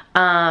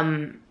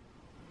 I'm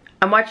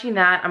watching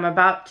that. I'm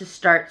about to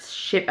start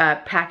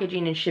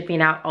packaging and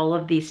shipping out all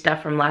of these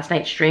stuff from last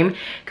night's stream,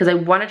 because I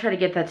want to try to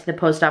get that to the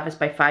post office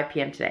by 5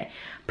 p.m. today.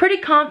 Pretty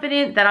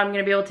confident that I'm going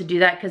to be able to do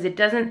that, because it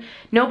doesn't,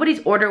 nobody's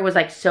order was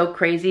like so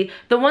crazy.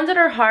 The ones that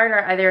are hard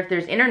are either if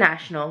there's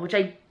international, which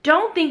I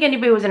don't think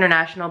anybody was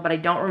international, but I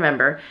don't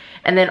remember.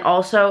 And then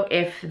also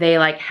if they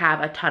like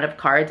have a ton of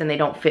cards and they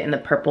don't fit in the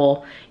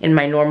purple, in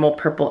my normal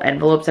purple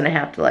envelopes, and I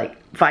have to like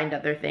find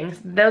other things.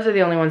 Those are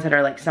the only ones that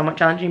are like somewhat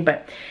challenging.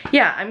 But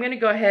yeah, I'm going to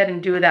go ahead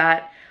and do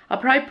that. I'll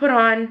probably put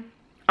on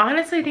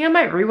honestly, I think I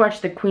might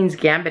rewatch The Queen's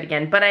Gambit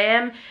again, but I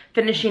am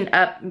finishing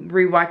up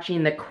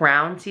rewatching The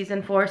Crown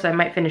season 4, so I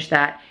might finish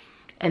that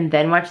and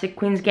then watch The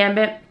Queen's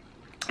Gambit.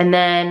 And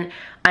then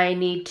I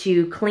need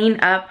to clean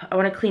up. I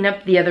want to clean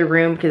up the other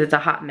room because it's a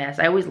hot mess.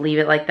 I always leave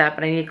it like that,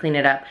 but I need to clean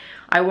it up.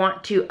 I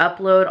want to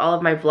upload all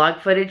of my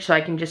vlog footage so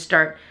I can just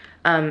start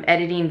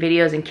editing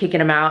videos and kicking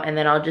them out, and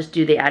then I'll just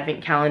do the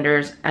advent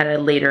calendars at a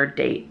later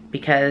date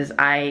because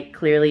I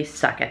clearly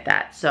suck at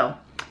that. So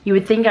you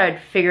would think I would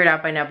figure it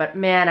out by now, but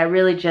man, I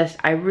really just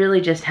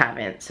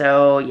haven't.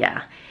 So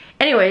yeah.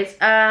 Anyways,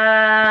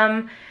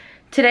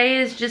 today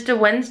is just a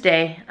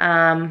Wednesday.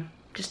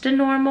 Just a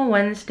normal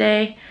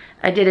Wednesday.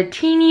 I did a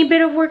teeny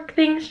bit of work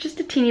things, just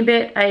a teeny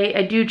bit.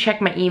 I do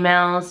check my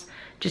emails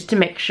just to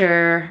make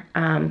sure,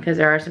 because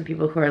there are some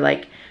people who are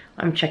like,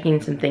 I'm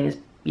checking some things,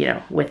 you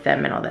know, with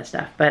them and all that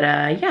stuff. But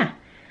yeah,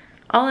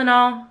 all in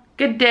all,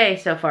 good day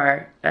so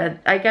far.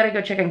 I gotta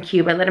go check on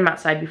Cube. I let him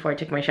outside before I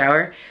took my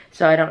shower,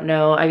 so I don't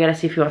know. I gotta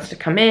see if he wants to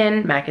come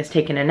in. Mac is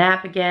taking a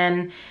nap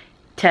again.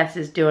 Tess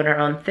is doing her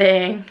own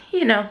thing.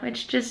 You know,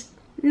 it's just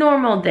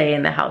normal day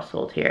in the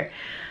household here.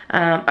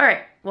 All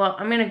right. Well,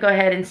 I'm gonna go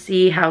ahead and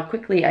see how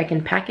quickly I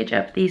can package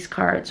up these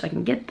cards so I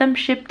can get them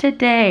shipped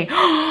today.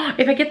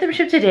 If I get them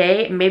shipped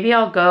today, maybe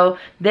I'll go.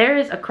 There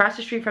is across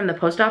the street from the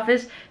post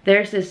office,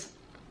 there's this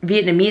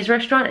Vietnamese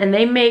restaurant and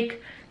they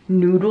make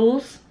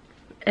noodles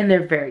and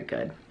they're very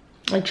good.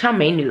 Like chow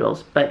mein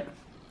noodles, but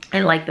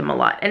I like them a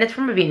lot. And it's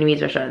from a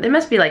Vietnamese restaurant. They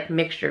must be like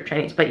mixture of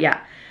Chinese, but yeah.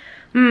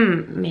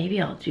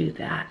 Maybe I'll do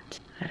that.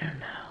 I don't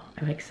know.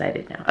 I'm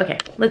excited now. Okay,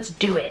 let's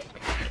do it.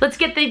 Let's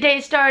get the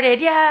day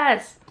started,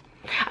 yes!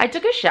 I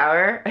took a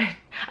shower. I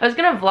was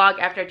gonna vlog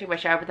after I took my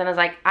shower, but then I was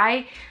like,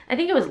 I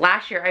think it was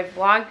last year I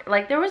vlogged,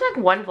 like there was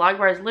like one vlog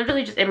where I was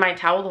literally just in my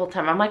towel the whole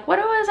time. I'm like, what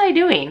was I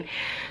doing?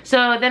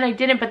 So then I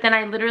didn't, but then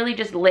I literally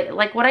just lay,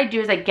 like what I do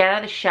is I get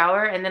out of the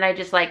shower and then I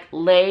just like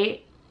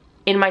lay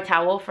in my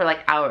towel for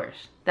like hours.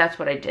 That's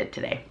what I did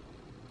today.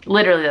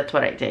 Literally that's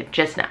what I did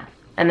just now.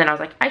 And then I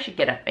was like, I should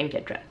get up and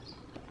get dressed.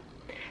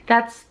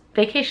 That's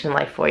vacation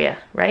life for you,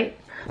 right?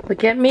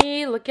 Look at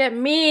me, look at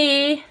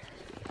me.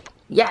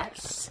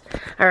 Yes.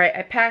 All right,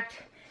 I packed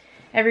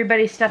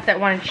everybody's stuff that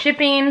wanted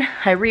shipping.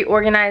 I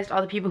reorganized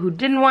all the people who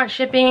didn't want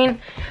shipping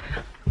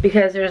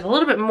because there's a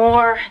little bit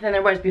more than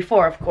there was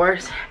before, of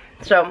course.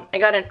 So I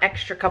got an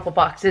extra couple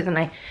boxes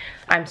and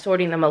I'm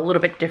sorting them a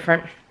little bit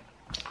different.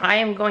 I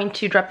am going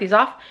to drop these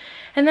off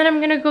and then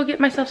I'm gonna go get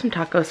myself some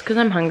tacos because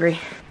I'm hungry.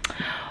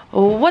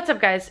 What's up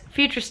guys,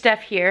 Future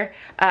Steph here.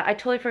 I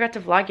totally forgot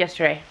to vlog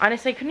yesterday.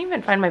 Honestly, I couldn't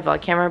even find my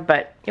vlog camera,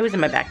 but it was in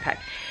my backpack.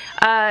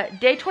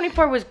 Day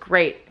 24 was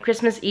great.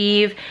 Christmas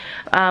Eve,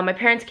 my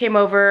parents came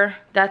over.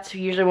 That's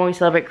usually when we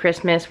celebrate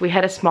Christmas. We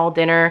had a small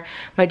dinner.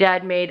 My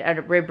dad made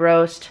a rib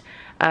roast.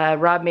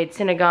 Rob made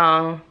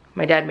sinigang.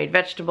 My dad made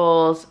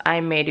vegetables. I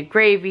made a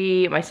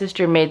gravy. My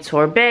sister made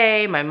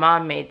sorbet. My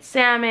mom made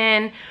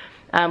salmon.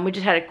 We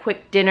just had a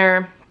quick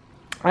dinner.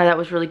 That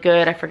was really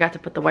good. I forgot to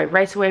put the white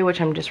rice away,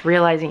 which I'm just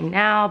realizing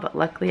now, but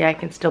luckily I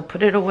can still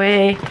put it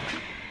away.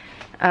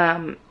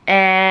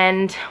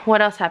 And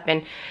what else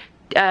happened?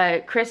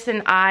 Chris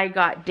and I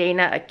got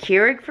Dana a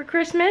Keurig for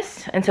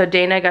Christmas, and so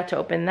Dana got to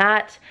open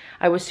that.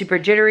 I was super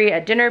jittery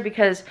at dinner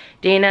because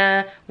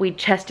Dana, we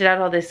tested out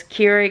all this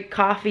Keurig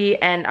coffee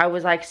and I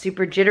was like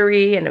super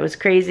jittery and it was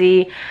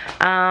crazy.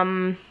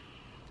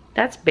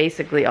 That's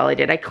basically all I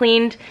did. I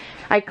cleaned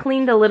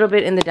a little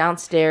bit in the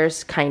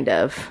downstairs, kind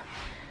of.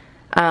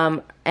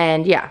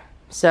 And yeah,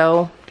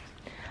 so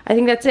I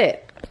think that's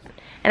it.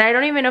 And I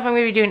don't even know if I'm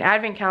going to be doing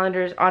advent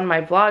calendars on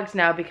my vlogs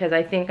now because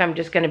I think I'm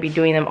just going to be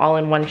doing them all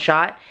in one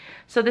shot.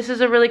 So this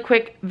is a really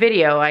quick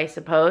video, I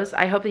suppose.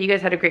 I hope that you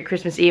guys had a great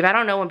Christmas Eve. I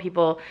don't know when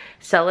people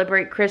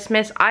celebrate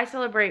Christmas.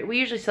 We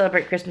usually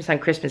celebrate Christmas on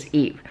Christmas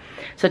Eve.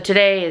 So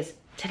today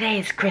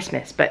is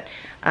Christmas, but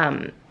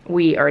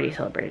we already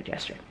celebrated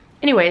yesterday.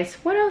 Anyways,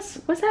 what else?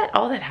 Was that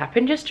all that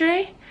happened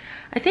yesterday?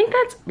 I think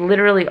that's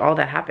literally all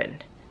that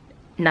happened.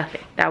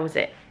 Nothing. That was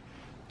it.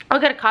 I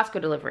got a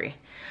Costco delivery.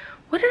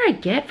 What did I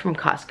get from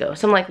Costco?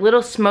 Some like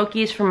little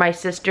smokies from my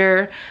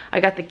sister. I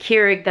got the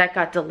Keurig that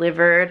got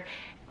delivered.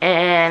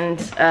 And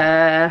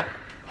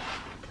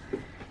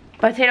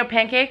potato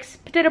pancakes,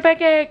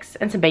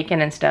 and some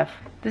bacon and stuff.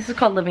 This is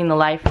called living the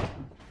life.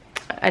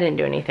 I didn't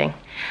do anything.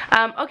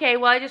 Okay,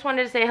 well I just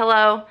wanted to say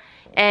hello.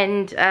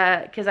 And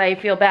because I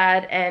feel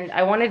bad and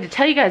I wanted to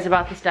tell you guys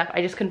about the stuff.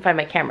 I just couldn't find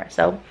my camera.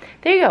 So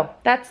there you go.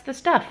 That's the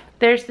stuff.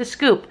 There's the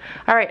scoop.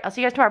 All right, I'll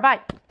see you guys tomorrow. Bye.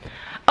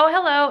 Oh,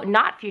 hello,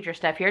 not Future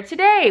Steph here.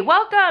 Today,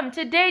 welcome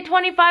to day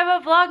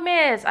 25 of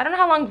Vlogmas. I don't know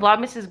how long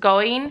Vlogmas is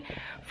going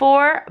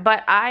for,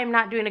 but I'm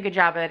not doing a good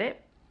job at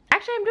it.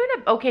 Actually, I'm doing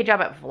an okay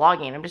job at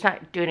vlogging. I'm just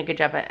not doing a good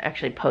job at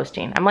actually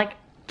posting. I'm like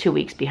 2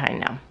 weeks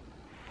behind now.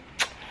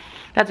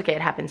 That's okay,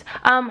 it happens.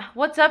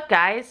 What's up,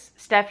 guys?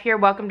 Steph here.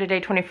 Welcome to day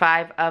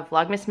 25 of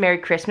Vlogmas. Merry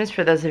Christmas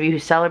for those of you who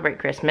celebrate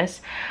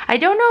Christmas. I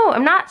don't know,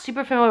 I'm not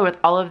super familiar with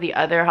all of the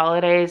other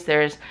holidays.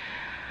 There's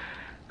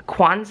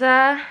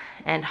Kwanzaa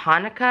and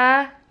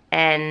Hanukkah,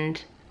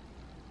 and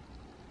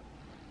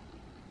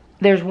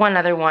there's one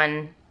other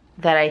one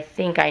that I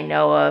think I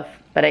know of.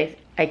 but I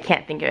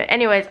can't think of it.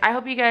 Anyways, I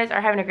hope you guys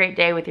are having a great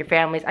day with your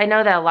families. I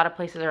know that a lot of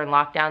places are in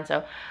lockdown,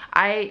 so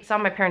I saw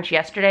my parents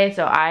yesterday,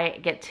 so I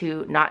get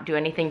to not do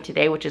anything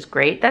today, which is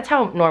great. That's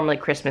how normally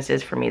Christmas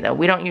is for me, though.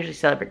 We don't usually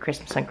celebrate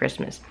Christmas on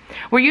Christmas.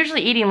 We're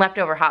usually eating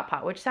leftover hot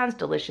pot, which sounds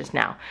delicious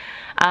now.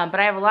 But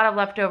I have a lot of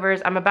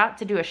leftovers. I'm about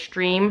to do a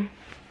stream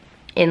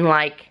in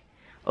like,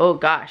 oh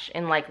gosh,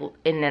 in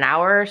an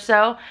hour or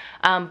so.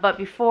 But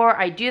before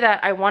I do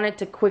that, I wanted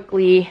to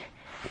quickly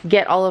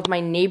get all of my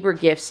neighbor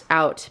gifts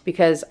out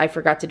because I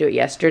forgot to do it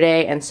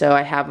yesterday, and so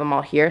I have them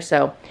all here.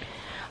 So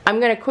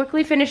I'm gonna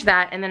quickly finish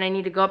that, and then I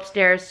need to go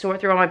upstairs,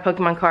 sort through all my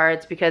Pokemon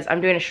cards because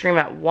I'm doing a stream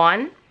at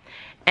 1,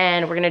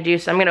 and we're gonna do,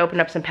 so I'm gonna open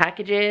up some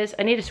packages.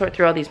 I need to sort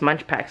through all these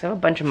munch packs. I have a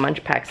bunch of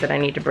munch packs that I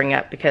need to bring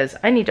up because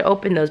I need to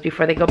open those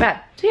before they go bad.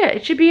 So yeah,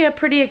 it should be a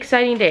pretty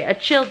exciting day, a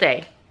chill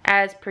day,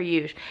 as per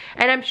usual.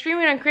 And I'm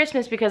streaming on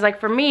Christmas because, like,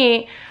 for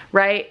me,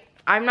 right,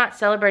 I'm not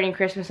celebrating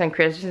Christmas on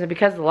Christmas, and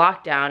because of the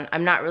lockdown,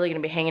 I'm not really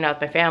gonna be hanging out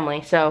with my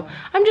family, so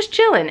I'm just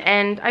chilling.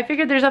 And I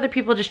figured there's other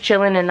people just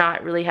chilling and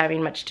not really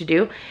having much to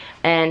do,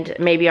 and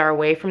maybe are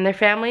away from their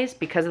families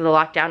because of the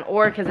lockdown,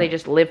 or because they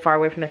just live far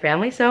away from their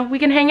family, so we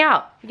can hang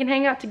out. We can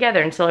hang out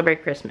together and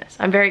celebrate Christmas.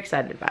 I'm very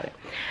excited about it.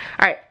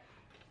 All right,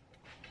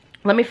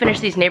 let me finish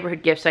these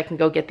neighborhood gifts so I can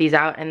go get these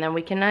out, and then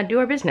we can do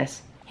our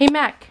business. Hey,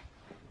 Mac.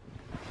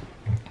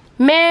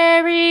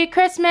 Merry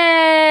Christmas!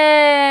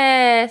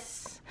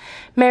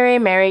 Merry,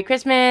 Merry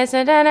Christmas.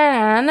 Hey!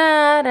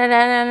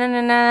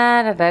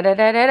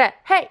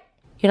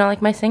 You don't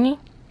like my singing?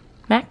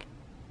 Mac?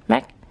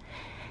 Mac?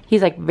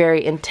 He's like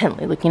very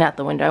intently looking out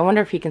the window. I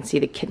wonder if he can see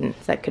the kittens.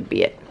 That could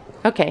be it.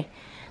 Okay.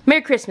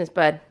 Merry Christmas,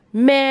 bud.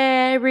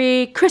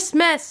 Merry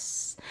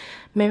Christmas!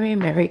 Merry,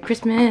 Merry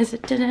Christmas. You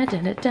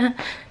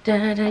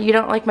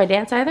don't like my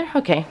dance either?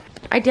 Okay.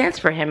 I danced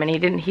for him and he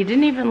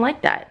didn't even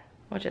like that.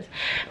 Watch this.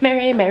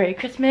 Merry, Merry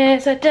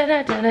Christmas, da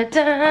da da da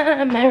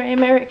da. Merry,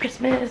 Merry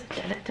Christmas,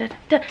 da da da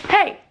da.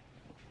 Hey!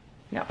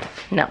 No,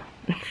 no,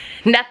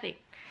 nothing.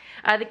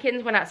 The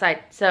kittens went outside,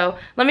 so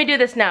let me do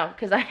this now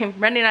because I'm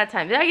running out of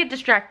time. Then I get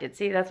distracted.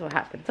 See, that's what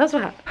happens. That's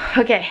what happens.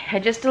 Okay, I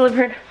just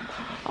delivered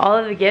all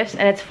of the gifts,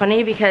 and it's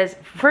funny because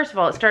first of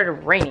all, it started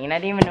raining. I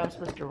didn't even know it was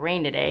supposed to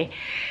rain today,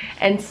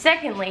 and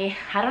secondly,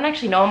 I don't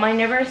actually know my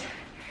neighbors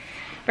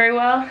very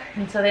well,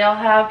 and so they all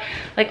have,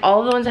 like,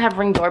 all of the ones that have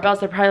Ring doorbells,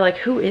 they're probably like,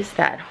 who is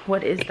that?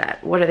 What is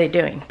that? What are they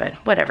doing? But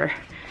whatever.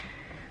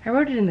 I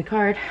wrote it in the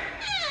card.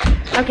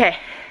 Okay.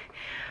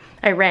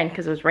 I ran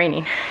because it was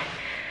raining.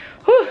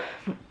 Whew.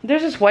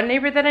 There's this one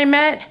neighbor that I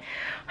met.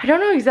 I don't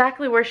know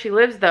exactly where she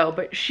lives though,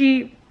 but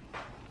she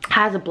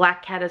has a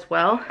black cat as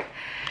well.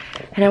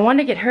 And I want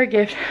to get her a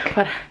gift,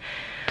 but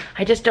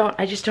I just don't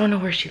know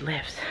where she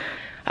lives.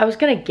 I was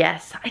gonna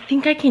guess. I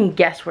think I can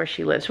guess where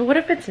she lives. But what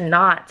if it's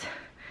not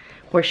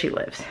where she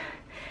lives?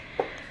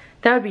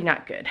 That would be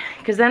not good,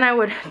 because then I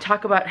would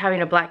talk about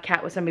having a black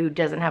cat with somebody who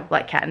doesn't have a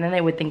black cat, and then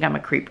they would think I'm a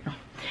creeper.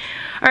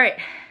 All right.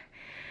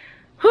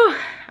 Whew.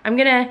 I'm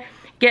gonna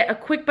get a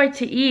quick bite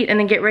to eat and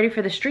then get ready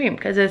for the stream,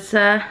 because it's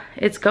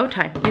go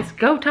time. It's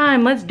go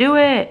time. Let's do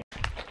it.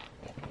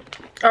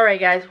 All right,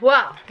 guys.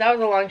 Wow, that was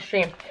a long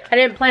stream. I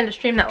didn't plan to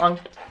stream that long.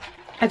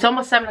 It's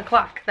almost 7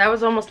 o'clock. That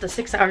was almost a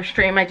 6-hour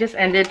stream. I just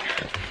ended.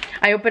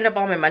 I opened up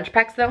all my munch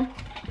packs though,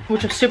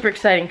 which was super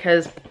exciting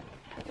because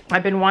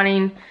I've been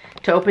wanting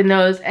to open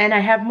those, and I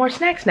have more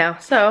snacks now.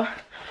 So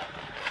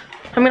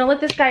I'm gonna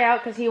let this guy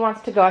out because he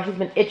wants to go out. He's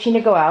been itching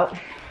to go out.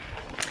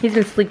 He's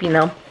been sleeping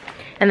though.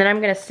 And then I'm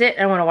gonna sit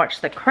and I wanna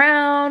watch The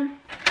Crown.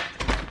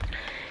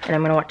 And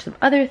I'm gonna watch some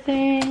other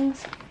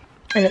things.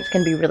 And it's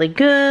gonna be really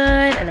good,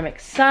 and I'm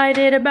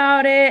excited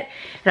about it.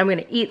 And I'm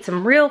gonna eat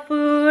some real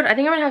food. I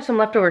think I'm gonna have some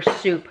leftover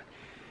soup.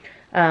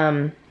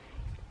 I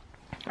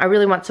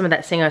really want some of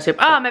that Singo soup.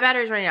 Oh, my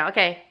battery's running out.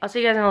 Okay, I'll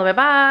see you guys in a little bit.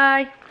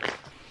 Bye.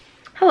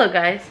 Hello,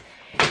 guys.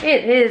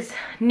 It is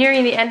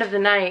nearing the end of the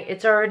night.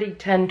 It's already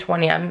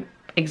 10:20. I'm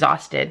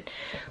exhausted.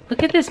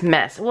 Look at this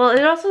mess. Well,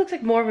 it also looks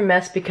like more of a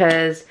mess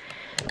because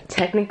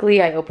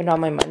technically I opened all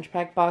my munch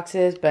pack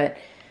boxes, but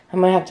I'm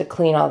gonna have to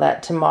clean all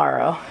that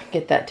tomorrow.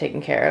 Get that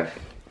taken care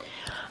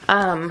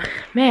of.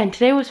 Man,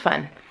 today was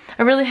fun.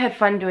 I really had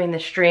fun doing the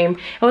stream.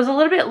 It was a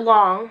little bit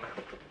long.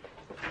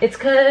 It's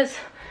because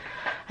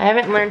I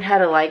haven't learned how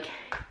to, like,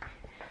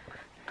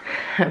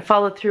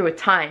 follow through with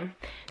time.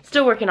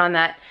 Still working on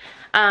that.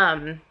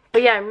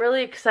 But yeah, I'm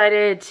really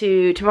excited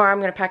to, tomorrow I'm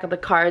gonna pack up the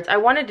cards. I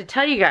wanted to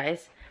tell you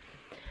guys,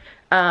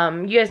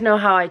 you guys know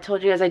how I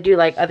told you guys I do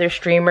like other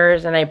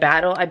streamers and I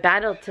battle. I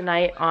battled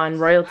tonight on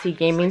Royalty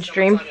Gaming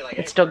stream.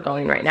 It's still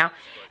going right now.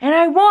 And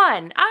I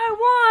won!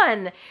 I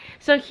won!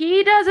 So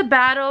he does a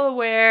battle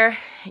where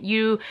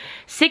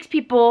 6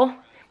 people,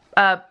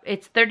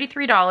 it's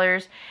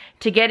 $33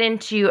 to get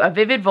into a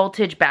Vivid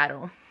Voltage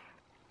battle.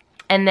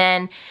 And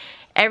then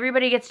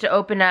everybody gets to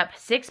open up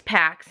 6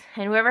 packs,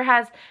 and whoever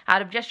has,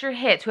 out of just your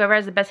hits, whoever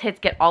has the best hits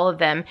get all of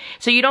them.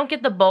 So you don't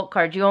get the bulk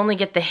cards, you only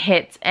get the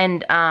hits.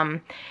 And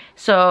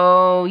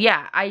so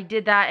yeah, I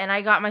did that, and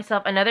I got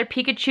myself another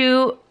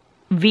Pikachu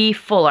V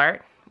Full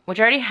Art, which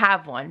I already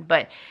have one,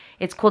 but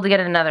it's cool to get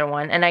another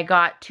one. And I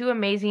got 2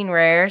 amazing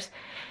rares,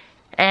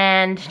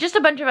 and just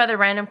a bunch of other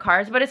random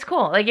cards, but it's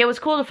cool. Like, it was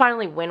cool to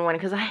finally win one,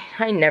 because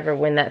I never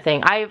win that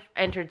thing. I've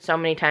entered so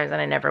many times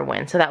and I never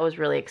win, so that was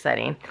really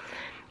exciting.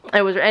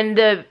 It was, and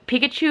the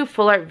Pikachu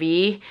Full Art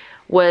V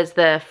was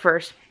the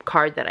first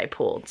card that I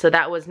pulled, so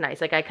that was nice.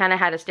 Like, I kind of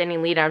had a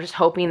standing lead. I was just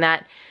hoping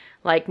that,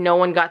 like, no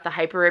one got the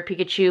Hyper Rare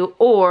Pikachu,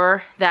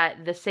 or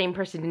that the same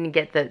person didn't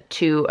get the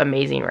 2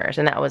 amazing rares,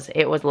 and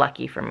it was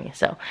lucky for me.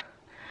 So,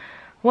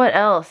 what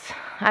else?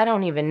 I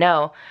don't even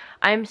know.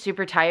 I'm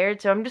super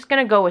tired, so I'm just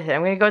gonna go with it.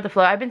 I'm gonna go with the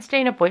flow. I've been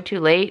staying up way too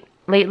late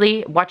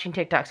lately watching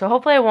TikTok, so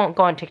hopefully I won't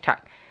go on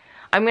TikTok.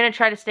 I'm gonna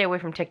try to stay away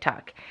from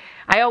TikTok.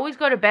 I always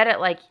go to bed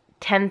at like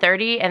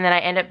 10:30, and then I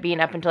end up being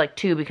up until like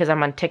 2 because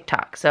I'm on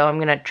TikTok. So I'm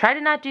gonna try to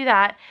not do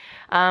that.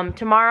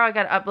 Tomorrow I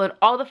gotta upload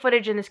all the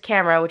footage in this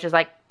camera, which is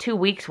like 2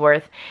 weeks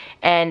worth,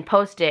 and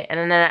post it.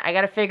 And then I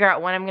gotta figure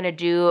out when I'm gonna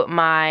do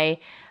my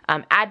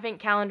advent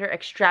calendar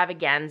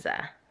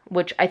extravaganza,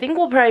 which I think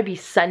will probably be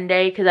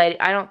Sunday, because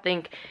I don't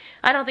think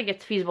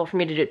it's feasible for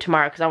me to do it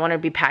tomorrow, because I want to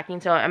be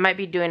packing. So I might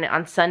be doing it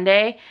on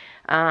Sunday.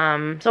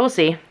 So we'll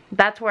see.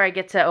 That's where I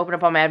get to open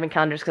up all my advent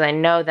calendars, because I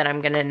know that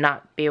I'm gonna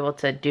not be able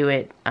to do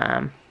it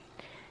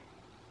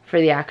for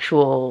the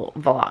actual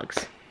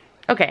vlogs.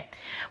 Okay.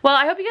 Well,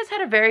 I hope you guys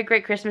had a very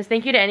great Christmas.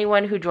 Thank you to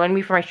anyone who joined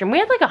me for my stream. We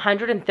had like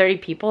 130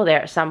 people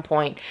there at some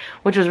point,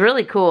 which was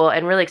really cool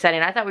and really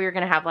exciting. I thought we were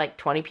going to have like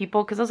 20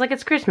 people, because I was like,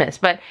 it's Christmas.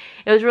 But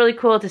it was really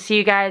cool to see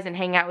you guys and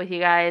hang out with you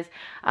guys.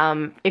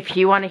 If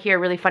you want to hear a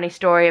really funny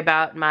story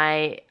about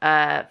my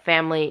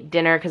family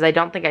dinner, because I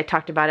don't think I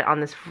talked about it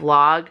on this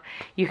vlog,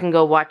 you can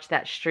go watch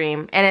that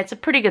stream. And it's a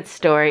pretty good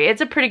story.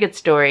 It's a pretty good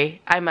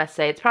story, I must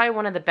say. It's probably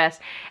one of the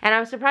best. And I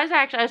was surprised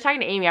I was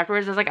talking to Amy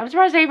afterwards. I was like, I'm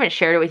surprised I even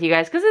shared it with you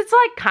guys, because it's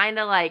like kind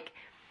of like,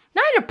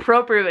 not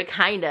inappropriate, but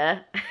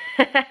kinda.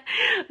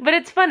 But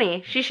it's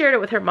funny. She shared it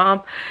with her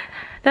mom.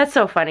 That's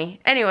so funny.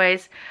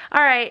 Anyways,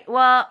 alright,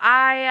 well,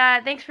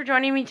 thanks for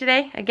joining me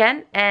today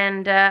again,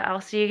 and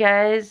I'll see you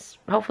guys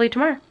hopefully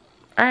tomorrow.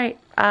 Alright,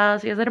 I'll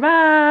see you guys later,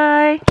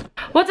 bye!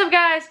 What's up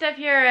guys, Steph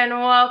here, and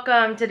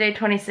welcome to day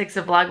 26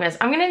 of Vlogmas.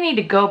 I'm gonna need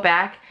to go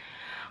back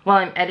while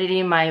I'm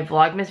editing my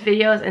Vlogmas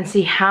videos and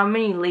see how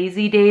many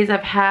lazy days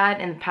I've had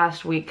in the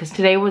past week, because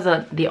today was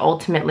the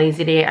ultimate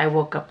lazy day. I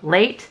woke up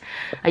late.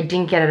 I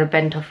didn't get out of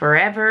bed until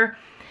forever.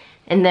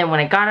 And then when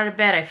I got out of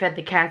bed, I fed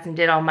the cats and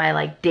did all my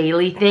like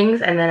daily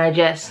things, and then I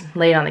just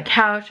laid on the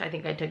couch. I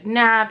think I took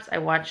naps. I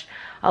watched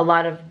a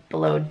lot of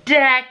Below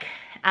Deck.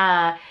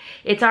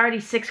 It's already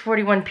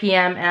 6:41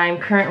 p.m. and I'm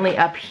currently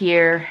up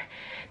here.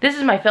 This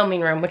is my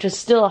filming room, which is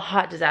still a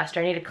hot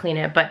disaster. I need to clean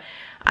it, but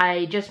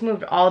I just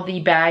moved all the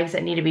bags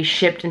that need to be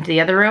shipped into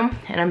the other room,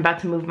 and I'm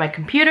about to move my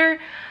computer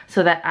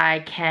so that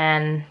I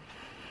can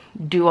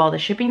do all the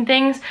shipping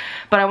things.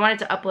 But I wanted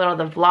to upload all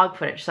the vlog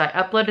footage, so I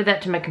uploaded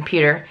that to my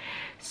computer.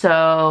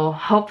 So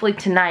hopefully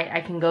tonight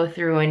I can go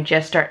through and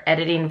just start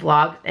editing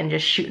vlogs and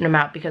just shooting them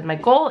out, because my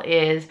goal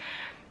is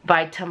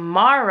by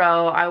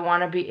tomorrow I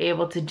want to be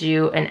able to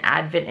do an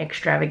Advent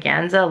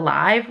extravaganza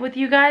live with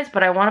you guys,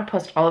 but I want to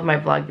post all of my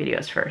vlog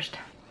videos first.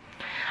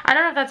 I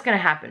don't know if that's going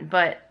to happen,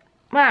 but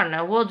I don't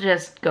know, we'll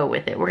just go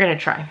with it. We're gonna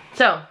try.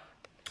 So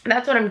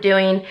that's what I'm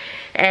doing,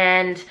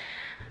 and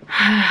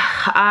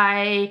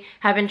I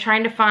have been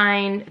trying to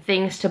find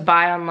things to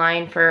buy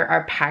online for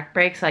our pack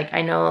breaks. Like,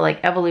 I know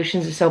like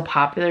Evolutions is so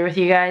popular with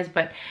you guys,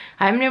 but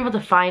I haven't been able to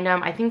find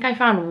them. I think I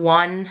found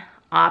one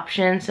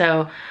option,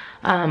 so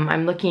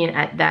I'm looking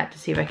at that to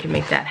see if I can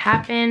make that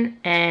happen.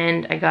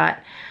 And I got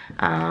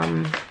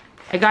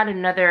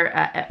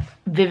another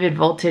Vivid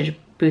Voltage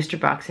booster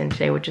box in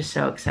today, which is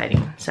so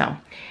exciting. So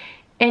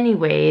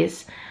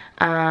anyways,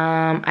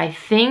 I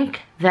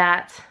think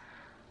that,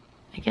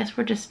 I guess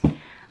we're just,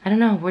 I don't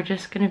know, we're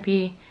just gonna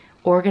be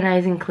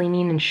organizing,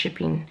 cleaning, and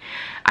shipping.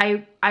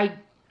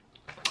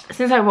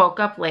 Since I woke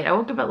up late, I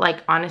woke up at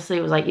like, honestly,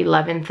 it was like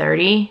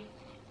 11:30,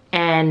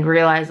 and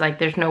realized like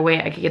there's no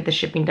way I could get the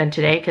shipping done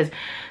today, because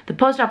the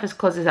post office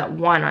closes at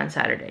 1 on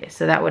Saturday,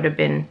 so that would have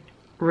been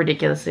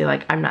ridiculously,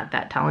 like, I'm not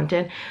that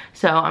talented.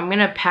 So I'm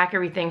gonna pack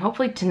everything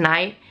hopefully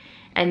tonight,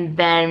 and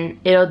then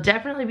it'll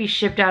definitely be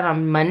shipped out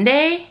on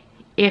Monday,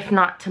 if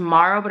not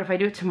tomorrow. But if I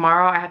do it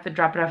tomorrow, I have to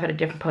drop it off at a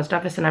different post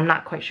office, and I'm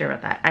not quite sure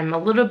about that. I'm a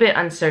little bit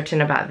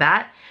uncertain about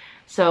that,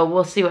 so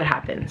we'll see what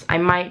happens. I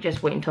might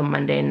just wait until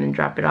Monday and then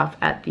drop it off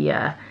at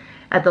the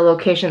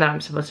location that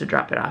I'm supposed to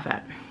drop it off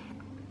at.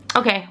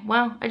 Okay,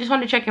 well, I just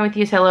wanted to check in with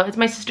you. Hello, it's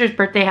my sister's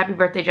birthday. Happy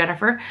birthday,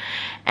 Jennifer.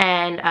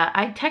 And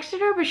I texted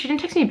her, but she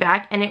didn't text me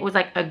back, and it was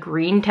like a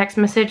green text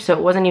message, so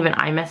it wasn't even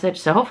iMessage,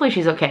 so hopefully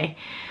she's okay.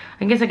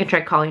 I guess I could try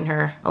calling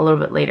her a little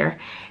bit later.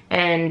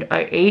 And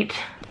I ate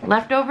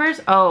leftovers.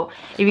 Oh,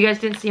 if you guys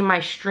didn't see my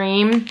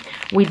stream,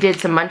 we did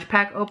some Munch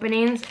Pack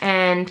openings,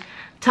 and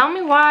tell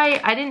me why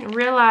I didn't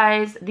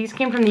realize these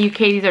came from the UK.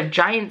 These are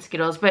giant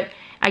Skittles, but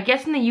I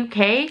guess in the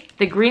UK,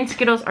 the green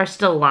Skittles are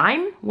still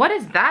lime? What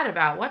is that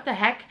about? What the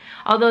heck?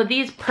 Although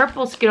these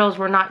purple Skittles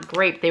were not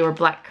grape, they were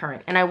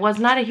blackcurrant. And I was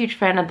not a huge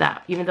fan of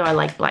that, even though I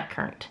like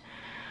blackcurrant.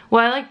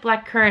 Well, I like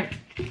blackcurrant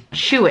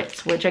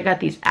Chewits, which I got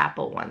these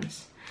apple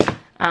ones.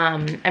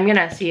 I'm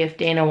gonna see if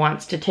Dana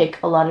wants to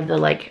take a lot of the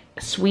like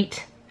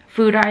sweet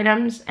food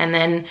items, and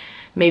then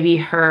maybe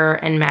her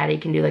and Maddie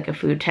can do like a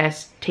food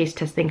taste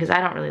testing, because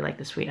I don't really like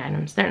the sweet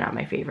items. They're not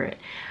my favorite.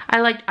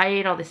 I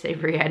ate all the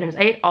savory items.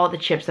 I ate all the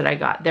chips that I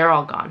got. They're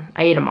all gone.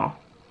 I ate them all.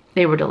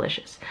 They were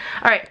delicious.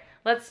 All right,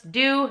 let's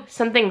do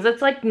some things.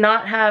 Let's like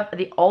not have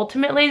the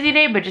ultimate lazy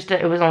day, but just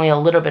it was only a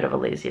little bit of a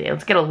lazy day.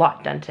 Let's get a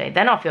lot done today.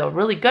 Then I'll feel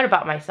really good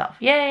about myself.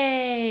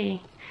 Yay!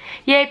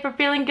 Yay for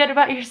feeling good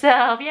about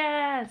yourself.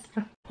 Yes!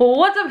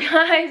 What's up,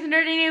 guys?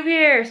 Nerdy Noob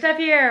here. Steph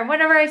here.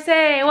 Whatever I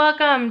say.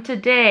 Welcome to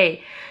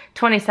day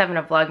 27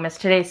 of Vlogmas.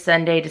 Today's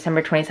Sunday,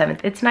 December 27th.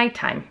 It's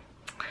nighttime.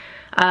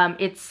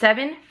 It's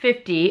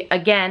 7:50.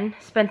 Again,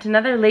 spent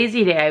another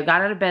lazy day. I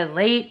got out of bed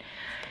late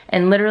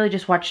and literally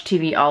just watched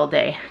TV all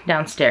day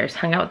downstairs.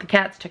 Hung out with the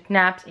cats, took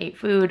naps, ate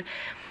food.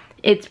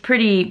 It's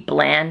pretty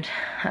bland.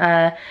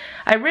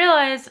 I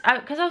realized,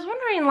 because I was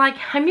wondering, like,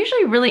 I'm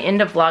usually really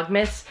into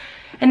Vlogmas,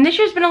 and this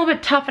year's been a little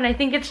bit tough, and I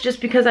think it's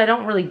just because I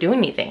don't really do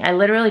anything. I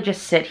literally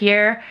just sit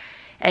here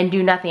and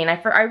do nothing. And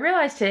I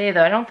realized today,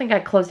 though, I don't think I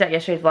closed out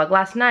yesterday's vlog.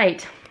 Last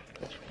night,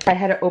 I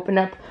had to open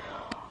up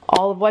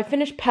I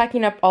finished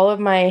packing up all of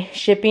my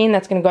shipping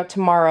that's gonna go out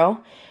tomorrow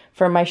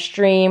for my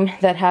stream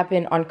that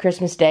happened on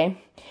Christmas Day.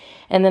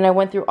 And then I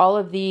went through all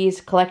of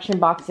these collection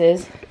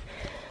boxes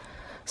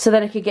so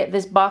that I could get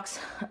this box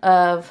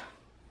of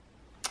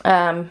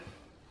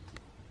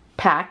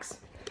packs.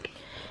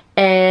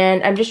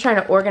 And I'm just trying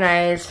to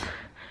organize.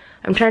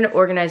 I'm trying to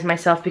organize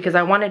myself because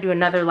I want to do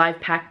another live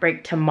pack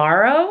break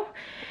tomorrow.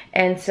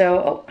 And so,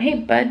 oh,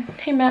 hey bud,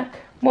 hey Mac.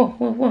 Whoa,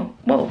 whoa, whoa,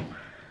 whoa.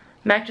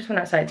 Mac just went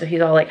outside, so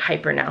he's all like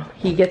hyper now.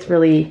 He gets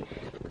really,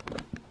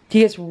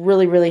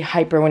 really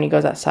hyper when he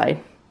goes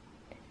outside.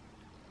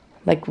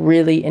 Like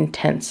really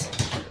intense.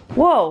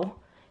 Whoa,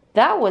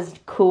 that was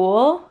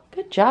cool.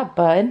 Good job,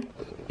 bud.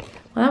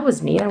 Well, that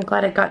was neat. I'm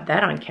glad I got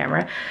that on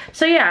camera.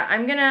 So yeah,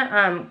 I'm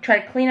gonna try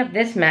to clean up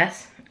this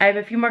mess. I have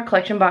a few more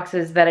collection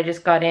boxes that I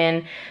just got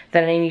in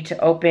that I need to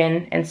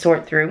open and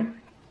sort through.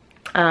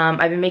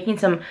 I've been making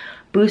some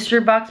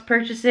booster box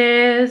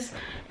purchases,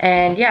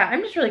 and yeah,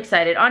 I'm just really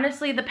excited.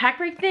 Honestly, the pack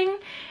break thing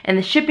and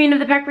the shipping of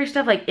the pack break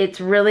stuff, like, it's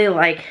really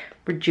like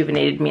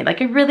rejuvenated me.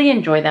 Like, I really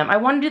enjoy them. I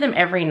want to do them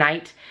every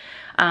night.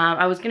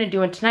 I was gonna do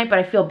one tonight, but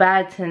I feel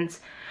bad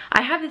since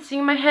I have this thing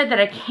in my head that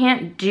I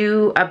can't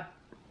do a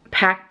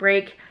pack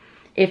break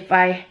if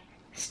I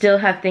still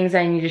have things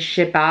I need to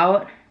ship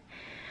out.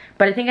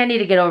 But I think I need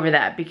to get over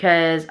that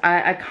because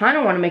I kind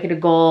of want to make it a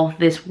goal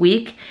this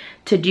week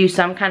to do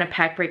some kind of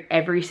pack break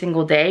every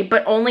single day,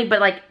 but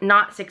like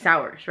not 6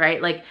 hours, right?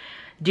 Like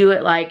do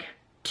it like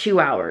 2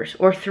 hours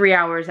or 3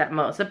 hours at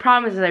most. The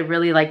problem is I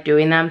really like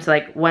doing them. So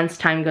like once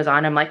time goes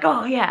on, I'm like,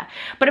 oh yeah.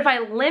 But if I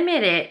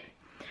limit it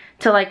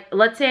to like,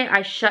 let's say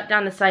I shut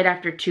down the site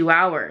after 2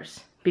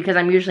 hours because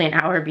I'm usually an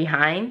hour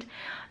behind,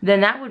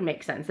 then that would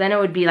make sense. Then it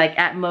would be like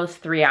at most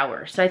 3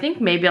 hours. So I think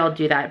maybe I'll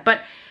do that.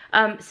 But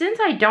since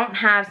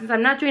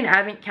I'm not doing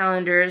advent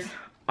calendars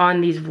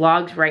on these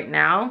vlogs right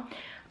now,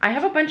 I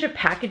have a bunch of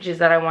packages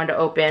that I wanted to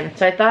open.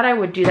 So I thought I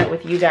would do that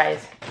with you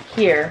guys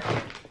here.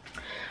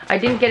 I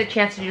didn't get a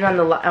chance to do it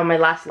on my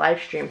last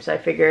live stream, so I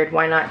figured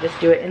why not just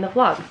do it in the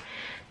vlog.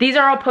 These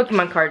are all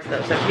Pokemon cards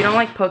though, so if you don't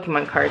like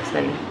Pokemon cards,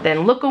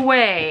 then look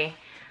away.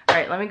 All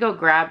right, let me go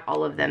grab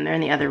all of them. They're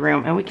in the other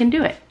room and we can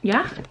do it.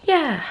 Yeah?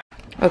 Yeah.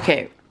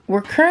 Okay,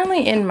 we're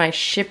currently in my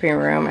shipping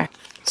room.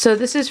 So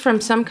this is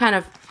from some kind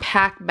of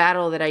pack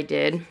battle that I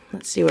did.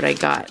 Let's see what I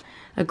got.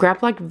 A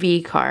Graplock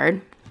V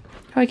card.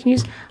 I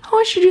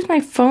should use my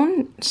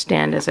phone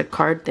stand as a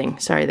card thing.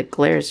 Sorry, the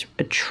glare is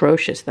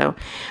atrocious though.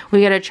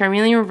 We got a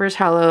Charmeleon Reverse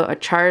Holo, a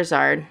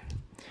Charizard.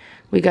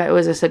 We got,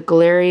 was this a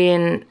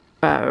Galarian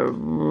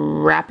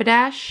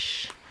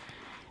Rapidash?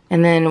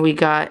 And then we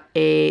got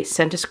a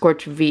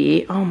Centiskorch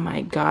V. Oh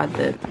my god,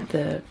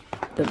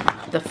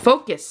 the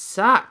focus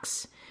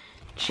sucks.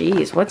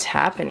 Jeez, what's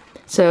happening?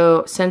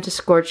 So,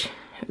 Centiskorch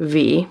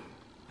V.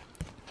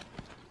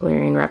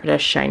 Galarian Rapidash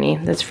Shiny.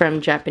 That's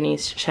from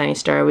Japanese Shiny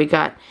Star. We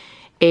got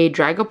a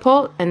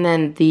Dragapult, and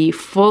then the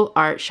full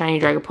art Shiny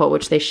Dragapult,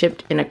 which they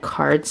shipped in a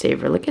card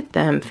saver. Look at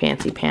them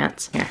fancy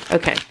pants. Here,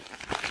 okay.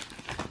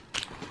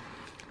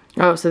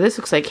 Oh, so this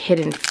looks like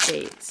Hidden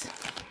Fates.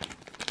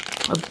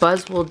 A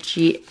Buzzwole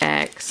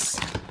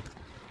GX.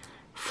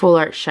 Full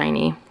art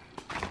Shiny.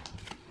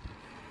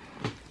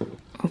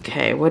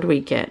 Okay, what do we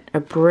get?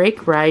 A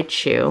Break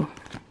Raichu.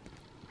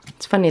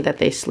 It's funny that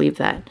they sleeve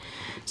that.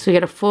 So we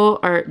got a full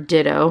art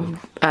Ditto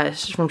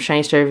from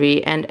Shiny Star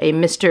V and a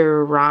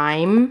Mr.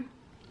 Rhyme.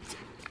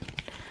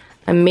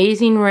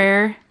 Amazing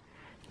Rare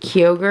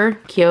Kyogre.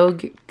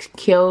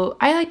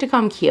 I like to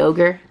call him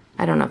Kyogre.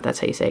 I don't know if that's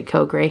how you say it.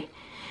 Kyogre.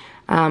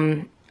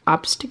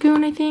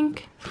 Obstagoon, I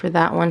think, for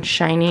that one.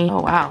 Shiny.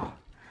 Oh, wow.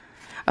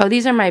 Oh,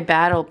 these are my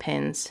battle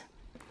pins.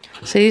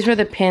 So these were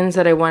the pins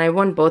that I won. I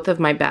won both of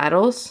my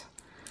battles.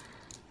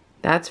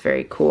 That's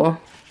very cool.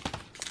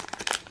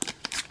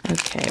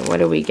 Okay, what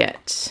do we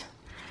get?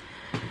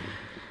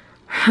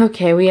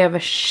 Okay, we have a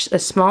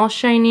small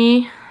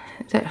shiny.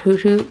 Is that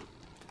Hoot Hoot?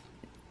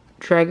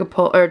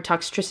 Dragapult, or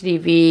Toxtricity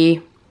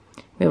V.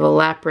 We have a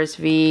Lapras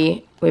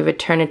V. We have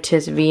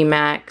Eternatus V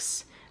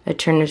Max.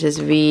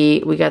 Eternatus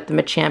V. We got the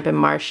Machamp and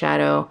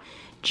Marshadow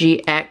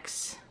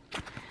GX.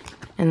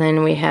 And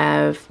then we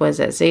have, what is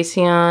that,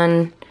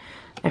 Zacian.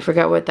 I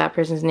forgot what that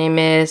person's name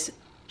is.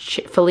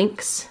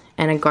 Phalanx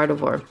and a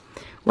Gardevoir.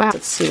 Wow,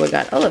 let's see what we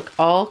got. Oh look,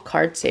 all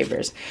card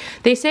savers.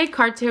 They say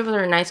card savers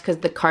are nice because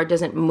the card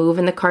doesn't move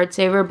in the card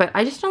saver, but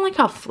I just don't like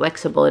how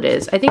flexible it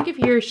is. I think if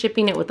you're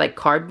shipping it with like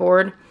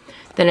cardboard,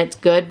 then it's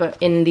good, but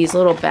in these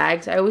little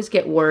bags, I always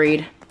get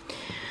worried.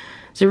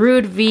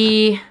 Zarude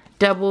V,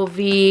 Double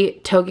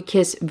V,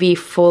 Togekiss V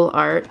Full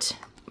Art,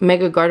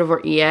 Mega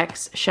Gardevoir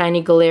EX,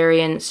 Shiny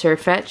Galarian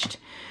Surfetched.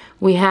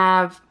 We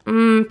have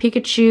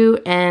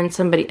Pikachu and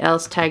somebody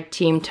else, Tag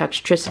Team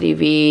Tuxtricity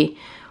V.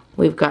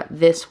 We've got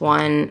this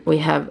one. We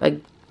have a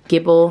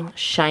Gibble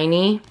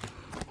Shiny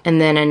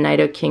and then a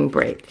Nidoking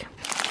Break.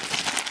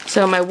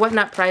 So my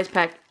Whatnot prize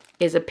pack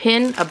is a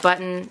pin, a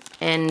button,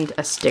 and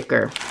a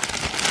sticker.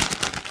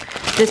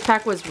 This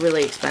pack was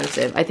really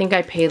expensive. I think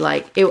I paid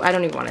like, I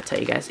don't even want to tell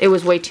you guys. It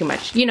was way too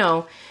much. You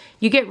know,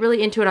 you get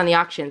really into it on the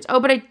auctions. Oh,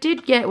 but I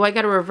did get, well, I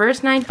got a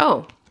reverse nine.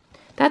 Oh,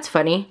 that's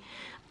funny.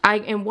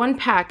 In one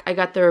pack, I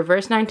got the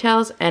reverse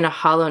Ninetales and a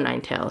hollow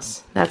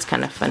Ninetales. That's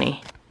kind of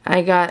funny.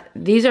 I got,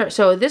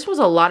 so this was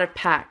a lot of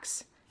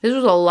packs. This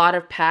was a lot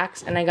of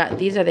packs, and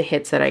these are the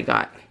hits that I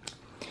got.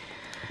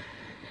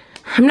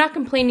 I'm not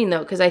complaining though,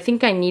 because I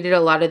think I needed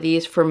a lot of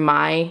these for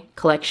my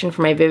collection,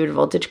 for my Vivid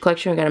Voltage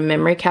collection. I got a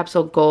Memory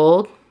Capsule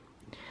Gold.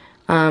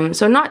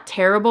 So not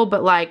terrible,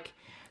 but like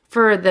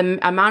for the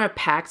amount of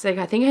packs, like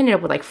I think I ended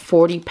up with like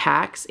 40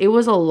 packs. It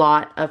was a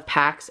lot of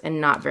packs and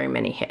not very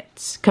many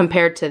hits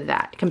compared to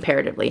that,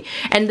 comparatively.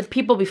 And the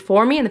people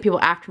before me and the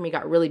people after me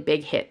got really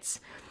big hits.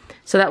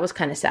 So that was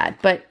kind of sad,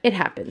 but it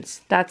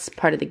happens. That's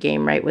part of the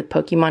game, right, with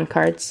Pokemon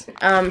cards.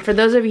 For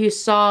those of you who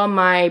saw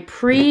my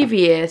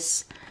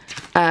previous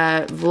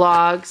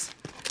vlogs,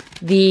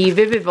 the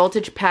Vivid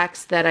Voltage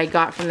packs that I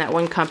got from that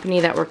one company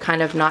that were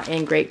kind of not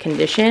in great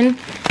condition,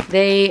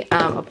 they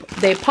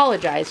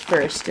apologized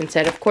first and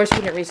said, of course we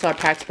didn't resell our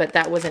packs, but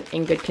that wasn't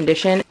in good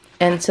condition.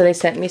 And so they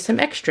sent me some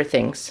extra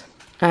things.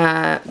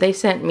 They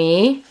sent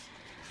me,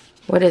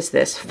 what is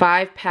this?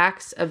 5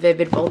 packs of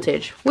Vivid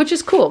Voltage, which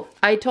is cool.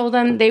 I told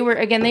them,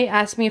 they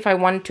asked me if I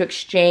wanted to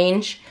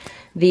exchange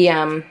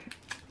the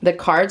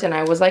cards, and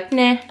I was like,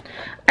 nah.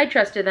 I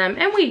trusted them,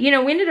 and we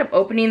ended up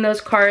opening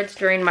those cards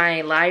during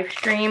my live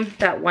stream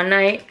that one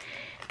night,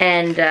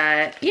 and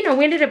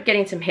we ended up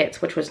getting some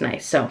hits, which was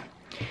nice. So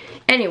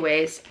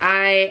anyways,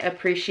 I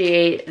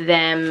appreciate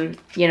them,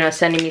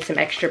 sending me some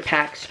extra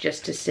packs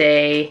just to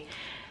say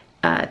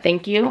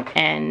thank you,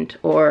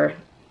 or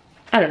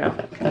I don't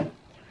know.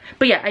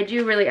 But yeah,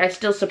 I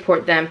still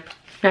support them.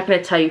 I'm not going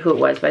to tell you who it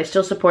was, but I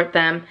still support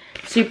them.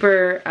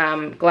 Super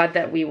glad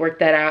that we worked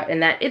that out,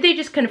 and that they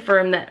just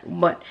confirmed that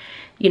what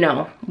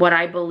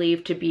I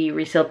believe to be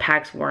resale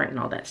packs weren't and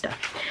all that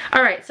stuff.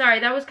 All right, sorry,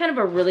 that was kind of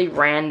a really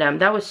random,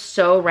 that was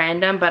so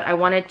random, but I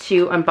wanted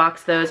to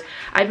unbox those.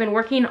 I've been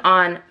working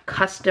on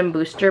custom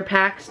booster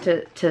packs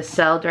to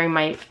sell during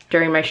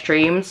my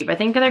streams. I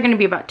think they're going to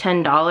be about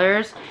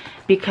 $10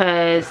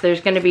 because there's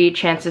going to be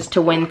chances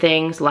to win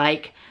things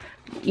like,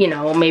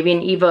 maybe an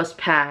Evos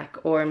pack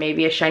or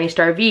maybe a Shiny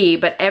Star V,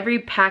 but every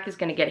pack is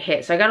going to get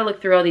hit. So I got to look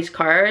through all these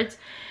cards.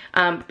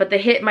 But the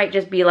hit might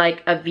just be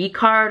like a V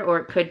card, or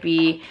it could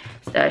be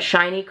a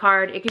shiny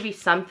card. It could be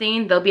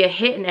something. There'll be a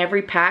hit in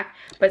every pack,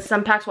 but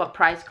some packs will have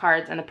prize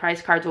cards, and the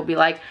prize cards will be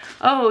like,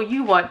 oh,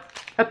 you want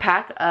a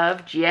pack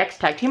of GX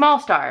Tag Team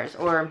All-Stars,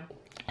 or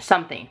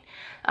something.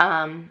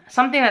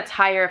 Something that's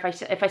higher,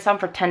 if I sell them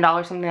for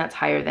 $10, something that's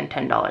higher than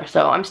 $10.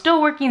 So I'm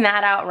still working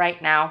that out right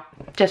now.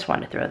 Just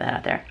wanted to throw that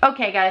out there.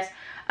 Okay, guys.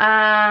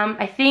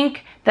 I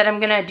think that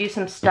I'm gonna do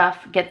some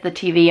stuff, get the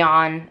TV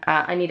on.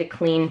 I need to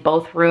clean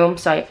both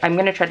rooms, so I'm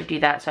gonna try to do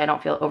that so I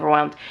don't feel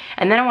overwhelmed.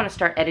 And then I wanna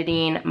start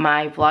editing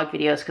my vlog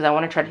videos because I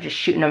wanna try to just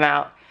shoot them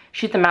out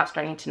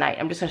starting tonight.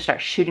 I'm just gonna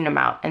start shooting them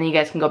out, and then you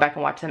guys can go back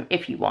and watch them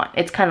if you want.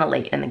 It's kind of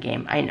late in the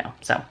game, I know,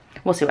 so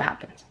we'll see what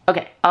happens.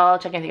 Okay, I'll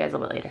check in with you guys a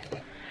little bit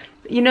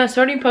later.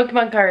 Sorting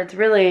Pokemon cards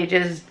really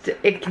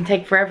it can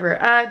take forever.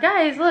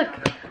 Guys, look.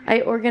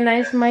 I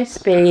organized my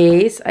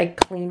space. I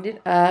cleaned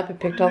it up. I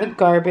picked all the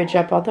garbage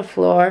up off the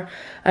floor.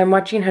 I'm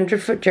watching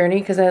 100-Foot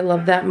Journey because I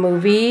love that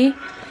movie.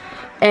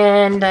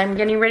 And I'm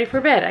getting ready for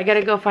bed. I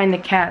gotta go find the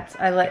cats.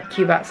 I let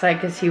Cube outside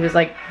because he was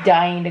like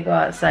dying to go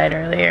outside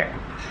earlier.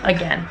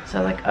 Again. So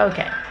I was like,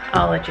 okay,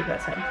 I'll let you go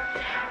outside.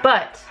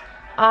 But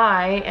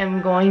I am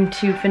going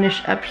to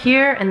finish up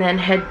here and then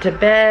head to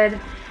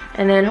bed.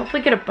 And then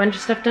hopefully get a bunch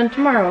of stuff done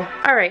tomorrow.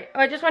 All right,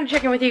 I just want to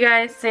check in with you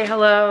guys, say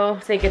hello,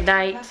 say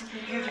goodnight,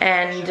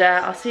 and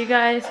I'll see you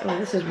guys. Oh,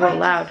 this is real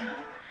loud.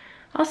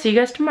 I'll see you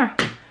guys tomorrow.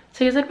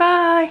 See you guys later,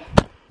 bye.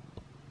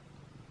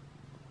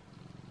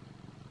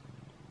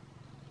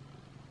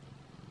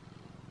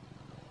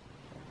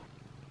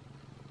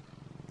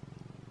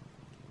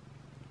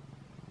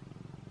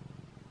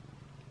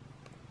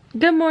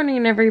 Good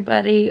morning,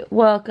 everybody.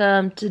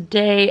 Welcome.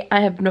 Today,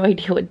 I have no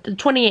idea what,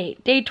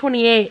 day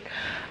 28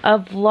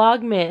 of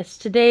Vlogmas.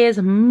 Today is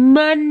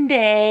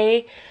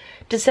Monday,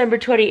 December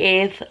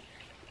 28th.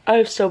 I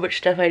have so much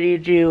stuff I need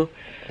to do.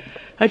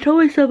 I told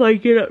myself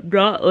I'd get up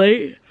not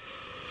late.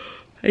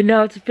 And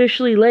now it's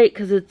officially late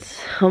because it's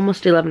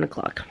almost 11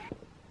 o'clock.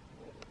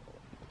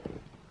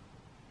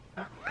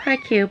 Hi,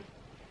 Cube.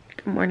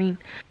 Good morning.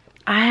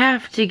 I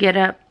have to get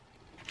up.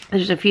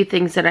 There's a few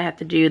things that I have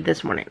to do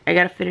this morning. I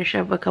gotta finish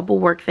up a couple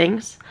work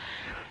things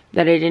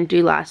that I didn't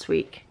do last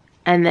week.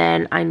 And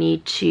then I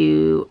need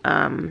to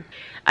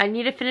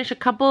finish a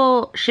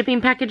couple shipping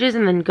packages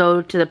and then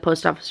go to the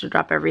post office to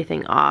drop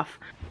everything off.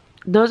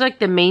 Those are like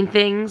the main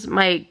things.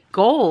 My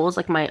goals,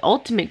 like my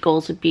ultimate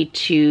goals would be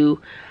to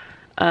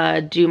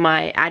do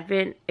my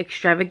Advent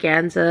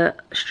extravaganza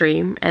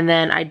stream. And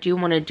then I do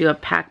want to do a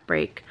pack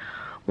break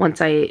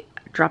once I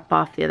drop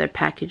off the other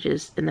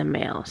packages in the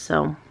mail.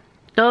 So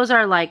those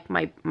are like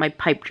my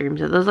pipe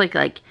dreams. Those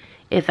like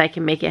if I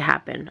can make it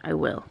happen, I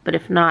will. But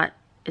if not,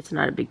 it's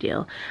not a big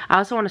deal. I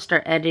also want to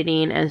start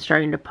editing and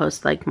starting to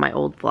post like my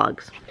old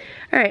vlogs.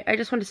 Alright, I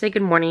just want to say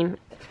good morning.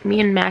 Me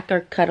and Mac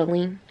are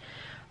cuddling.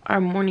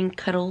 Our morning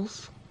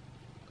cuddles.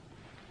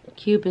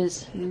 Cube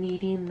is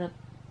kneading the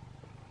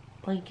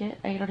blanket.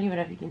 I don't even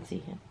know if you can see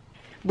him.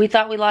 We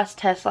thought we lost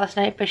Tess last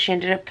night, but she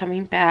ended up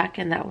coming back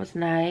and that was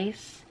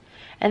nice.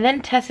 And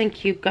then Tess and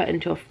Cube got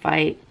into a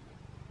fight.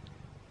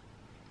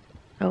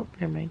 Oh,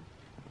 never mind.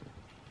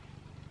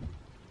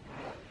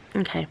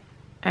 Okay.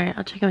 Alright,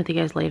 I'll check in with you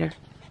guys later.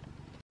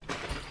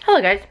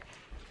 Hello, guys.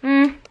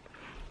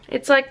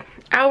 It's like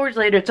hours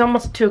later. It's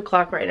almost 2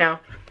 o'clock right now.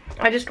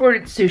 I just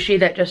ordered sushi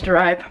that just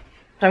arrived.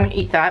 So I'm going to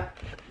eat that.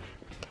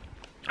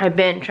 I've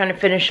been trying to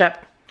finish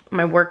up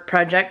my work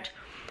project,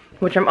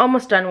 which I'm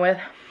almost done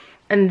with.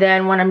 And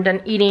then when I'm done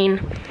eating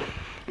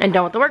and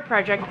done with the work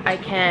project, I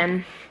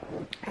can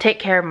take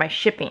care of my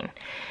shipping.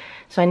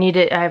 So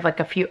I have like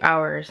a few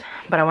hours,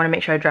 but I want to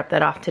make sure I drop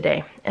that off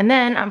today. And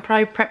then I'm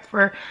probably prepped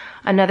for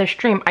another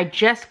stream. I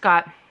just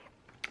got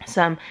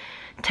some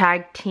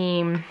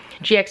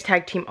GX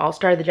Tag Team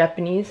All-Star, the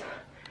Japanese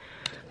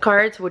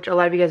cards, which a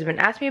lot of you guys have been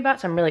asking me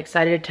about, so I'm really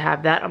excited to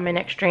have that on my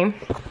next stream.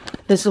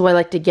 This is what I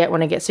like to get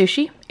when I get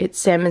sushi. It's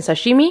salmon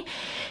sashimi,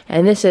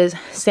 and this is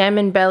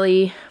salmon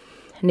belly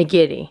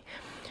nigiri,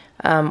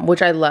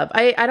 which I love.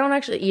 I don't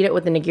actually eat it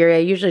with the nigiri. I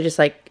usually just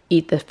like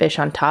eat the fish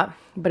on top.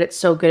 But it's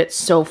so good. It's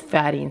so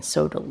fatty and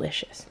so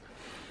delicious.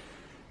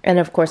 And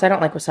of course, I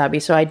don't like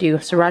wasabi, so I do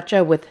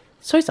sriracha with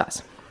soy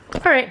sauce.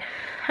 All right,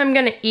 I'm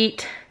gonna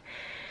eat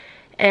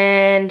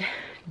and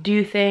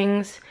do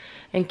things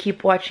and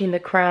keep watching The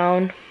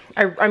Crown.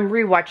 I'm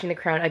rewatching The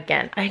Crown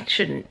again. I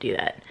shouldn't do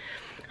that.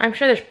 I'm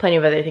sure there's plenty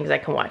of other things I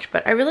can watch,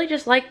 but I really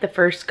just like the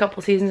first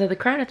couple seasons of The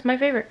Crown. It's my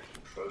favorite.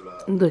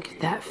 Look at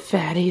that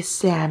fatty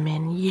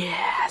salmon.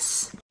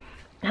 Yes.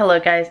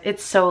 Hello guys,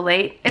 it's so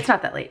late. It's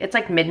not that late, it's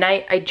like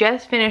midnight. I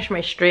just finished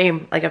my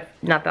stream like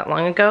not that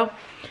long ago.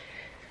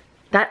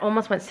 That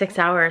almost went 6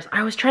 hours.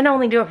 I was trying to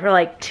only do it for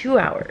like 2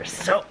 hours,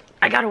 so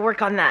I gotta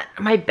work on that.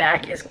 My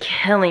back is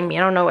killing me.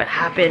 I don't know what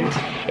happened.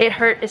 It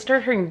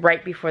started hurting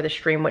right before the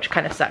stream, which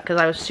kind of sucked because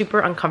I was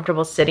super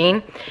uncomfortable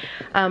sitting.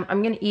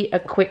 I'm gonna eat a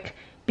quick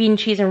bean,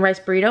 cheese, and rice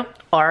burrito.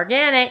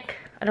 Organic.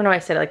 I don't know why I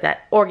said it like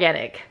that.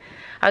 Organic.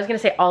 I was gonna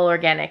say all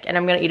organic, and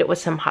I'm gonna eat it with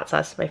some hot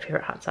sauce, my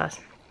favorite hot sauce.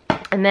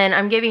 And then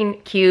I'm giving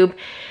Cube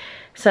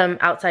some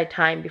outside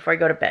time before I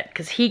go to bed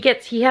because he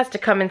has to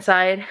come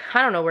inside.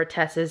 I don't know where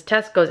Tess is.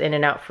 Tess goes in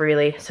and out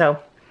freely, so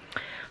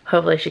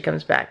hopefully she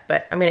comes back.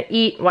 But I'm gonna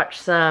eat, watch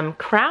some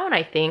Crown,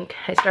 I think.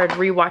 I started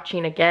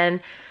rewatching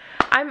again.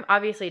 I'm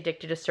obviously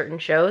addicted to certain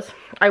shows.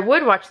 I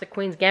would watch The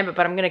Queen's Gambit,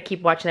 but I'm gonna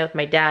keep watching that with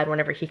my dad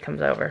whenever he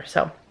comes over.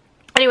 So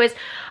anyways,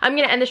 I'm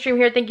gonna end the stream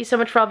here. Thank you so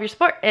much for all of your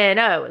support, and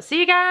I will see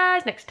you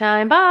guys next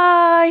time.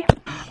 Bye.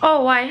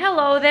 Oh, why,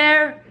 hello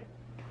there.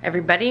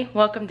 Everybody,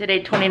 welcome to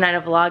day 29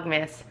 of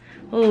Vlogmas.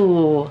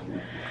 Ooh,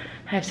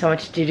 I have so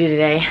much to do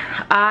today.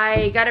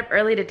 I got up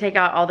early to take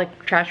out all the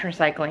trash and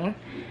recycling.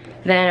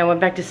 Then I went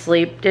back to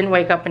sleep, didn't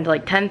wake up until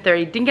like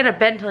 10:30, didn't get out of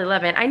bed until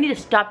 11. I need to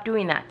stop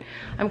doing that.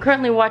 I'm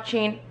currently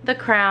watching The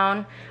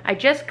Crown. I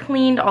just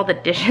cleaned all the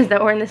dishes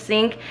that were in the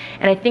sink,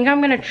 and I think I'm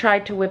gonna try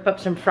to whip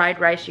up some fried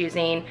rice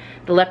using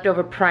the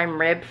leftover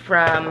prime rib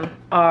from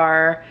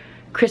our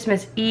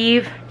Christmas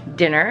Eve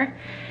dinner.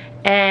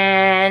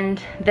 And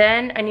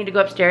then I need to go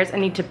upstairs. I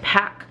need to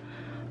pack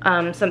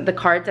some of the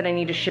cards that I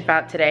need to ship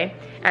out today.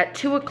 At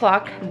 2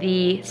 o'clock,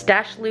 the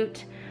Stash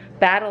Loot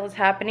battle is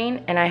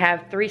happening, and I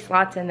have 3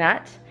 slots in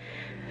that.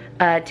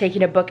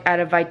 Taking a book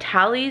out of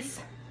Vitali's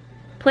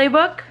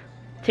playbook.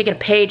 Taking a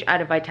page out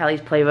of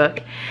Vitali's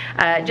playbook.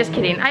 Just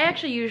kidding. I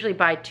actually usually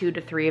buy 2 to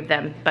 3 of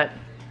them, but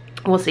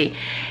we'll see.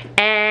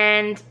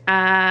 And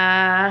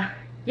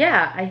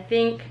yeah, I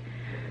think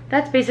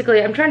that's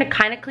basically, I'm trying to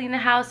kind of clean the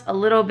house a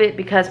little bit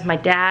because my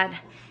dad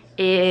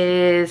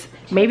is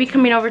maybe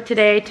coming over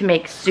today to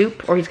make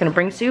soup, or he's gonna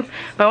bring soup.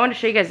 But I want to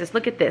show you guys this.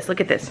 Look at this,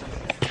 look at this.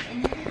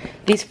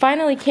 These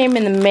finally came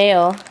in the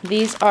mail.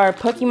 These are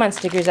Pokemon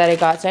stickers that I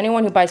got. So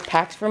anyone who buys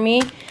packs from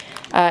me,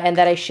 and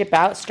that I ship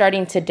out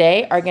starting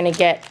today are gonna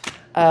get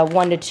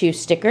 1 to 2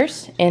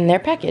 stickers in their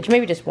package,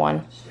 maybe just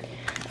 1.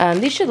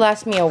 These should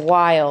last me a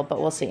while, but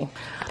we'll see.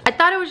 I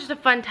thought it was just a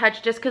fun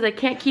touch just because I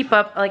can't keep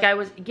up. Like, I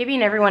was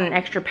giving everyone an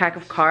extra pack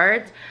of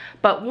cards,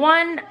 but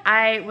one,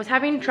 I was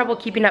having trouble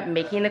keeping up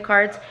making the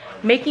cards.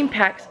 Making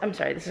packs, I'm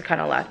sorry, this is kind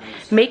of loud.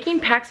 Making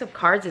packs of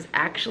cards is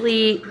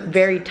actually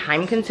very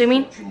time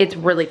consuming. It's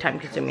really time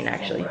consuming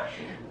actually.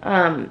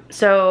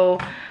 So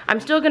I'm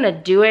still gonna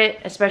do it,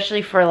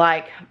 especially for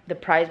like the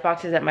prize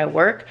boxes at my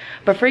work.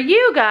 But for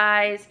you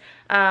guys,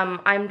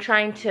 I'm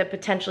trying to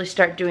potentially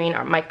start doing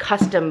my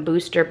custom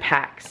booster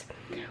packs,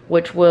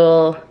 which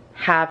will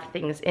have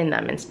things in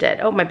them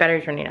instead. Oh, my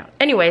battery's running out.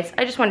 Anyways,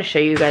 I just want to show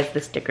you guys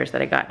the stickers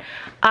that I got.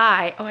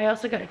 I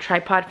also got a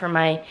tripod for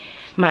my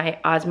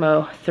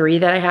Osmo 3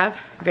 that I have.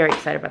 Very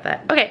excited about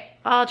that. Okay,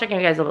 I'll check in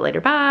with you guys a little bit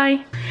later.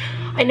 Bye.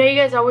 I know you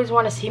guys always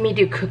want to see me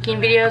do cooking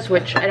videos,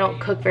 which I don't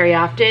cook very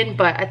often,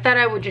 but I thought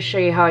I would just show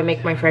you how I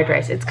make my fried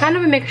rice. It's kind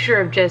of a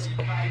mixture of just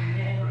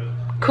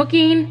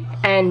cooking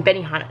and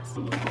Benihanas.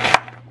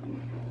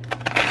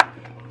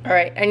 All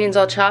right, onions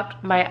all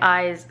chopped. My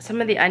eyes,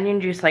 some of the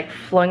onion juice like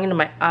flowing into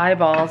my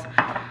eyeballs.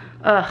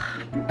 Ugh.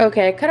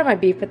 Okay, I cut up my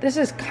beef, but this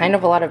is kind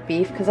of a lot of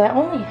beef because I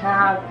only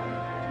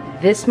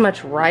have this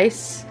much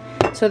rice.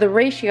 So the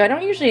ratio, I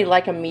don't usually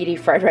like a meaty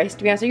fried rice,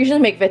 to be honest. I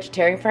usually make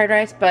vegetarian fried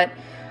rice, but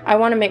I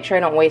want to make sure I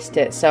don't waste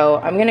it. So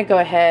I'm gonna go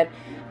ahead,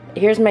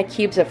 here's my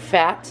cubes of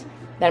fat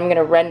that I'm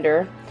gonna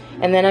render.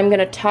 And then I'm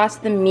gonna toss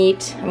the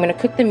meat, I'm gonna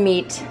cook the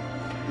meat,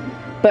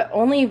 but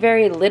only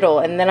very little,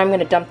 and then I'm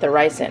gonna dump the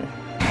rice in.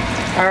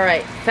 All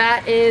right,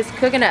 fat is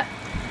cooking up.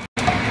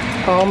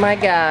 Oh my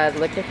God,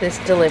 look at this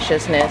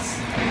deliciousness.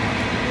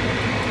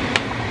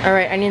 All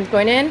right, onions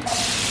going in.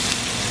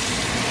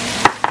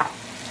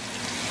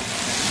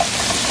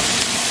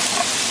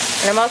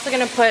 And I'm also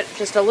gonna put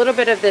just a little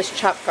bit of this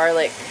chopped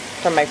garlic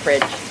from my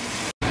fridge.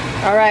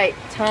 All right,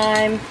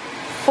 time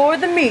for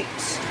the meat.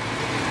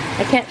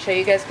 I can't show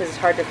you guys because it's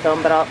hard to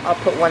film, but I'll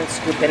put 1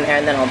 scoop in there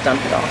and then I'll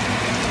dump it all.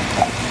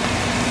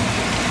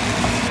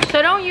 So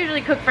I don't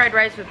usually cook fried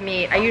rice with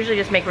meat. I usually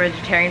just make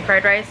vegetarian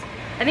fried rice.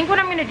 I think what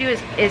I'm gonna do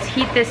is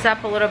heat this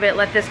up a little bit,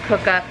 let this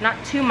cook up, not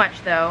too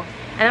much though.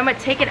 And I'm gonna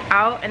take it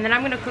out and then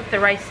I'm gonna cook the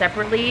rice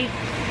separately.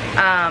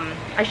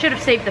 I should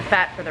have saved the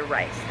fat for the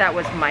rice. That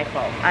was my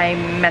fault. I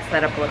messed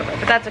that up a little bit,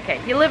 but that's okay.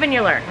 You live and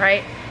you learn,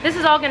 right? This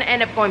is all gonna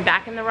end up going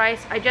back in the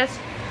rice. I just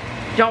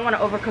don't wanna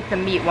overcook the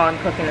meat while I'm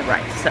cooking the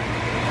rice, so.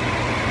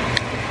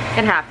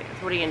 It happens,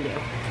 what are you gonna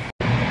do?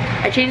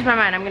 I changed my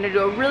mind. I'm gonna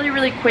do a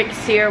really quick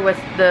sear with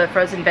the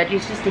frozen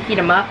veggies just to heat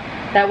them up.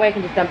 That way I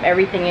can just dump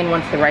everything in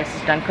once the rice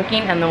is done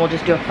cooking, and then we'll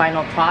just do a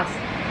final toss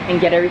and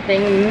get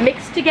everything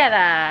mixed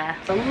together.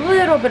 A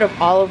little bit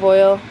of olive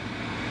oil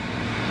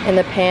in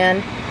the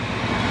pan.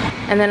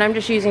 And then I'm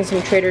just using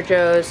some Trader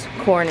Joe's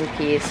corn and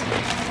peas.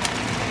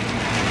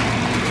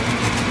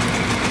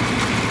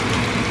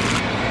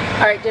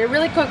 All right, did a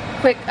really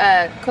quick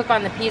cook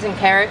on the peas and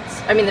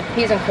carrots. I mean the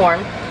peas and corn.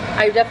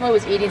 I definitely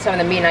was eating some of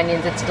the meat and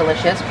onions. It's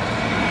delicious.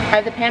 I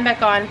have the pan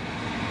back on.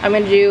 I'm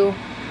gonna do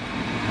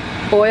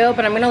oil,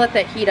 but I'm gonna let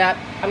that heat up.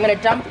 I'm gonna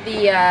dump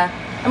the,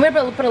 I'm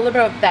gonna put a little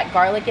bit of that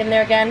garlic in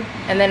there again,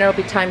 and then it'll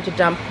be time to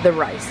dump the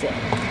rice in.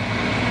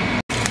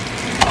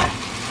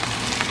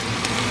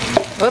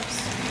 Whoops.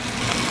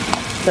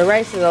 The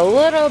rice is a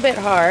little bit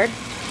hard.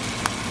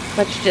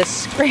 Let's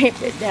just scrape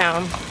it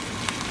down.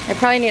 I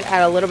probably need to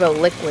add a little bit of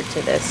liquid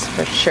to this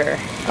for sure.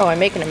 Oh, I'm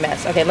making a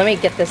mess. Okay, let me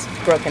get this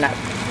broken up.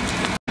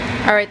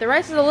 All right, the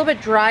rice is a little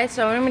bit dry,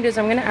 so what I'm gonna do is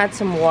I'm gonna add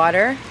some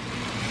water.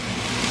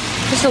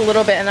 Just a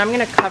little bit, and I'm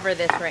gonna cover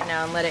this right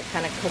now and let it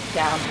kind of cook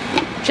down.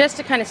 Just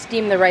to kind of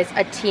steam the rice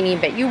a teeny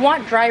bit. You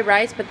want dry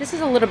rice, but this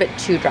is a little bit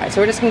too dry,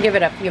 so we're just gonna give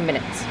it a few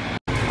minutes.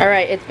 All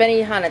right, it's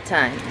Benihana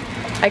time.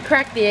 I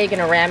cracked the egg in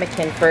a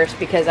ramekin first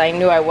because I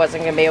knew I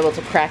wasn't gonna be able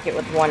to crack it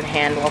with one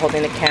hand while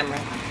holding the camera.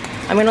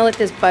 I'm gonna let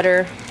this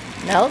butter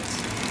melt.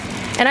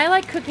 And I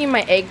like cooking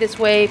my egg this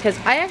way because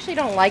I actually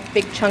don't like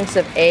big chunks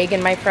of egg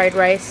in my fried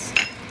rice,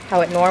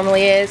 how it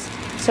normally is.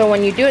 So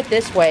when you do it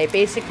this way,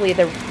 basically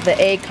the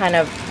egg kind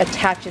of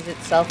attaches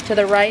itself to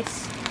the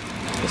rice.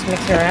 Just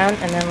mix it around,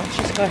 and then let's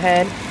just go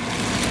ahead.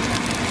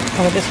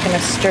 And we're just gonna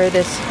stir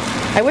this.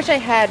 I wish I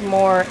had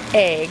more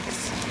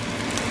eggs,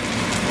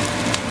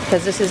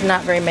 because this is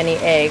not very many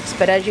eggs,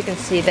 but as you can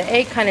see, the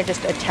egg kind of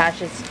just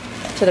attaches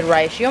to the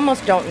rice. You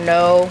almost don't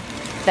know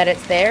that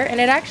it's there, and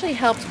it actually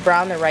helps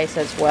brown the rice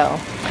as well.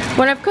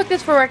 When I've cooked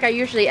this for work, I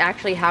usually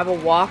actually have a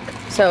wok,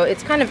 so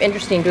it's kind of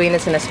interesting doing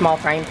this in a small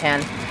frying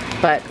pan,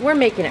 but we're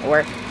making it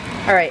work.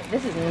 All right,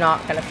 this is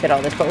not gonna fit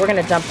all this, but we're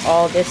gonna dump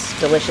all this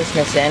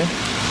deliciousness in.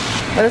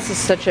 Oh, this is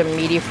such a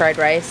meaty fried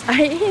rice.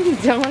 I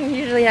don't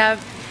usually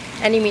have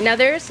any meat. Now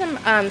there is some,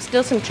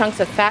 still some chunks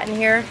of fat in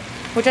here,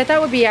 which I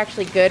thought would be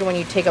actually good when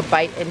you take a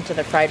bite into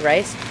the fried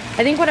rice.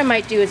 I think what I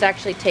might do is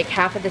actually take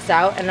half of this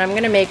out, and I'm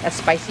gonna make a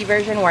spicy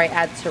version where I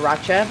add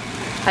sriracha.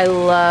 I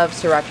love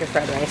sriracha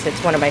fried rice.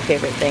 It's one of my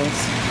favorite things.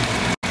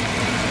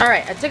 All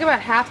right, I took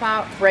about half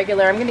out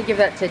regular. I'm gonna give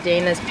that to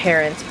Dana's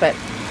parents, but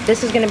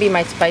this is gonna be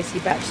my spicy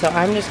batch, so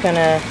I'm just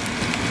gonna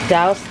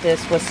douse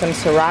this with some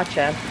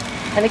sriracha.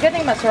 And the good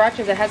thing about sriracha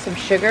is it has some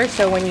sugar,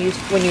 so when you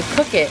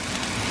cook it,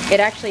 it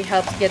actually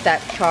helps get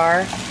that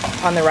char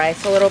on the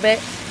rice a little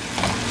bit.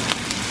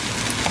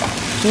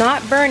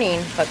 Not burning,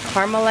 but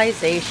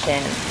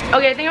caramelization.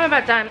 Okay, I think I'm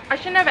about done. I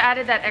shouldn't have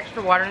added that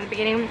extra water in the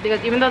beginning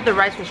because even though the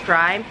rice was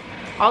dry,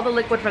 all the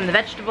liquid from the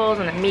vegetables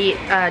and the meat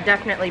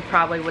definitely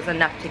probably was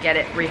enough to get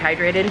it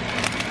rehydrated.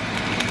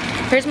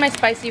 Here's my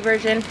spicy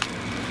version.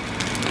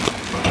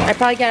 I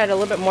probably got a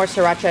little bit more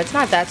sriracha. It's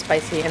not that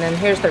spicy. And then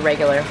here's the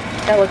regular.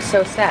 That looks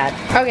so sad.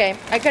 Okay,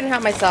 I couldn't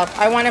help myself.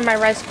 I wanted my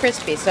rice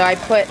crispy, so I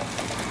put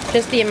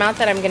just the amount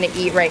that I'm gonna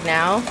eat right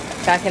now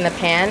back in the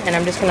pan, and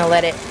I'm just gonna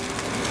let it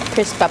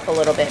crisp up a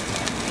little bit.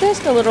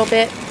 Just a little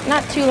bit.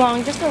 Not too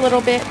long, just a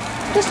little bit.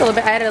 Just a little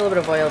bit. I added a little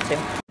bit of oil too.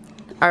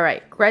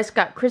 Alright, rice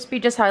got crispy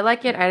just how I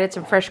like it. I added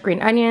some fresh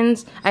green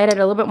onions. I added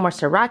a little bit more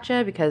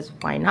sriracha because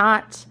why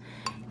not?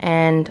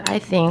 And I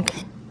think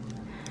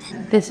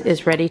this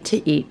is ready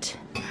to eat.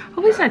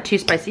 Hopefully it's not too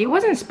spicy. It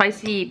wasn't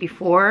spicy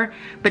before,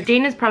 but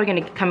Dana's probably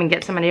gonna come and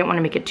get some and I didn't want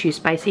to make it too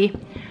spicy.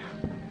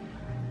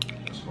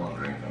 Just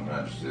wondering if I'm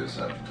gonna have to do this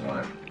after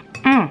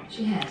time.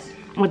 She has.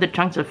 With the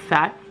chunks of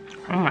fat.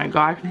 Oh my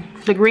god.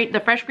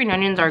 The fresh green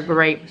onions are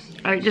great.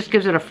 It just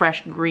gives it a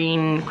fresh,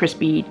 green,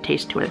 crispy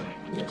taste to it.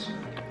 Yes.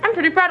 I'm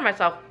pretty proud of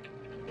myself.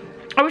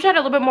 I wish I had a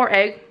little bit more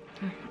egg,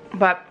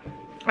 but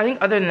I think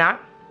other than that,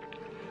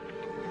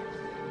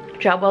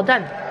 job well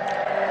done.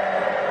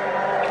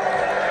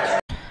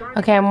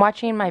 Okay, I'm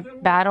watching my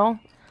battle,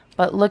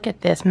 but look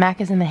at this.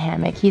 Mac is in the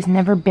hammock. He's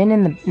never been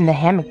in the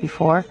hammock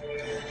before.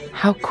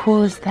 How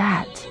cool is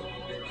that?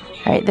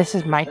 All right, this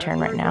is my turn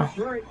right now.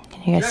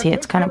 Can you guys see?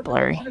 It's kind of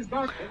blurry.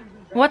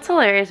 What's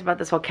hilarious about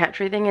this whole cat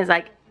tree thing is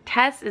like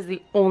Tess is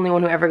the only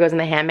one who ever goes in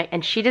the hammock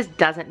and she just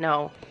doesn't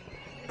know.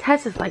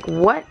 Tess is like,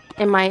 what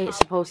am I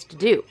supposed to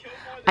do?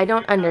 I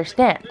don't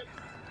understand.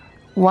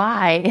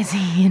 Why is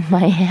he in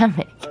my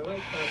hammock?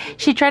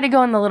 She tried to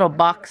go in the little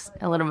box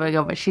a little bit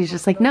ago, but she's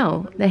just like,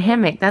 no, the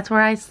hammock, that's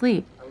where I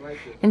sleep.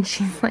 And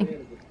she's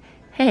like,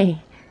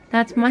 hey,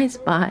 that's my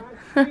spot.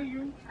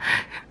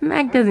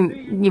 Mac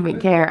doesn't even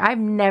care.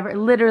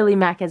 Literally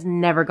Mac has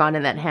never gone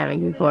in that hammock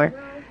before.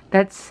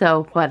 That's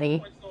so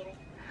funny.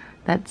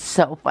 That's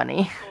so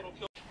funny.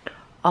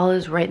 All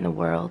is right in the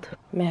world.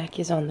 Mac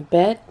is on the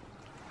bed.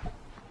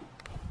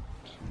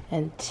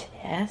 And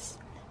Tess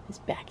is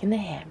back in the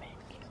hammock.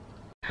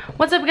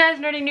 What's up guys,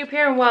 Nerdy Newb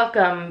here and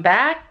welcome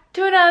back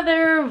to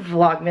another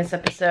Vlogmas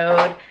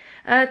episode.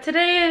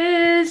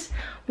 Today is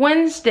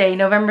Wednesday,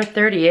 November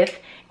 30th.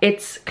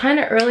 It's kind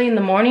of early in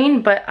the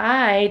morning, but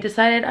I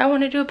decided I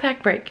want to do a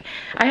pack break.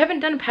 I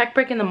haven't done a pack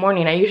break in the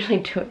morning. I usually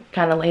do it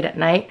kind of late at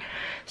night.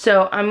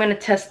 So I'm going to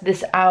test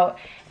this out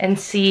and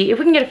see if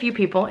we can get a few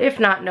people. If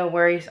not, no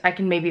worries. I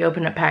can maybe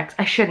open up packs.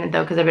 I shouldn't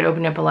though, because I've been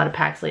opening up a lot of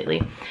packs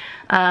lately.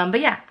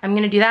 But yeah, I'm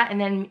going to do that. And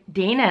then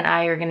Dana and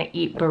I are going to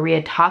eat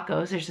burrito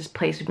tacos. There's this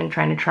place we've been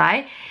trying to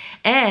try.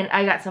 And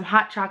I got some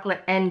hot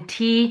chocolate and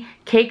tea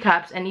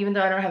K-cups. And even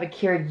though I don't have a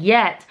Keurig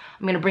yet,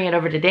 I'm going to bring it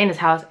over to Dana's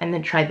house and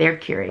then try their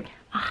Keurig.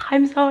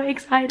 I'm so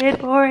excited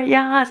for it,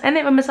 yes. And they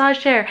have a massage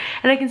chair,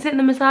 and I can sit in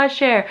the massage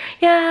chair,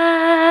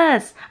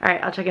 yes. All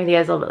right, I'll check in with you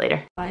guys a little bit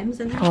later.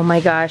 Oh my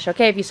gosh,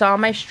 okay, if you saw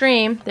my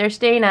stream, there's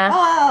Dana.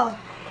 Oh!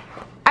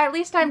 At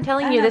least I'm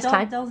telling you this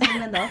time. Don't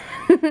zoom in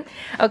though.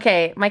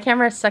 Okay, my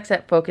camera sucks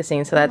at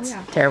focusing, so that's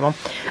terrible.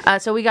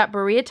 So we got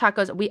burrito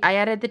tacos. I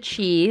added the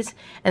cheese,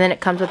 and then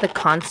it comes with the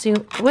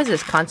consomme. What is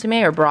this, consomme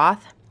or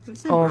broth?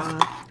 Oh,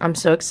 broth. I'm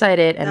so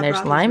excited. And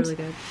there's limes.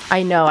 Really good.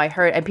 I know, I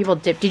heard. And people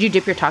dip. Did you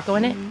dip your taco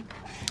in it?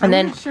 And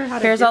then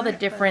here's all the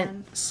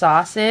different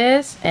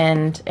sauces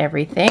and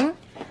everything.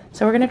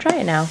 So we're gonna try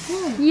it now.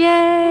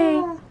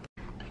 Yay!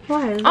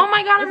 Why? Oh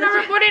my god, I'm not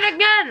recording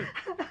again!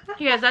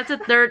 Yes, that's a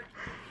third.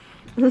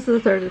 This is the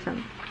third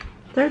attempt.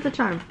 Third's a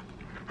charm.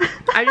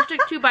 I just took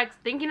 2 bites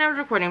thinking I was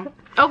recording.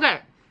 Okay.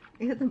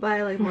 You have to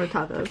buy like more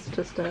tacos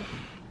just to...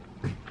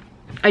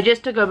 I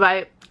just took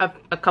a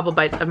couple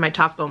bites of my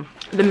taco.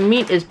 The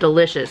meat is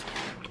delicious.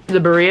 The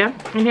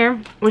burrito in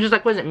here, which is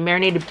like, what is it,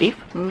 marinated beef?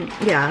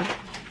 Yeah.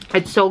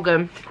 It's so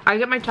good. I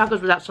get my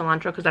tacos without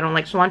cilantro because I don't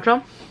like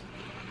cilantro.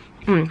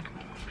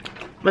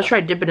 Let's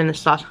try to dip it in this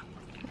sauce.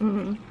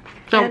 So,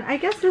 and I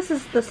guess this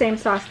is the same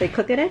sauce they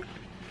cook it in?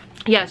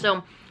 Yeah,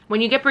 so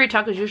when you get burrito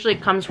tacos, usually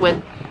it comes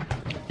with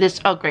this,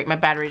 oh great, my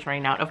battery's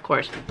running out, of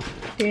course.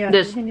 Yeah,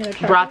 this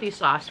brothy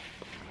sauce.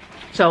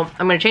 So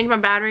I'm gonna change my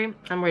battery,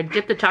 and we're gonna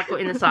dip the taco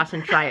in the sauce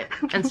and try it,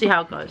 and see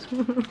how it goes.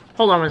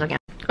 Hold on one second.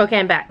 Okay,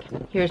 I'm back.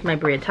 Here's my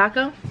burrito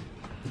taco.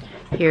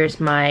 Here's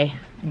my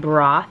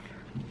broth.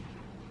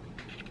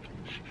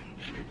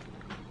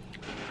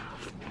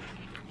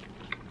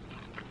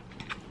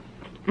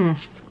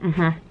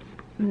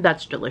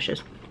 That's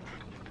delicious.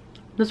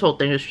 This whole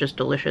thing is just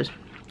delicious.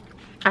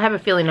 I have a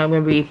feeling I'm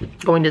gonna be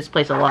going to this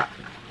place a lot.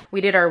 We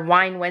did our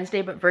Wine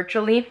Wednesday, but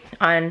virtually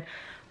on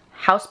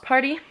House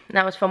Party. And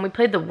that was fun. We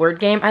played the word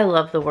game. I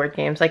love the word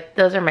games. Like,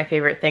 those are my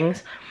favorite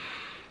things.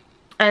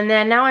 And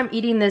then now I'm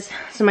eating this.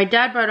 So my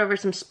dad brought over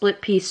some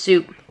split pea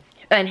soup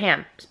and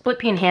ham. Split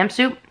pea and ham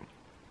soup.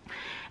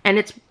 And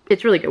it's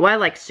It's really good. Well, I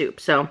like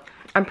soup, so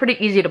I'm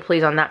pretty easy to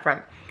please on that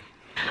front.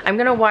 I'm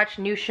gonna watch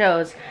new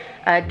shows.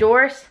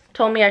 Doris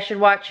told me I should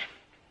watch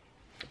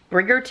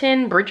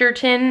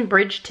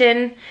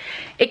Bridgerton.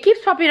 It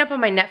keeps popping up on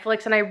my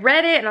Netflix, and I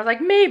read it and I was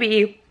like,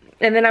 maybe.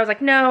 And then I was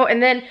like, no.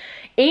 And then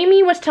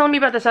Amy was telling me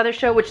about this other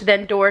show, which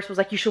then Doris was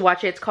like, you should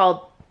watch it. It's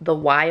called The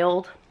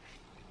Wild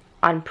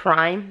on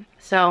Prime.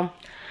 So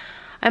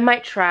I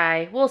might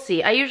try. We'll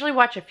see. I usually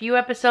watch a few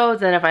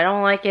episodes, and if I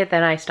don't like it,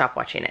 then I stop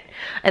watching it.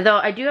 And though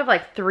I do have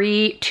like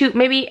two,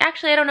 maybe,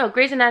 actually I don't know.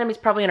 Grey's Anatomy's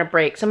probably on a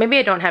break, so maybe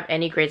I don't have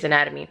any Grey's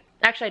Anatomy.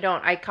 Actually, I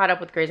don't. I caught up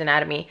with Grey's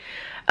Anatomy.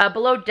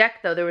 Below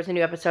Deck, though, there was a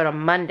new episode on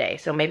Monday,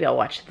 so maybe I'll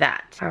watch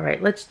that. All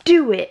right, let's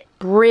do it.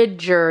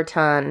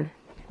 Bridgerton.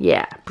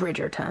 Yeah,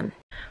 Bridgerton.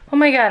 Oh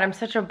my god, I'm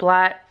such a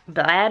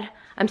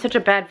I'm such a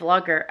bad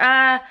vlogger.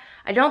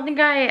 I don't think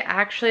I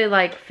actually,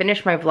 like,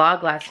 finished my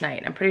vlog last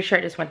night. I'm pretty sure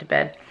I just went to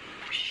bed.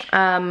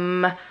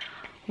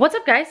 What's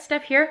up, guys?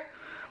 Steph here.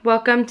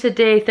 Welcome to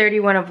day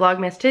 31 of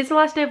Vlogmas. Today's the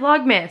last day of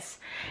Vlogmas.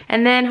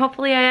 And then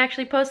hopefully I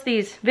actually post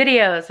these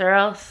videos, or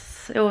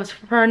else it was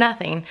for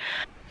nothing.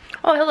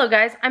 Oh, hello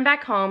guys, I'm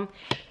back home.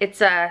 It's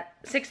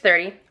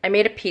 6:30. I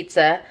made a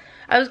pizza.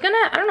 I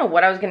don't know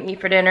what I was gonna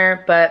eat for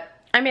dinner, but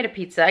I made a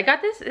pizza. I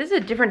got this is a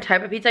different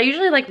type of pizza. I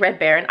usually like Red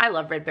Baron. I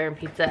love Red Baron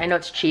pizza. I know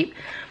it's cheap,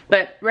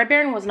 but Red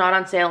Baron was not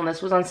on sale and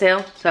this was on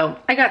sale, so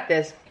I got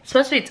this. It's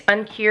supposed to be, it's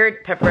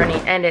uncured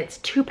pepperoni, and it's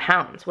 2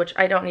 pounds, which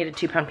I don't need a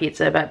 2-pound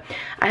pizza, but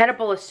I had a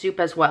bowl of soup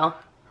as well.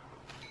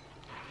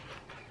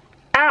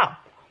 Ow!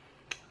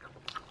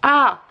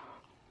 Ow!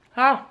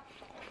 Ow!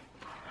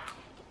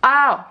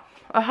 Ow!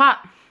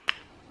 Hot.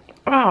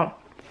 Oh.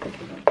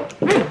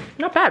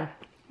 Not bad.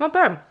 Not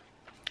bad.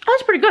 Oh,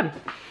 that's pretty good.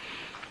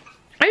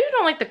 I usually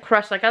don't like the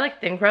crust. Like, I like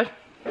thin crust.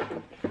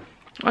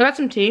 I got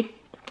some tea.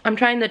 I'm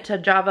trying the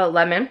Tajava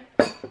lemon.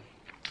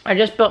 I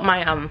just built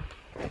my,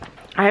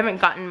 I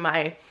haven't gotten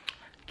my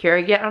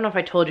Keurig yet. I don't know if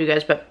I told you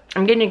guys, but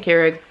I'm getting a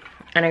Keurig.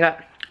 And I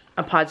got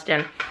a pod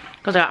stand.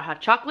 Because I got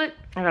hot chocolate.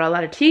 I got a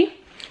lot of tea.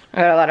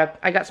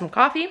 I got some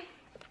coffee.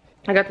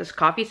 I got this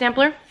coffee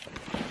sampler.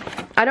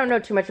 I don't know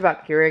too much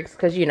about Keurigs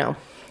because, you know,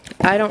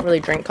 I don't really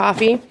drink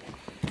coffee,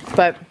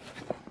 but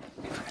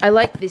I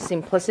like the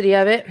simplicity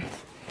of it.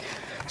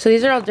 So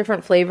these are all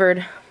different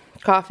flavored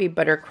coffee,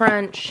 butter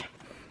crunch,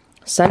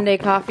 Sunday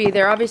coffee.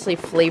 They're obviously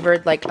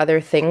flavored like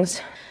other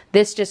things.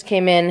 This just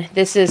came in.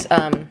 This is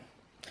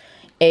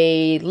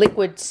a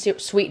liquid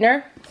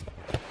sweetener.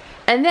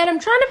 And then I'm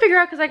trying to figure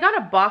out, because I got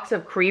a box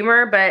of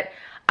creamer, but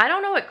I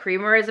don't know what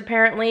creamer is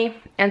apparently,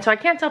 and so I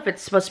can't tell if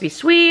it's supposed to be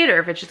sweet or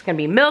if it's just gonna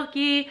be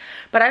milky,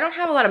 but I don't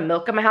have a lot of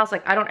milk in my house.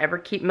 Like, I don't ever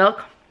keep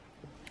milk,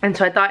 and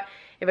so I thought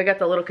if I got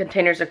the little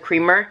containers of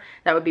creamer,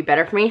 that would be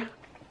better for me.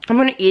 I'm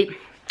gonna eat.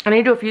 I need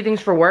to do a few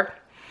things for work,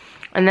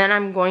 and then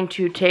I'm going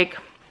to take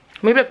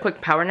maybe a quick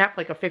power nap,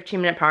 like a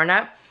 15-minute power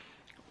nap,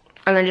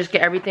 and then just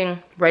get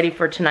everything ready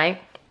for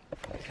tonight.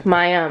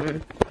 My,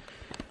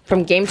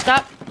 from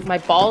GameStop, my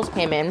balls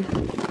came in,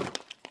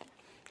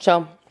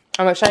 so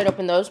I'm excited to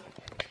open those.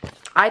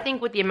 I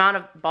think with the amount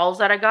of balls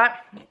that I got,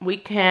 we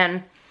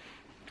can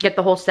get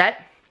the whole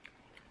set.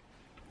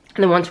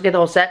 And then once we get the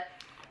whole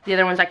set, the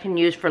other ones I can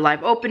use for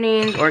live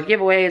openings or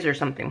giveaways or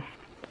something.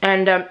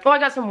 And, oh, I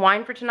got some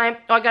wine for tonight.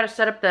 Oh, I gotta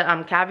set up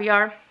the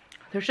caviar.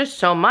 There's just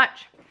so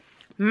much.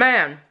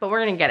 Man, but we're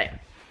gonna get it.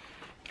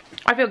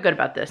 I feel good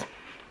about this.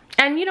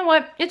 And you know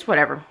what? It's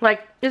whatever.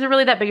 Like, is it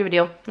really that big of a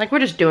deal? Like, we're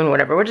just doing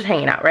whatever. We're just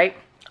hanging out, right?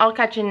 I'll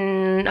catch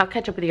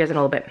up with you guys in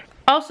a little bit.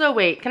 Also,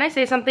 wait, can I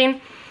say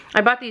something? I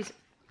bought these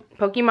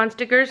Pokemon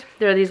stickers.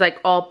 They're these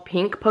like all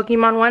pink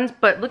Pokemon ones,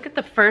 but look at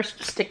the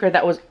first sticker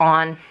that was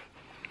on.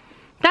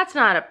 That's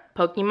not a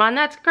Pokemon,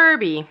 that's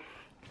Kirby.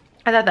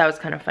 I thought that was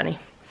kind of funny.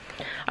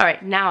 All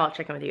right, now I'll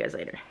check in with you guys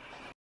later.